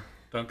lore.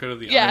 Don't go to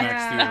the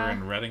IMAX theater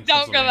in Reading.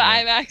 Don't go to the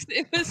IMAX.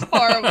 It was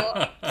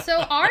horrible. So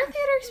our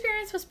theater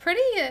experience was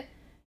pretty.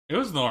 It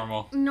was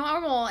normal.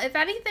 Normal. If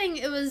anything,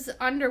 it was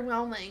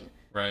underwhelming.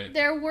 Right.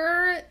 There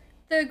were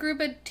the group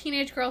of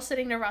teenage girls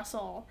sitting to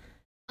Russell.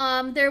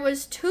 There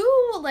was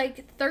two,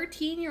 like,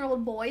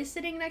 13-year-old boys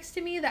sitting next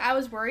to me that I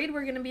was worried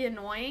were going to be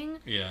annoying.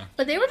 Yeah.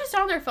 But they were just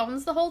on their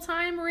phones the whole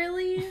time,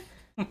 really.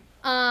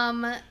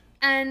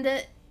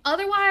 And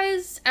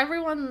otherwise,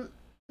 everyone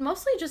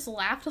mostly just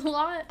laughed a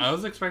lot. I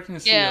was expecting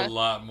to see a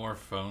lot more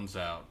phones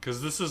out. Because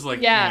this is,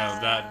 like,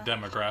 that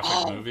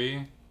demographic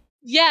movie.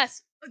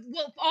 Yes.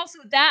 Well, also,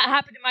 that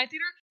happened in my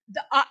theater.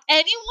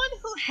 Anyone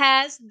who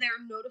has their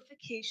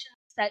notification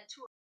set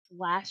to a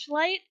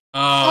flashlight,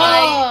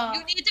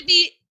 you need to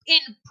be in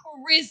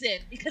prison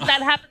because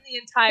that happened the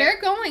entire.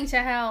 They're going to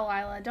hell,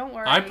 Lilah. Don't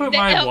worry. I put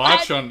my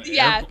watch on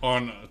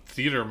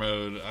theater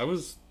mode. I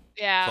was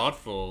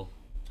thoughtful.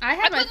 I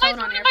had my phone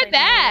on in my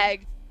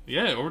bag. Mode.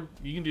 Yeah, or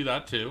you can do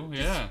that too.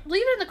 Yeah. Just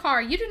leave it in the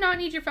car. You do not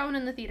need your phone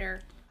in the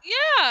theater.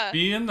 Yeah.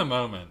 Be in the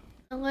moment.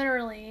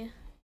 Literally.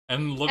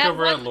 And look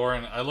over at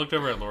Lauren. I looked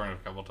over at Lauren a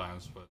couple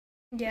times, but.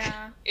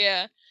 Yeah.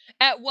 Yeah.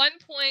 At one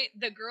point,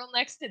 the girl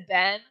next to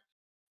Ben,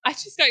 I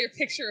just got your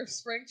picture of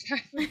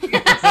Springtrap.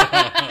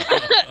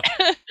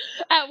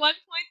 At one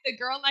point, the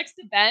girl next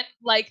to Ben,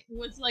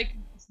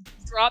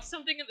 dropped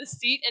something in the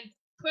seat and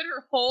put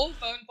her whole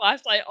phone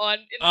flashlight on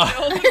in the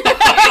middle of the seat,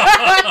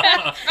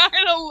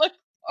 trying to look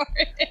for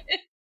it.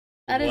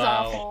 That is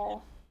Wow.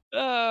 awful.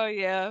 Oh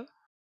yeah.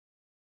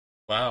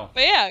 Wow.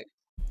 But yeah,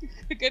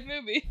 good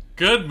movie.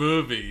 Good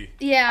movie.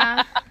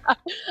 Yeah.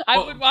 I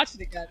Well, would watch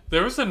it again.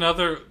 There's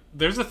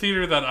a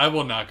theater that I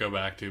will not go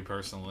back to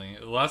personally.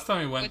 The last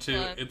time we went Which to,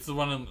 one? it's the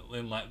one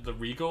in the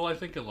Regal, I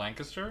think, in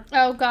Lancaster.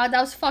 Oh god,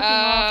 that was fucking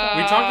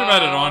awful. We talked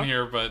about it on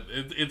here, but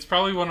it's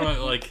probably one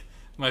of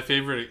my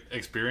favorite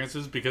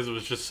experiences because it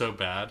was just so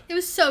bad. It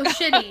was so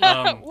shitty.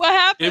 What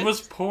happened? It was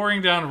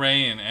pouring down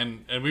rain,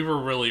 and we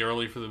were really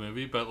early for the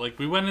movie, but like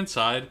we went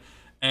inside,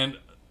 and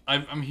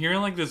I'm hearing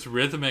like this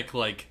rhythmic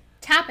like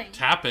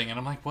tapping, and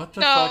I'm like, what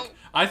the fuck?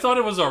 I thought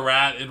it was a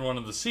rat in one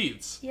of the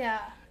seats. Yeah.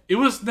 It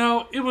was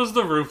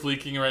the roof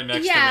leaking right next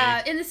to me.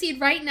 Yeah, in the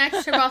seat right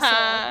next to Russell.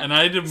 And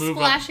I had to move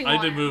Splashing up. I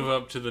had to water. move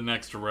up to the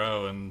next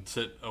row and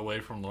sit away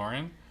from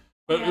Lauren.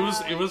 But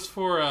it was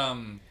for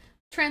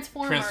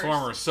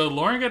Transformers. So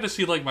Lauren got to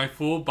see like my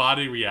full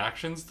body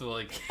reactions to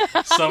like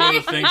some of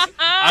the things.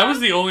 I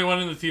was the only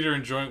one in the theater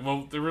enjoying.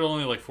 Well, there were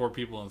only like 4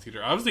 people in the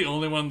theater. I was the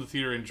only one in the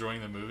theater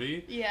enjoying the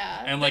movie.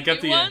 Yeah. And like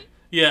at the end,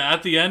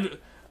 at the end,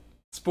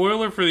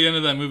 spoiler for the end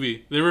of that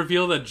movie, they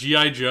reveal that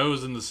G.I. Joe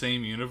is in the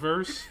same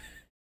universe.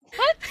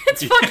 What?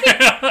 It's fucking...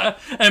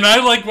 And I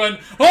like went,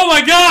 oh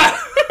my god!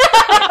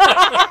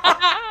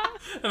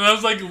 And I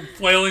was like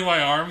flailing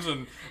my arms,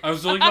 and I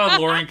was really glad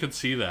Lauren could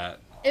see that.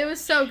 It was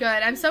so good.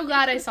 I'm so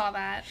glad I saw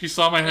that. She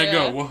saw my head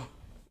go, what?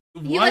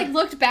 He like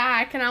looked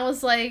back, and I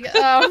was like,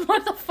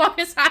 what the fuck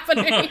is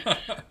happening?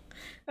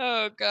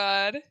 Oh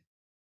god.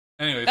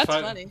 Anyways, That's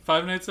funny.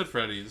 Five Nights at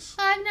Freddy's.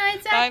 Five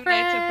Nights at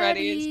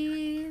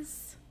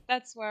Freddy's.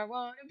 That's where I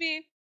want to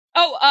be.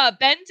 Oh,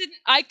 Ben didn't.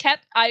 I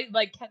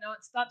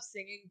cannot stop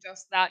singing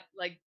just that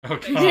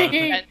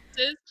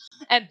sentences,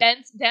 and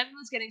Ben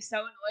was getting so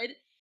annoyed,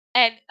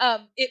 and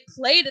it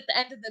played at the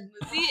end of the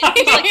movie, and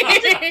he's like,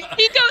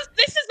 he goes,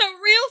 "This is a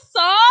real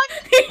song,"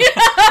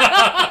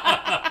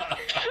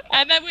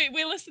 and then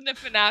we listened to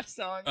FNAF's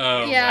song.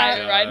 Oh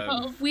yeah, ride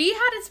home. We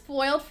had it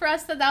spoiled for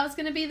us that was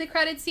going to be the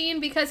credit scene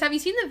because have you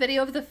seen the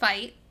video of the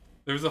fight?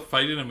 There was a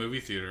fight in a movie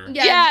theater.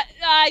 Yeah,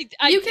 I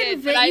you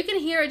did, you can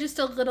hear it just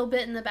a little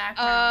bit in the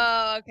background.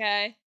 Oh,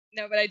 okay.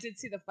 No, but I did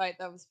see the fight.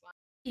 That was fun.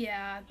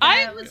 Yeah.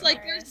 I was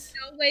like, there's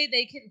no way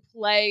they can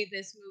play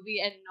this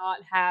movie and not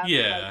have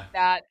like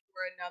that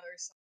or another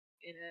song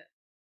in it.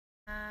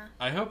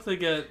 I hope they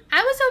get...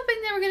 I was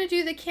hoping they were going to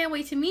do the Can't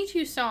Wait to Meet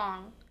You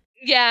song.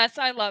 Yes,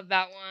 I love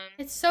that one.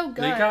 It's so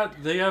good.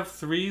 They have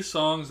 3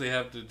 songs they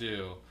have to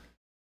do.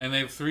 And they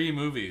have 3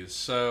 movies,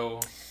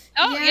 so...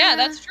 Oh, yeah,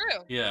 that's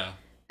true. Yeah.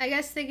 I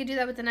guess they could do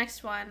that with the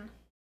next one.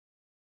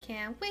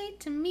 Can't wait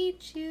to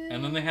meet you.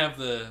 And then they have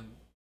the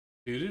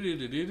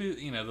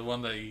the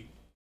one that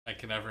I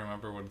can never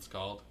remember what it's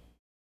called.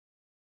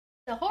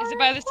 The horror, is it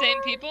by the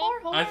same people?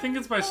 I think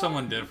it's by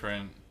someone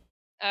different.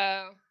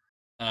 Oh.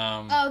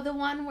 The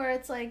one where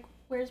it's like,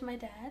 "Where's my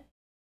dad?"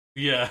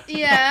 Yeah.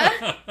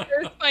 Yeah.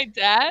 Where's my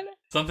dad?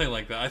 Something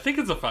like that. I think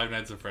it's a Five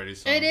Nights at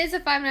Freddy's song. It is a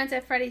Five Nights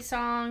at Freddy's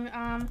song.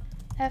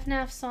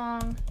 FNAF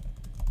song.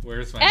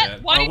 Where's my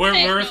dad? Oh,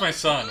 where is my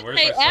son? Where's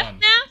my son?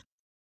 FNAF?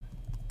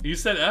 You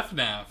said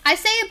FNAF. I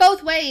say it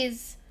both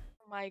ways.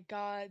 Oh my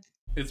god.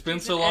 It's been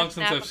so long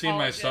since I've seen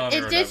my son.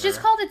 It's just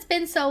called It's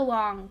Been So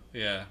Long.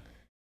 Yeah.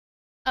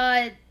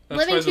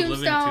 Living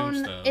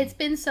Tombstone. It's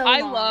been so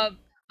long.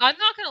 I'm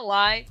not gonna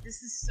lie,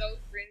 this is so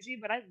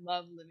cringy, but I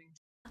love Living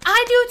Tombstone.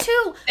 I do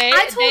too.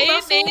 I told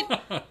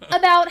Russell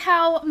about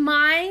how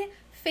my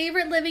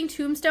favorite Living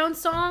Tombstone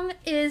song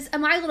is a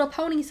My Little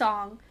Pony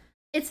song.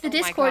 It's the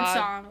Discord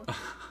song.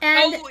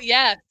 And,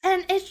 yeah.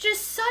 And it's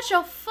just such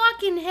a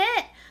fucking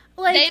hit.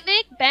 Like, they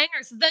make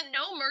bangers. The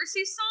No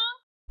Mercy song?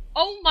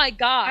 Oh my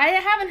god. I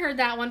haven't heard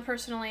that one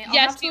personally.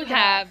 Yes, you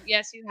have.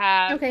 Yes, you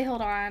have. Okay,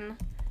 hold on.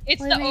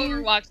 It's the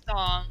Overwatch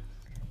song.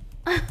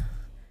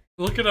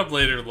 Look it up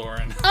later,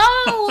 Lauren.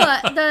 Oh,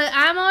 the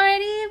I'm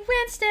Already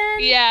Winston.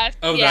 Yes.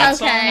 Oh, yes,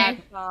 that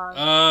song?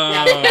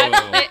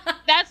 Oh.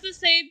 That's the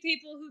same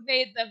people who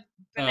made the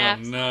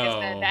FNAF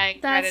no.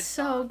 That's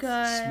so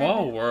good.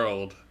 Small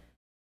world.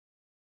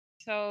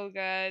 So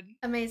good.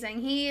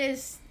 Amazing. He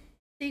is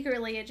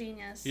secretly a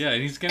genius. Yeah,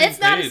 and he's getting It's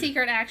not a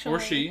secret, actually. Or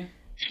she.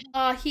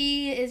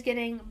 He is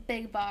getting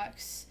big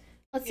bucks.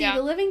 Let's see,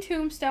 the Living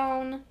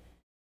Tombstone.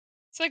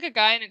 It's like a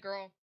guy and a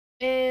girl.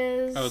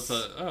 Is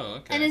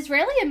okay. An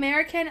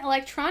Israeli-American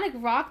electronic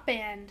rock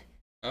band.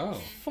 Oh.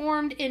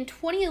 Formed in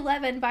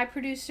 2011 by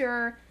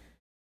producer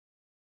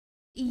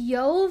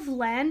Yov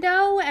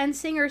Lando and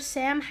singer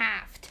Sam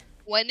Haft.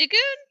 Wendigoon?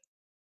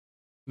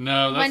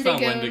 No, that's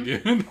not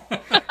Wendigoon.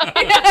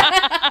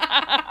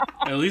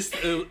 At least,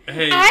 hey.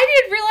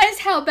 I didn't realize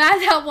how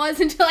bad that was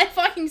until I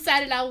fucking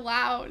said it out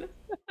loud.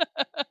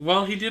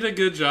 Well, he did a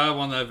good job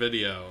on that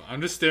video.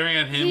 I'm just staring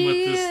at him with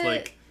this,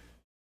 like...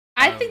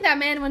 I think that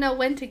man would know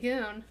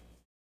Wendigoon.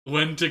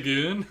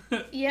 Wendigoon?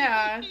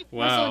 Yeah.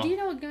 Wow. Also, do you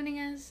know what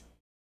gooning is?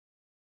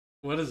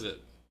 What is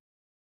it?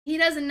 He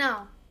doesn't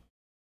know.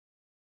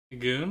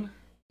 Goon?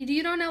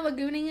 You don't know what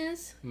gooning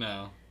is?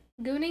 No.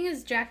 Gooning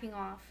is jacking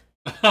off.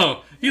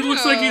 Oh, he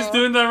looks like he's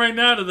doing that right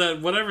now to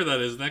that whatever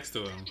that is next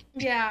to him.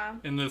 Yeah.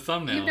 In the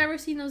thumbnail. You've never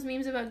seen those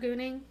memes about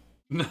gooning?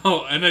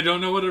 No, and I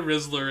don't know what a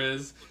Rizzler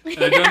is.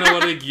 And I don't know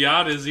what a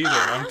gyat is either.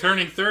 I'm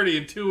turning 30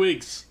 in 2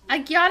 weeks. A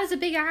gyat is a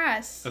big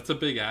ass. That's a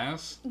big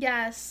ass?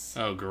 Yes.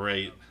 Oh,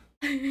 great.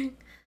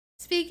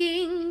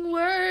 Speaking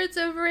words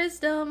of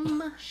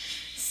wisdom.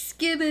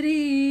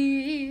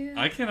 Skibbity.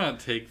 I cannot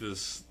take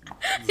this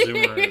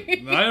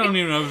Zoomer. I don't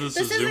even know if this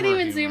is Zoomer. This isn't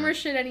even humor. Zoomer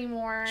shit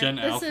anymore. Gen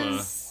this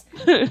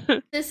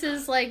Alpha. This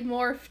is like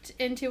morphed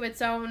into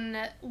its own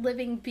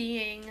living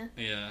being.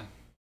 Yeah.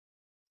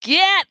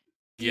 Get!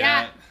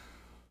 Yeah.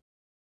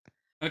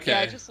 Okay.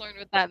 Yeah, I just learned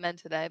what that meant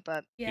today,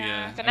 but...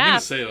 Yeah. I'm FNAF, going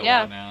to say it a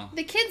lot now.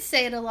 The kids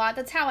say it a lot.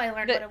 That's how I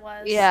learned what it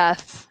was.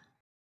 Yes.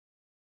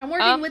 I'm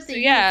working with the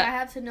youth. I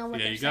have to know what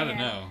they're saying. Yeah, you gotta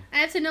know. I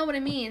have to know what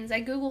it means. I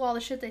Google all the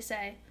shit they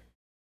say.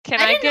 Can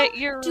I get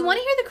your... Do you want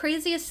to hear the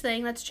craziest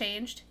thing that's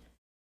changed?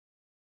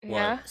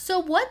 Yeah. So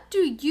what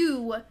do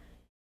you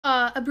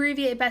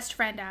abbreviate best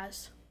friend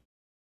as?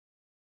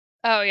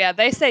 Oh, yeah,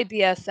 they say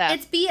BSF.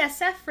 It's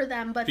BSF for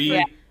them, but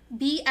for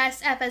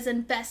BSF as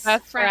in best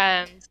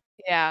friend.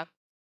 Yeah.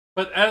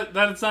 But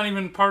that's not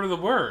even part of the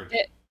word.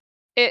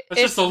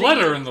 It's just a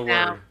letter in the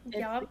word.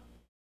 Yep.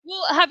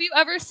 Well, have you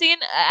ever seen...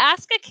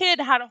 Ask a kid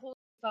how to hold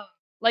a phone.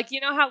 Like,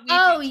 you know how we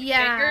do two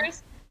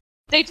fingers?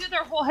 They do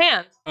their whole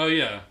hand. Oh,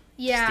 yeah.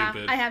 Yeah,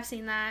 Stupid. I have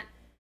seen that.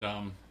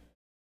 Dumb.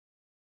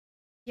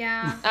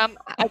 Yeah.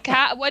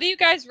 What do you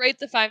guys rate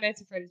the Five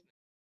Nights at Freddy's?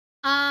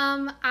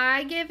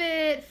 I give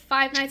it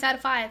 5 nights out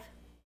of 5.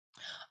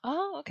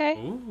 Oh, okay.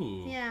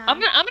 Ooh. Yeah. I'm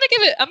gonna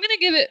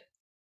give it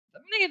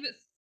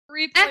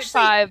 3.5.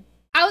 Actually,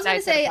 I was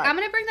gonna say I'm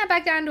gonna bring that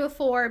back down to a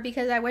 4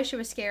 because I wish it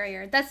was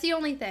scarier. That's the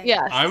only thing.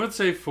 Yeah. I would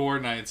say 4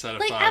 nights out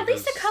of 5. Like at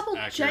least a couple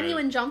accurate.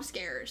 genuine jump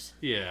scares.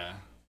 Yeah.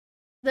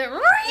 There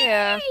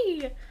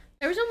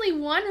was only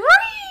one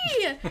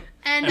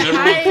and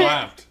everyone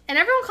clapped. And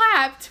everyone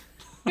clapped.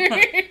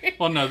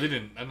 Well, no, they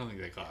didn't. I don't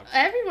think they clapped.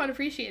 Everyone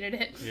appreciated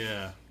it.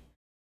 Yeah.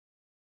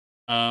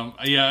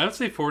 Yeah, I'd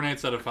say 4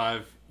 nights out of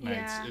 5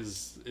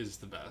 nights is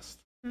the best.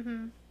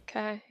 Mm-hmm.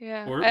 Okay,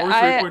 yeah. Or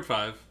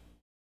 3.5.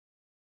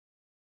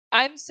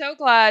 I'm so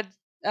glad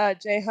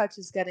Jay Hutch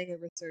is getting a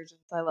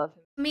resurgence. I love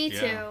him. Me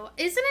too.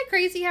 Isn't it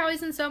crazy how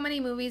he's in so many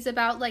movies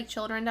about like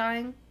children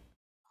dying?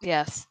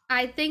 Yes.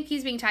 I think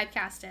he's being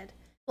typecasted.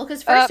 Well,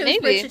 because first it was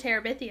Bridge to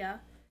Terabithia.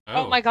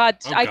 Oh my god.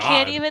 I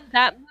can't even.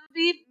 That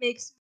movie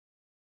makes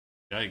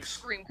me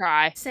scream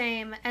cry.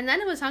 Same. And then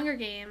it was Hunger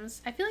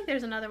Games. I feel like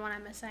there's another one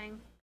I'm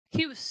missing.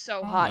 He was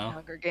so hot in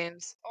Hunger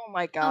Games. Oh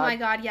my god. Oh my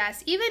god,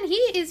 yes. Even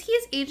he's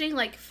aging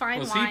like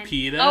fine wine. Was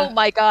he PETA? Oh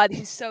my god,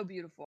 he's so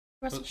beautiful.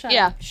 Russell, shut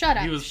up. Shut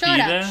up. Shut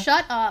up.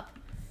 Shut up.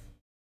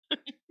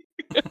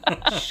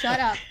 Shut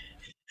up.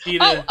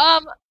 PETA.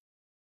 Oh,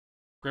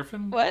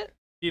 Griffin? What?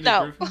 PETA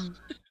No. Griffin?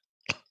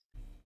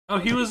 Oh,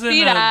 he was in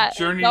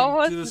Journey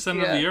to the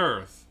Center of the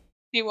Earth.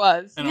 He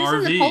was. He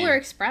was in the Polar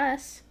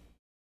Express.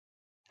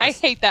 I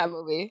hate that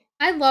movie.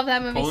 I love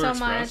that movie Polar so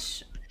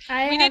Express? much.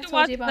 I have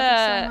told you about this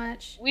so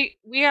much.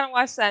 We gotta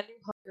watch that new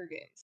Hunger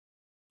Games.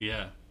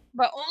 Yeah.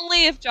 But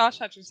only if Josh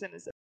Hutcherson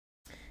is in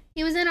it.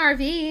 He was in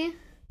RV.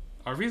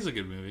 RV's a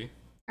good movie.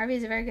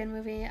 RV's a very good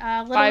movie.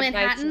 Little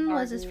Manhattan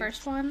was his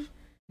first one.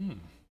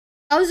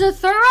 Oh,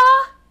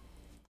 Zathura?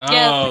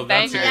 Oh,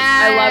 that's a good movie.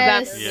 I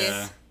love that movie.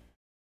 Yeah.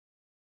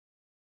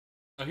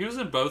 Oh, he was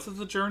in both of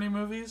the Journey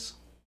movies?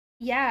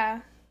 Yeah.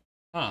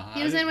 Huh.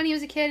 He was in when he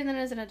was a kid and then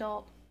as an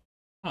adult.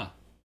 Huh.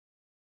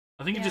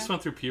 I think he just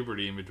went through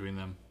puberty in between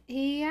them.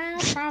 Yeah,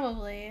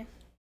 probably.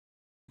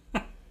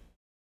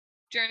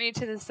 Journey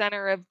to the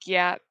Center of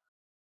Gyat.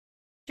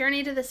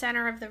 Journey to the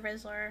Center of the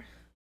Rizzler.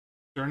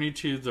 Journey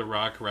to the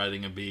Rock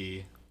riding a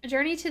bee.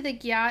 Journey to the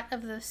Gyat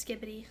of the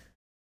Skibbity.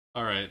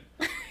 All right.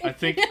 I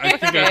think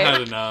I've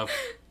had enough.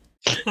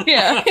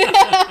 Yeah.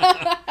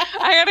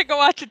 I gotta go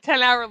watch a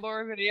 10-hour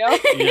lore video.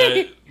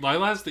 Yeah,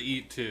 Lilah has to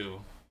eat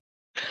too.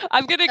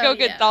 I'm gonna go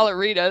get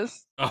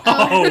Dollaritas. Oh,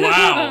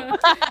 wow.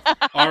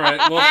 All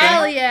right. Well,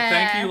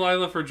 thank you,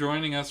 Lilah, for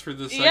joining us for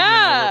this segment of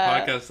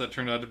our podcast that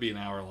turned out to be an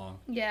hour long.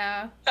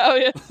 Yeah. Oh,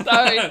 yeah.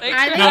 Sorry. No,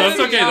 that's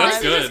okay.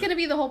 That's good. This is just going to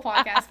be the whole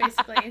podcast,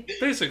 basically.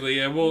 Basically,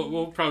 yeah.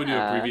 We'll probably do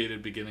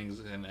abbreviated beginnings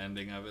and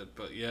ending of it,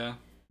 but yeah.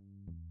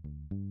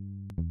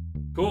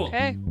 Cool.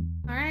 Okay.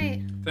 All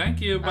right.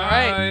 Thank you.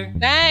 Bye. Right.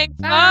 Thanks.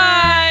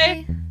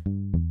 Bye.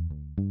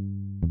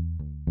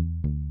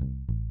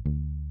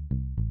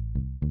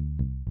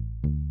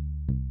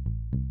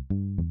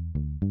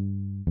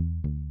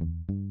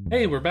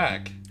 Hey, we're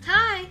back.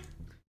 Hi.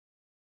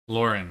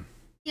 Lauren.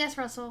 Yes,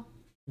 Russell.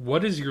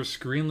 What is your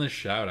screenless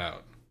shout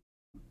out?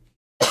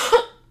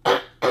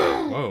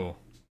 Whoa.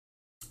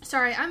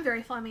 Sorry, I'm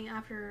very phlegmy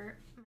after.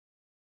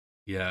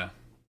 Yeah.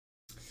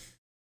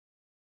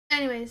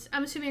 Anyways,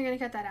 I'm assuming you're going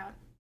to cut that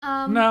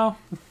out. No.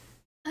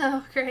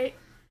 Oh, great.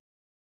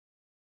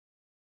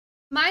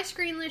 My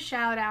screenless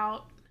shout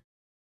out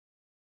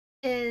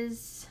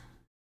is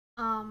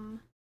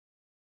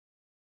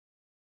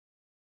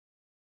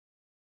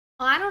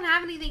well, I don't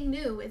have anything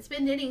new. It's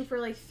been knitting for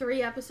like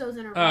 3 episodes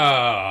in a row.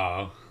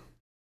 Oh.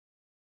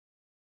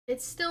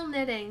 It's still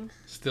knitting.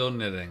 Still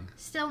knitting.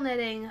 Still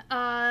knitting.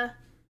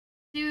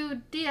 Do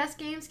DS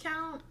games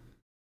count?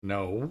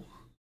 No.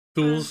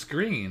 Full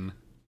screen.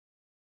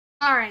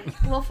 Alright,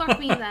 well fuck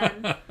me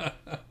then.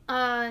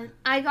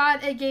 I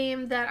got a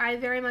game that I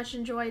very much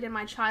enjoyed in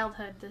my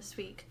childhood this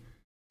week.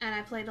 And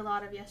I played a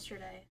lot of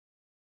yesterday.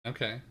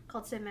 Okay.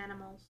 Called Sim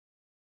Animals.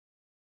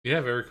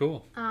 Yeah, very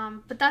cool.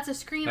 But that's a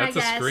screen, I guess.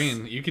 That's a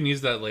screen. You can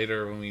use that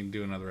later when we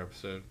do another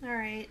episode.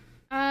 Alright.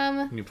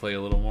 Can you play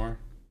a little more?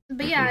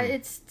 But yeah,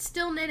 it's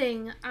still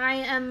knitting. I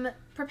am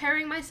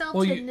preparing myself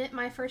to knit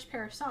my first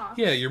pair of socks.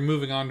 Yeah, you're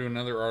moving on to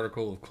another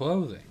article of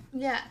clothing.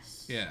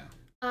 Yes. Yeah.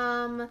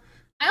 I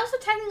also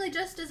technically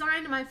just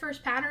designed my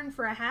first pattern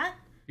for a hat.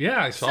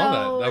 Yeah, I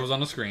saw that. That was on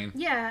the screen.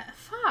 Yeah,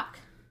 fuck.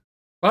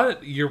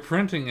 But you're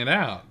printing it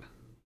out.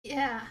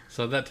 Yeah.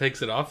 So that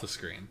takes it off the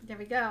screen. There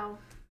we go.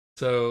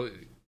 So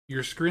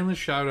your screenless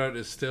shout out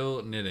is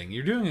still knitting.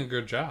 You're doing a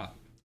good job.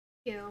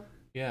 Thank you.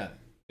 Yeah.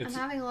 I'm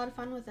having a lot of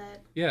fun with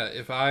it. Yeah,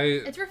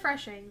 it's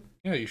refreshing.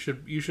 Yeah, you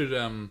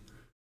should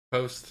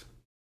post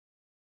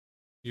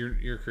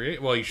your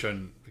create. Well, you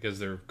shouldn't because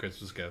they're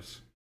Christmas gifts.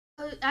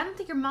 I don't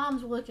think your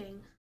mom's looking.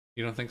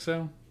 You don't think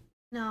so?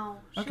 No.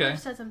 She would have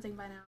said something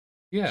by now.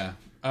 Yeah.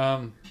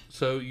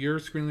 So your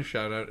screenless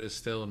shout out is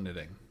still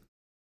knitting.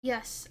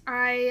 Yes,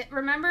 I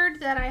remembered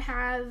that I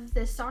have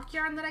this sock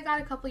yarn that I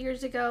got a couple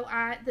years ago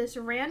at this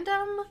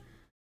random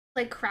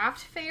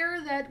craft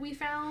fair that we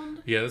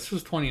found. Yeah, this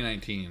was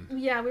 2019.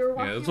 Yeah, we were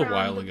walking around. Yeah, it was a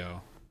while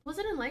ago. Was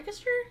it in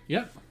Lancaster?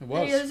 Yep, it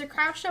was. Yeah, there's a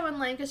craft show in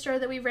Lancaster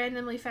that we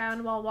randomly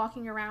found while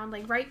walking around,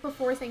 right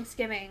before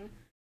Thanksgiving,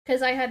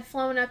 because I had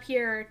flown up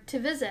here to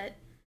visit,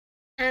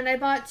 and I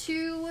bought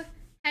 2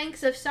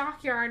 hanks of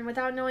sock yarn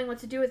without knowing what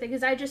to do with it,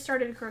 because I just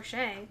started to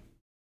crochet.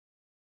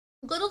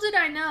 Little did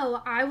I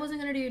know, I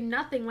wasn't going to do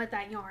nothing with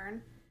that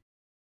yarn,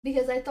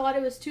 because I thought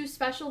it was too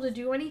special to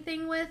do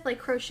anything with,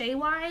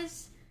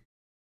 crochet-wise.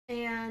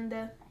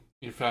 And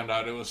you found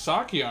out it was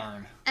sock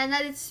yarn. And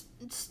that it's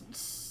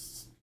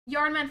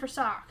yarn meant for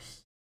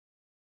socks.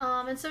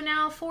 And so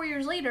now, 4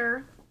 years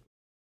later,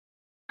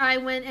 I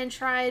went and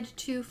tried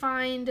to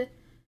find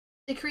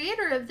the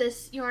creator of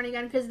this yarn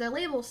again because the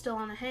label's still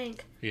on the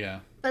hank. Yeah.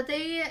 But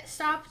they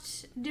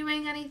stopped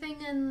doing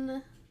anything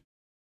in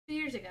 2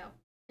 years ago.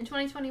 In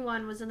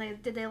 2021 was when they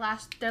did their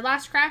last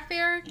craft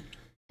fair,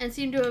 and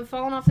seemed to have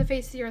fallen off the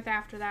face of the earth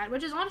after that,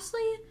 which is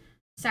honestly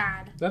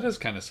sad. That is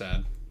kind of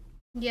sad.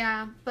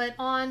 Yeah, but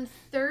on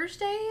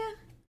Thursday,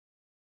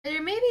 or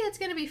maybe it's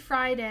going to be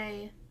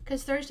Friday,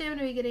 because Thursday I'm going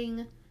to be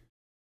getting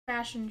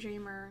Fashion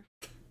Dreamer.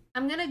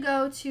 I'm going to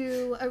go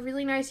to a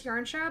really nice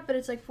yarn shop, but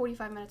it's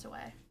 45 minutes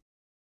away.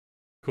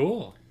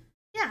 Cool.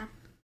 Yeah.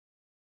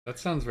 That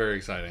sounds very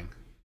exciting.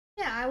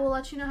 Yeah, I will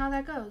let you know how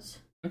that goes.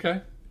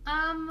 Okay.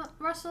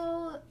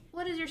 Russell,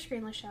 what is your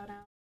screenless shout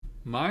out?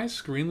 My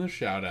screenless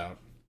shout out.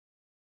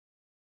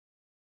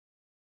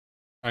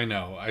 I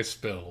know, I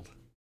spilled.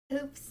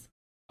 Oops.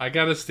 I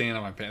got a stain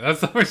on my pants.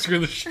 That's not my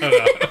screenless shout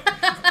out.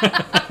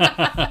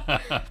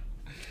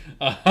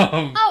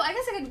 I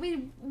guess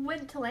we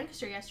went to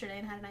Lancaster yesterday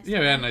and had a nice time. Yeah,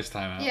 we had a nice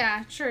time out.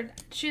 Yeah, sure.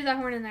 Shoe that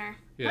horn in there.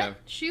 Yeah. What?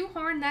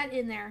 Shoehorn that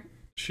in there.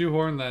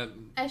 Shoehorn that.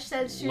 I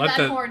said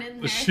horn in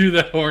there. Shoe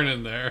that horn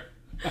in there.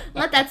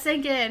 Let that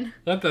sink in.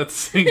 Let that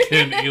sink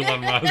in,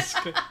 Elon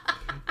Musk.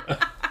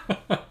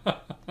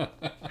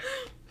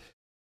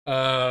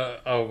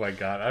 Oh my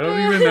god. I don't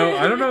even know.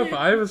 I don't know if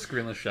I have a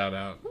screenless shout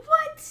out. What?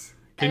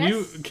 Can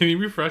you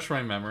refresh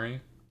my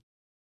memory?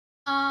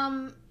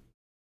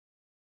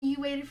 You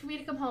waited for me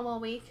to come home all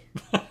week.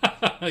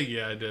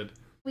 Yeah, I did.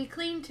 We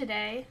cleaned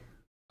today.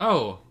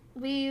 Oh.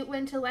 We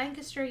went to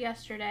Lancaster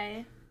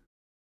yesterday.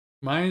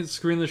 My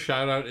screenless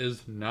shout out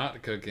is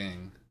not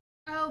cooking.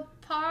 Oh,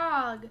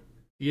 Pog.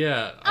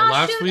 Yeah,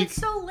 last week. It's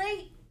so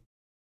late.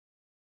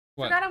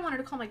 What? Forgot I wanted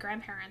to call my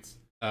grandparents.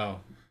 Oh.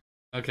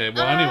 Okay,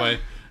 well anyway,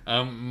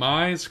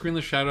 my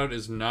screenless shout out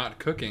is not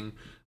cooking.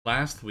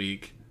 Last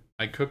week,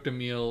 I cooked a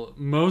meal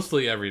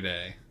mostly every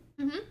day.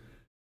 Mm-hmm.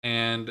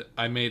 And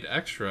I made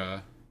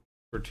extra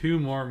for 2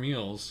 more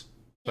meals.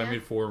 So I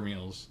made 4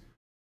 meals.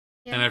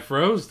 Yeah. And I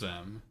froze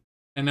them.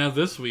 And now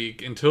this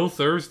week, until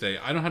Thursday,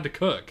 I don't have to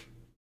cook.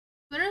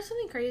 You know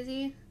something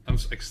crazy? I'm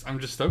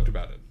just stoked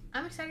about it.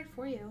 I'm excited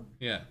for you.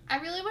 Yeah. I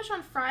really wish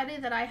on Friday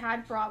that I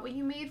had brought what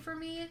you made for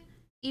me,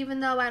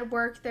 even though at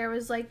work there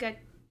was a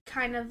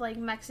kind of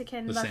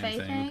Mexican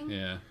buffet thing.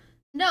 Yeah.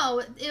 No,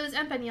 it was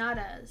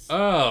empanadas.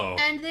 Oh.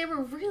 And they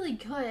were really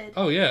good.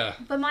 Oh, yeah.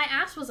 But my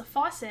ass was a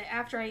faucet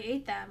after I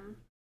ate them.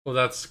 Well,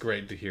 that's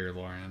great to hear,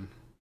 Lauren.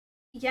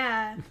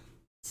 Yeah.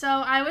 So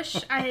I wish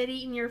I had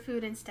eaten your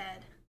food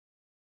instead.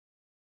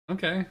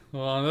 Okay.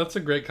 Well, that's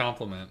a great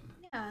compliment.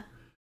 Yeah.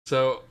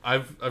 So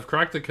I've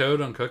cracked the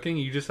code on cooking.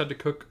 You just had to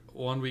cook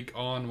 1 week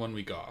on, 1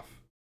 week off.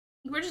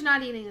 We're just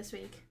not eating this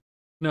week.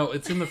 No,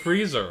 it's in the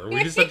freezer.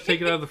 We just had to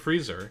take it out of the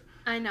freezer.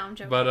 I know, I'm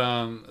joking.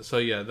 But so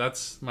yeah,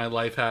 that's my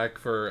life hack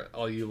for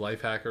all you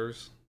life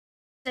hackers.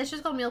 That's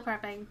just called meal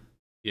prepping.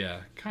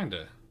 Yeah,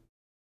 kinda.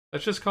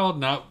 That's just called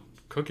not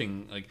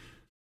cooking.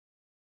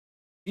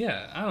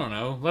 Yeah, I don't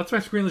know. That's my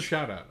screenless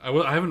shout out.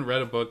 I haven't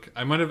read a book.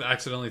 I might have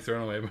accidentally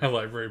thrown away my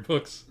library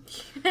books.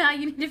 Yeah,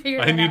 you need to figure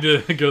that out. I need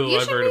to go to the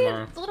library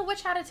tomorrow. You should read The Little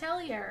Witch Had a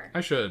Tellier.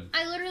 I should.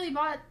 I literally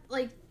bought,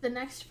 like, the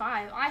next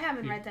 5. I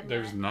haven't read them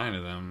There's yet. 9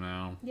 of them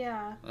now.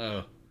 Yeah.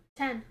 Oh.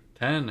 10.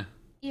 10?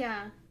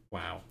 Yeah.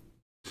 Wow.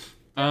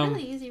 They're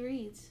really easy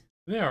reads.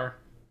 They are.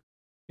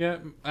 Yeah,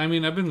 I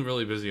mean, I've been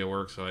really busy at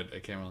work, so I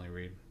can't really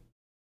read.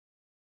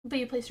 But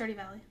you play Stardew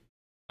Valley.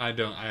 I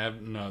don't. I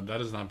have no.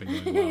 That has not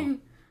been going well.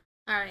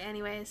 All right.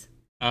 Anyways.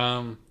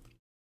 So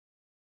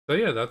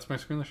yeah, that's my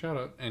screenless shout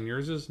out, and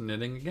yours is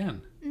knitting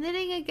again.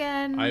 Knitting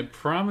again. I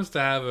promise to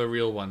have a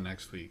real one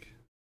next week.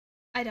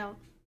 I don't.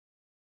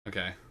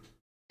 Okay.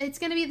 It's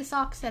gonna be the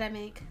socks that I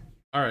make.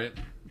 All right.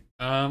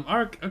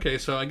 Okay.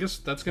 So I guess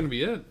that's gonna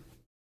be it.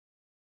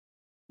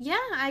 Yeah,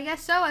 I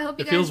guess so. I hope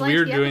you it guys feels liked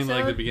weird the doing episode.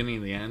 like the beginning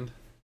and the end.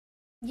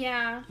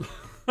 Yeah.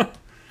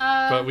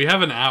 But we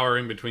have an hour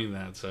in between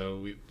that, so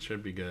we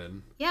should be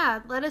good. Yeah,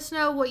 let us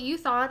know what you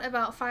thought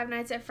about Five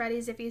Nights at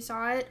Freddy's if you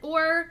saw it,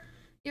 or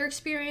your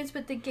experience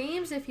with the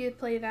games if you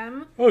play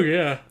them. Oh,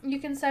 yeah. You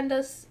can send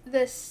us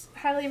this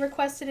highly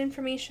requested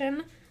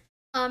information.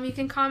 You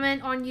can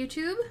comment on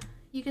YouTube.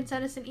 You can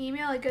send us an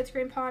email at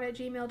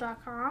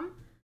goodscreenpod@gmail.com.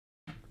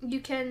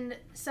 You can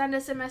send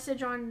us a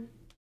message on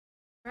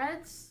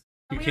Threads.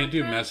 You can't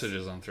do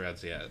messages on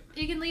Threads yet.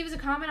 You can leave us a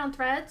comment on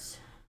Threads.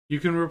 You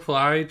can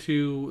reply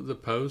to the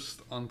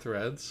post on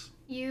Threads.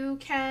 You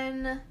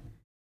can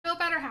go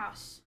about our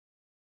house.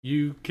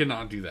 You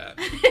cannot do that.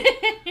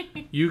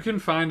 You can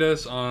find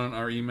us on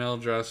our email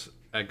address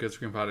at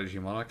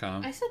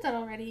goodscreenpod@gmail.com. I said that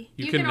already.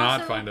 You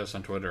cannot find us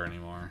on Twitter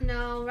anymore.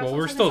 No, Russell well,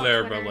 we're says still it's on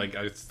there, Twitter. but like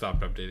I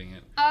stopped updating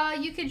it.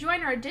 You could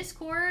join our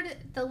Discord.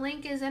 The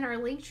link is in our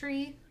link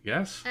tree.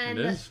 Yes, and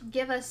it is.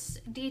 Give us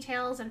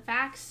details and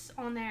facts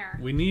on there.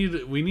 We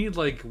need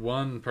like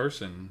one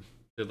person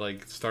to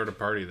like start a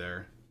party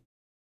there.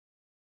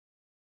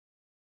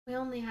 We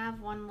only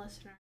have one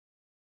listener.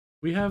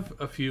 We have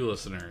a few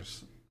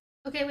listeners.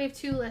 Okay, we have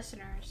 2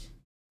 listeners.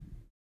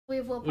 We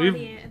have Will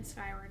Party and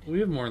Skyward. We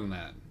have more than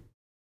that.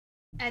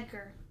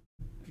 Edgar.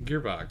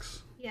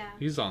 Gearbox. Yeah.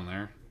 He's on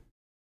there.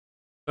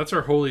 That's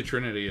our holy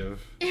trinity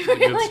of It the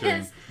really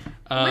Good is.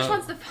 Screen. Which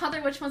one's the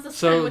Father, which one's the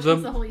Son, which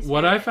one's the Holy Spirit?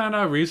 What I found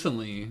out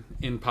recently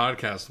in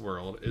podcast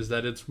world is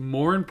that it's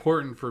more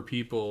important for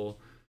people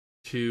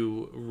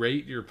to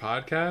rate your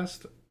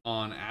podcast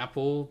on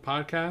Apple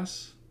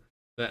Podcasts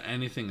than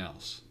anything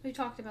else. We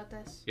talked about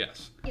this.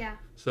 Yes. Yeah.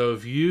 So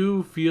if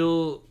you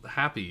feel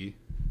happy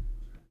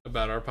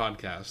about our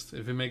podcast,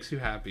 if it makes you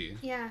happy,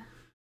 yeah,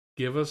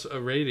 give us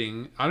a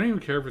rating. I don't even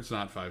care if it's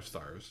not 5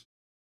 stars.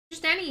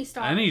 Just any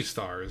stars. Any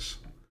stars.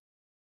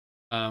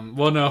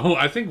 Well, no,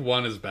 I think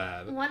 1 is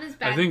bad. 1 is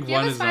bad. I think Give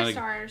 1 us is 5 not.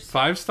 stars.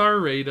 5-star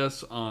rate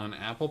us on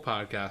Apple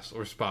Podcasts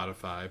or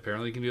Spotify.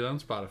 Apparently, you can do that on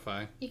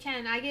Spotify. You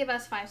can. I gave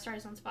us 5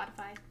 stars on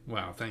Spotify.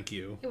 Wow, thank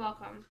you. You're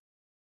welcome.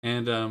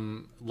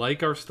 And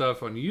like our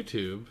stuff on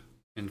YouTube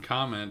and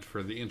comment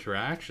for the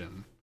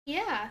interaction.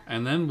 Yeah.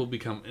 And then we'll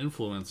become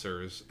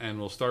influencers and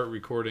we'll start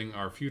recording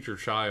our future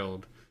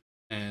child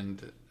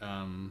and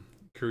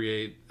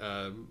create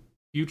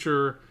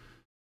future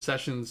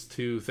sessions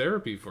to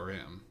therapy for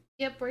him.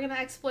 Yep, we're gonna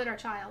exploit our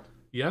child.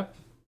 Yep.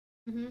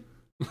 Mm-hmm.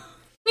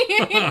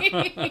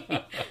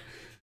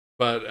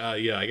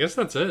 But yeah, I guess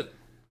that's it.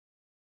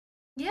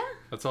 Yeah.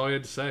 That's all I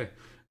had to say.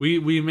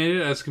 We made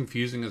it as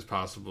confusing as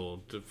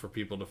possible for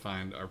people to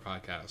find our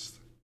podcast.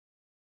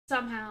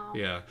 Somehow.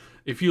 Yeah.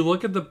 If you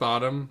look at the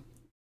bottom,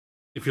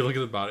 if you look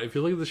at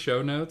the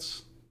show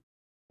notes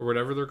or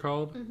whatever they're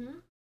called,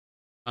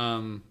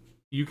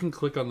 you can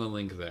click on the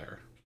link there.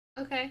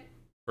 Okay.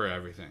 For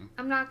everything.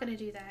 I'm not gonna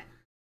do that.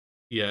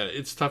 Yeah,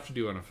 it's tough to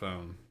do on a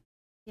phone.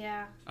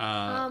 Yeah.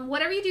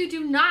 Whatever you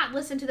do not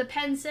listen to the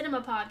Penn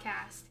Cinema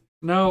podcast.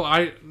 No.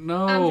 I'm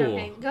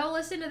joking. Go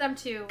listen to them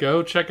too.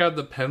 Go check out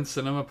the Penn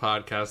Cinema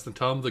podcast and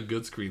tell them the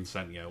Good Screen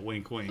sent you.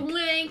 Wink, wink.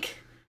 Wink.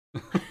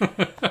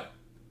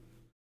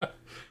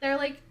 They're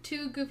like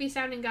 2 goofy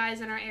sounding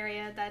guys in our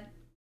area that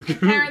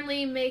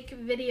apparently make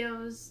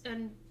videos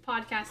and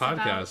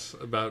podcasts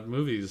about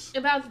movies.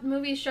 About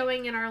movies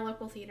showing in our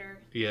local theater.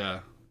 Yeah.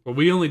 Well,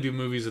 we only do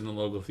movies in the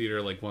local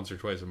theater like once or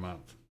twice a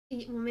month.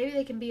 Well, maybe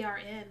they can be our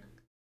in.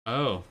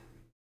 Oh.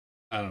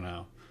 I don't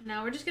know.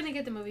 No, we're just going to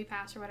get the movie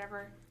pass or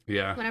whatever.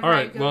 Yeah. Whenever all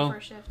right, I go for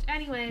a shift.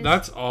 Anyways.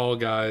 That's all,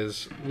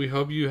 guys. We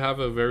hope you have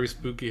a very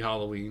spooky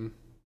Halloween.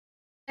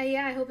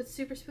 Yeah, I hope it's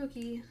super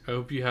spooky. I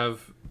hope you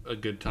have a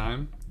good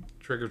time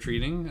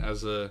trick-or-treating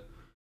as a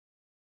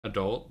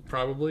adult,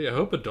 probably. I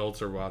hope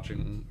adults are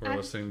watching or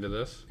listening to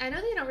this. I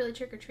know they don't really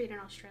trick-or-treat in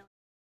Australia.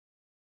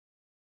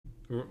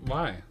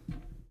 Why?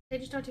 They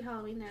just don't do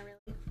Halloween there,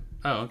 really.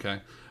 Oh,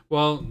 okay.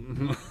 Well,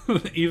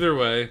 either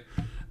way,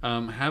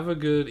 have a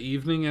good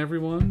evening,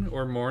 everyone,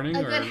 or morning,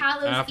 or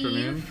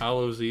afternoon,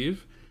 Hallows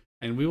Eve,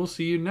 and we will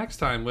see you next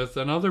time with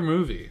another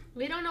movie.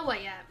 We don't know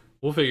what yet.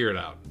 We'll figure it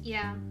out.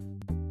 Yeah.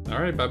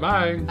 All right,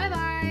 bye-bye.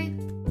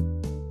 Bye-bye.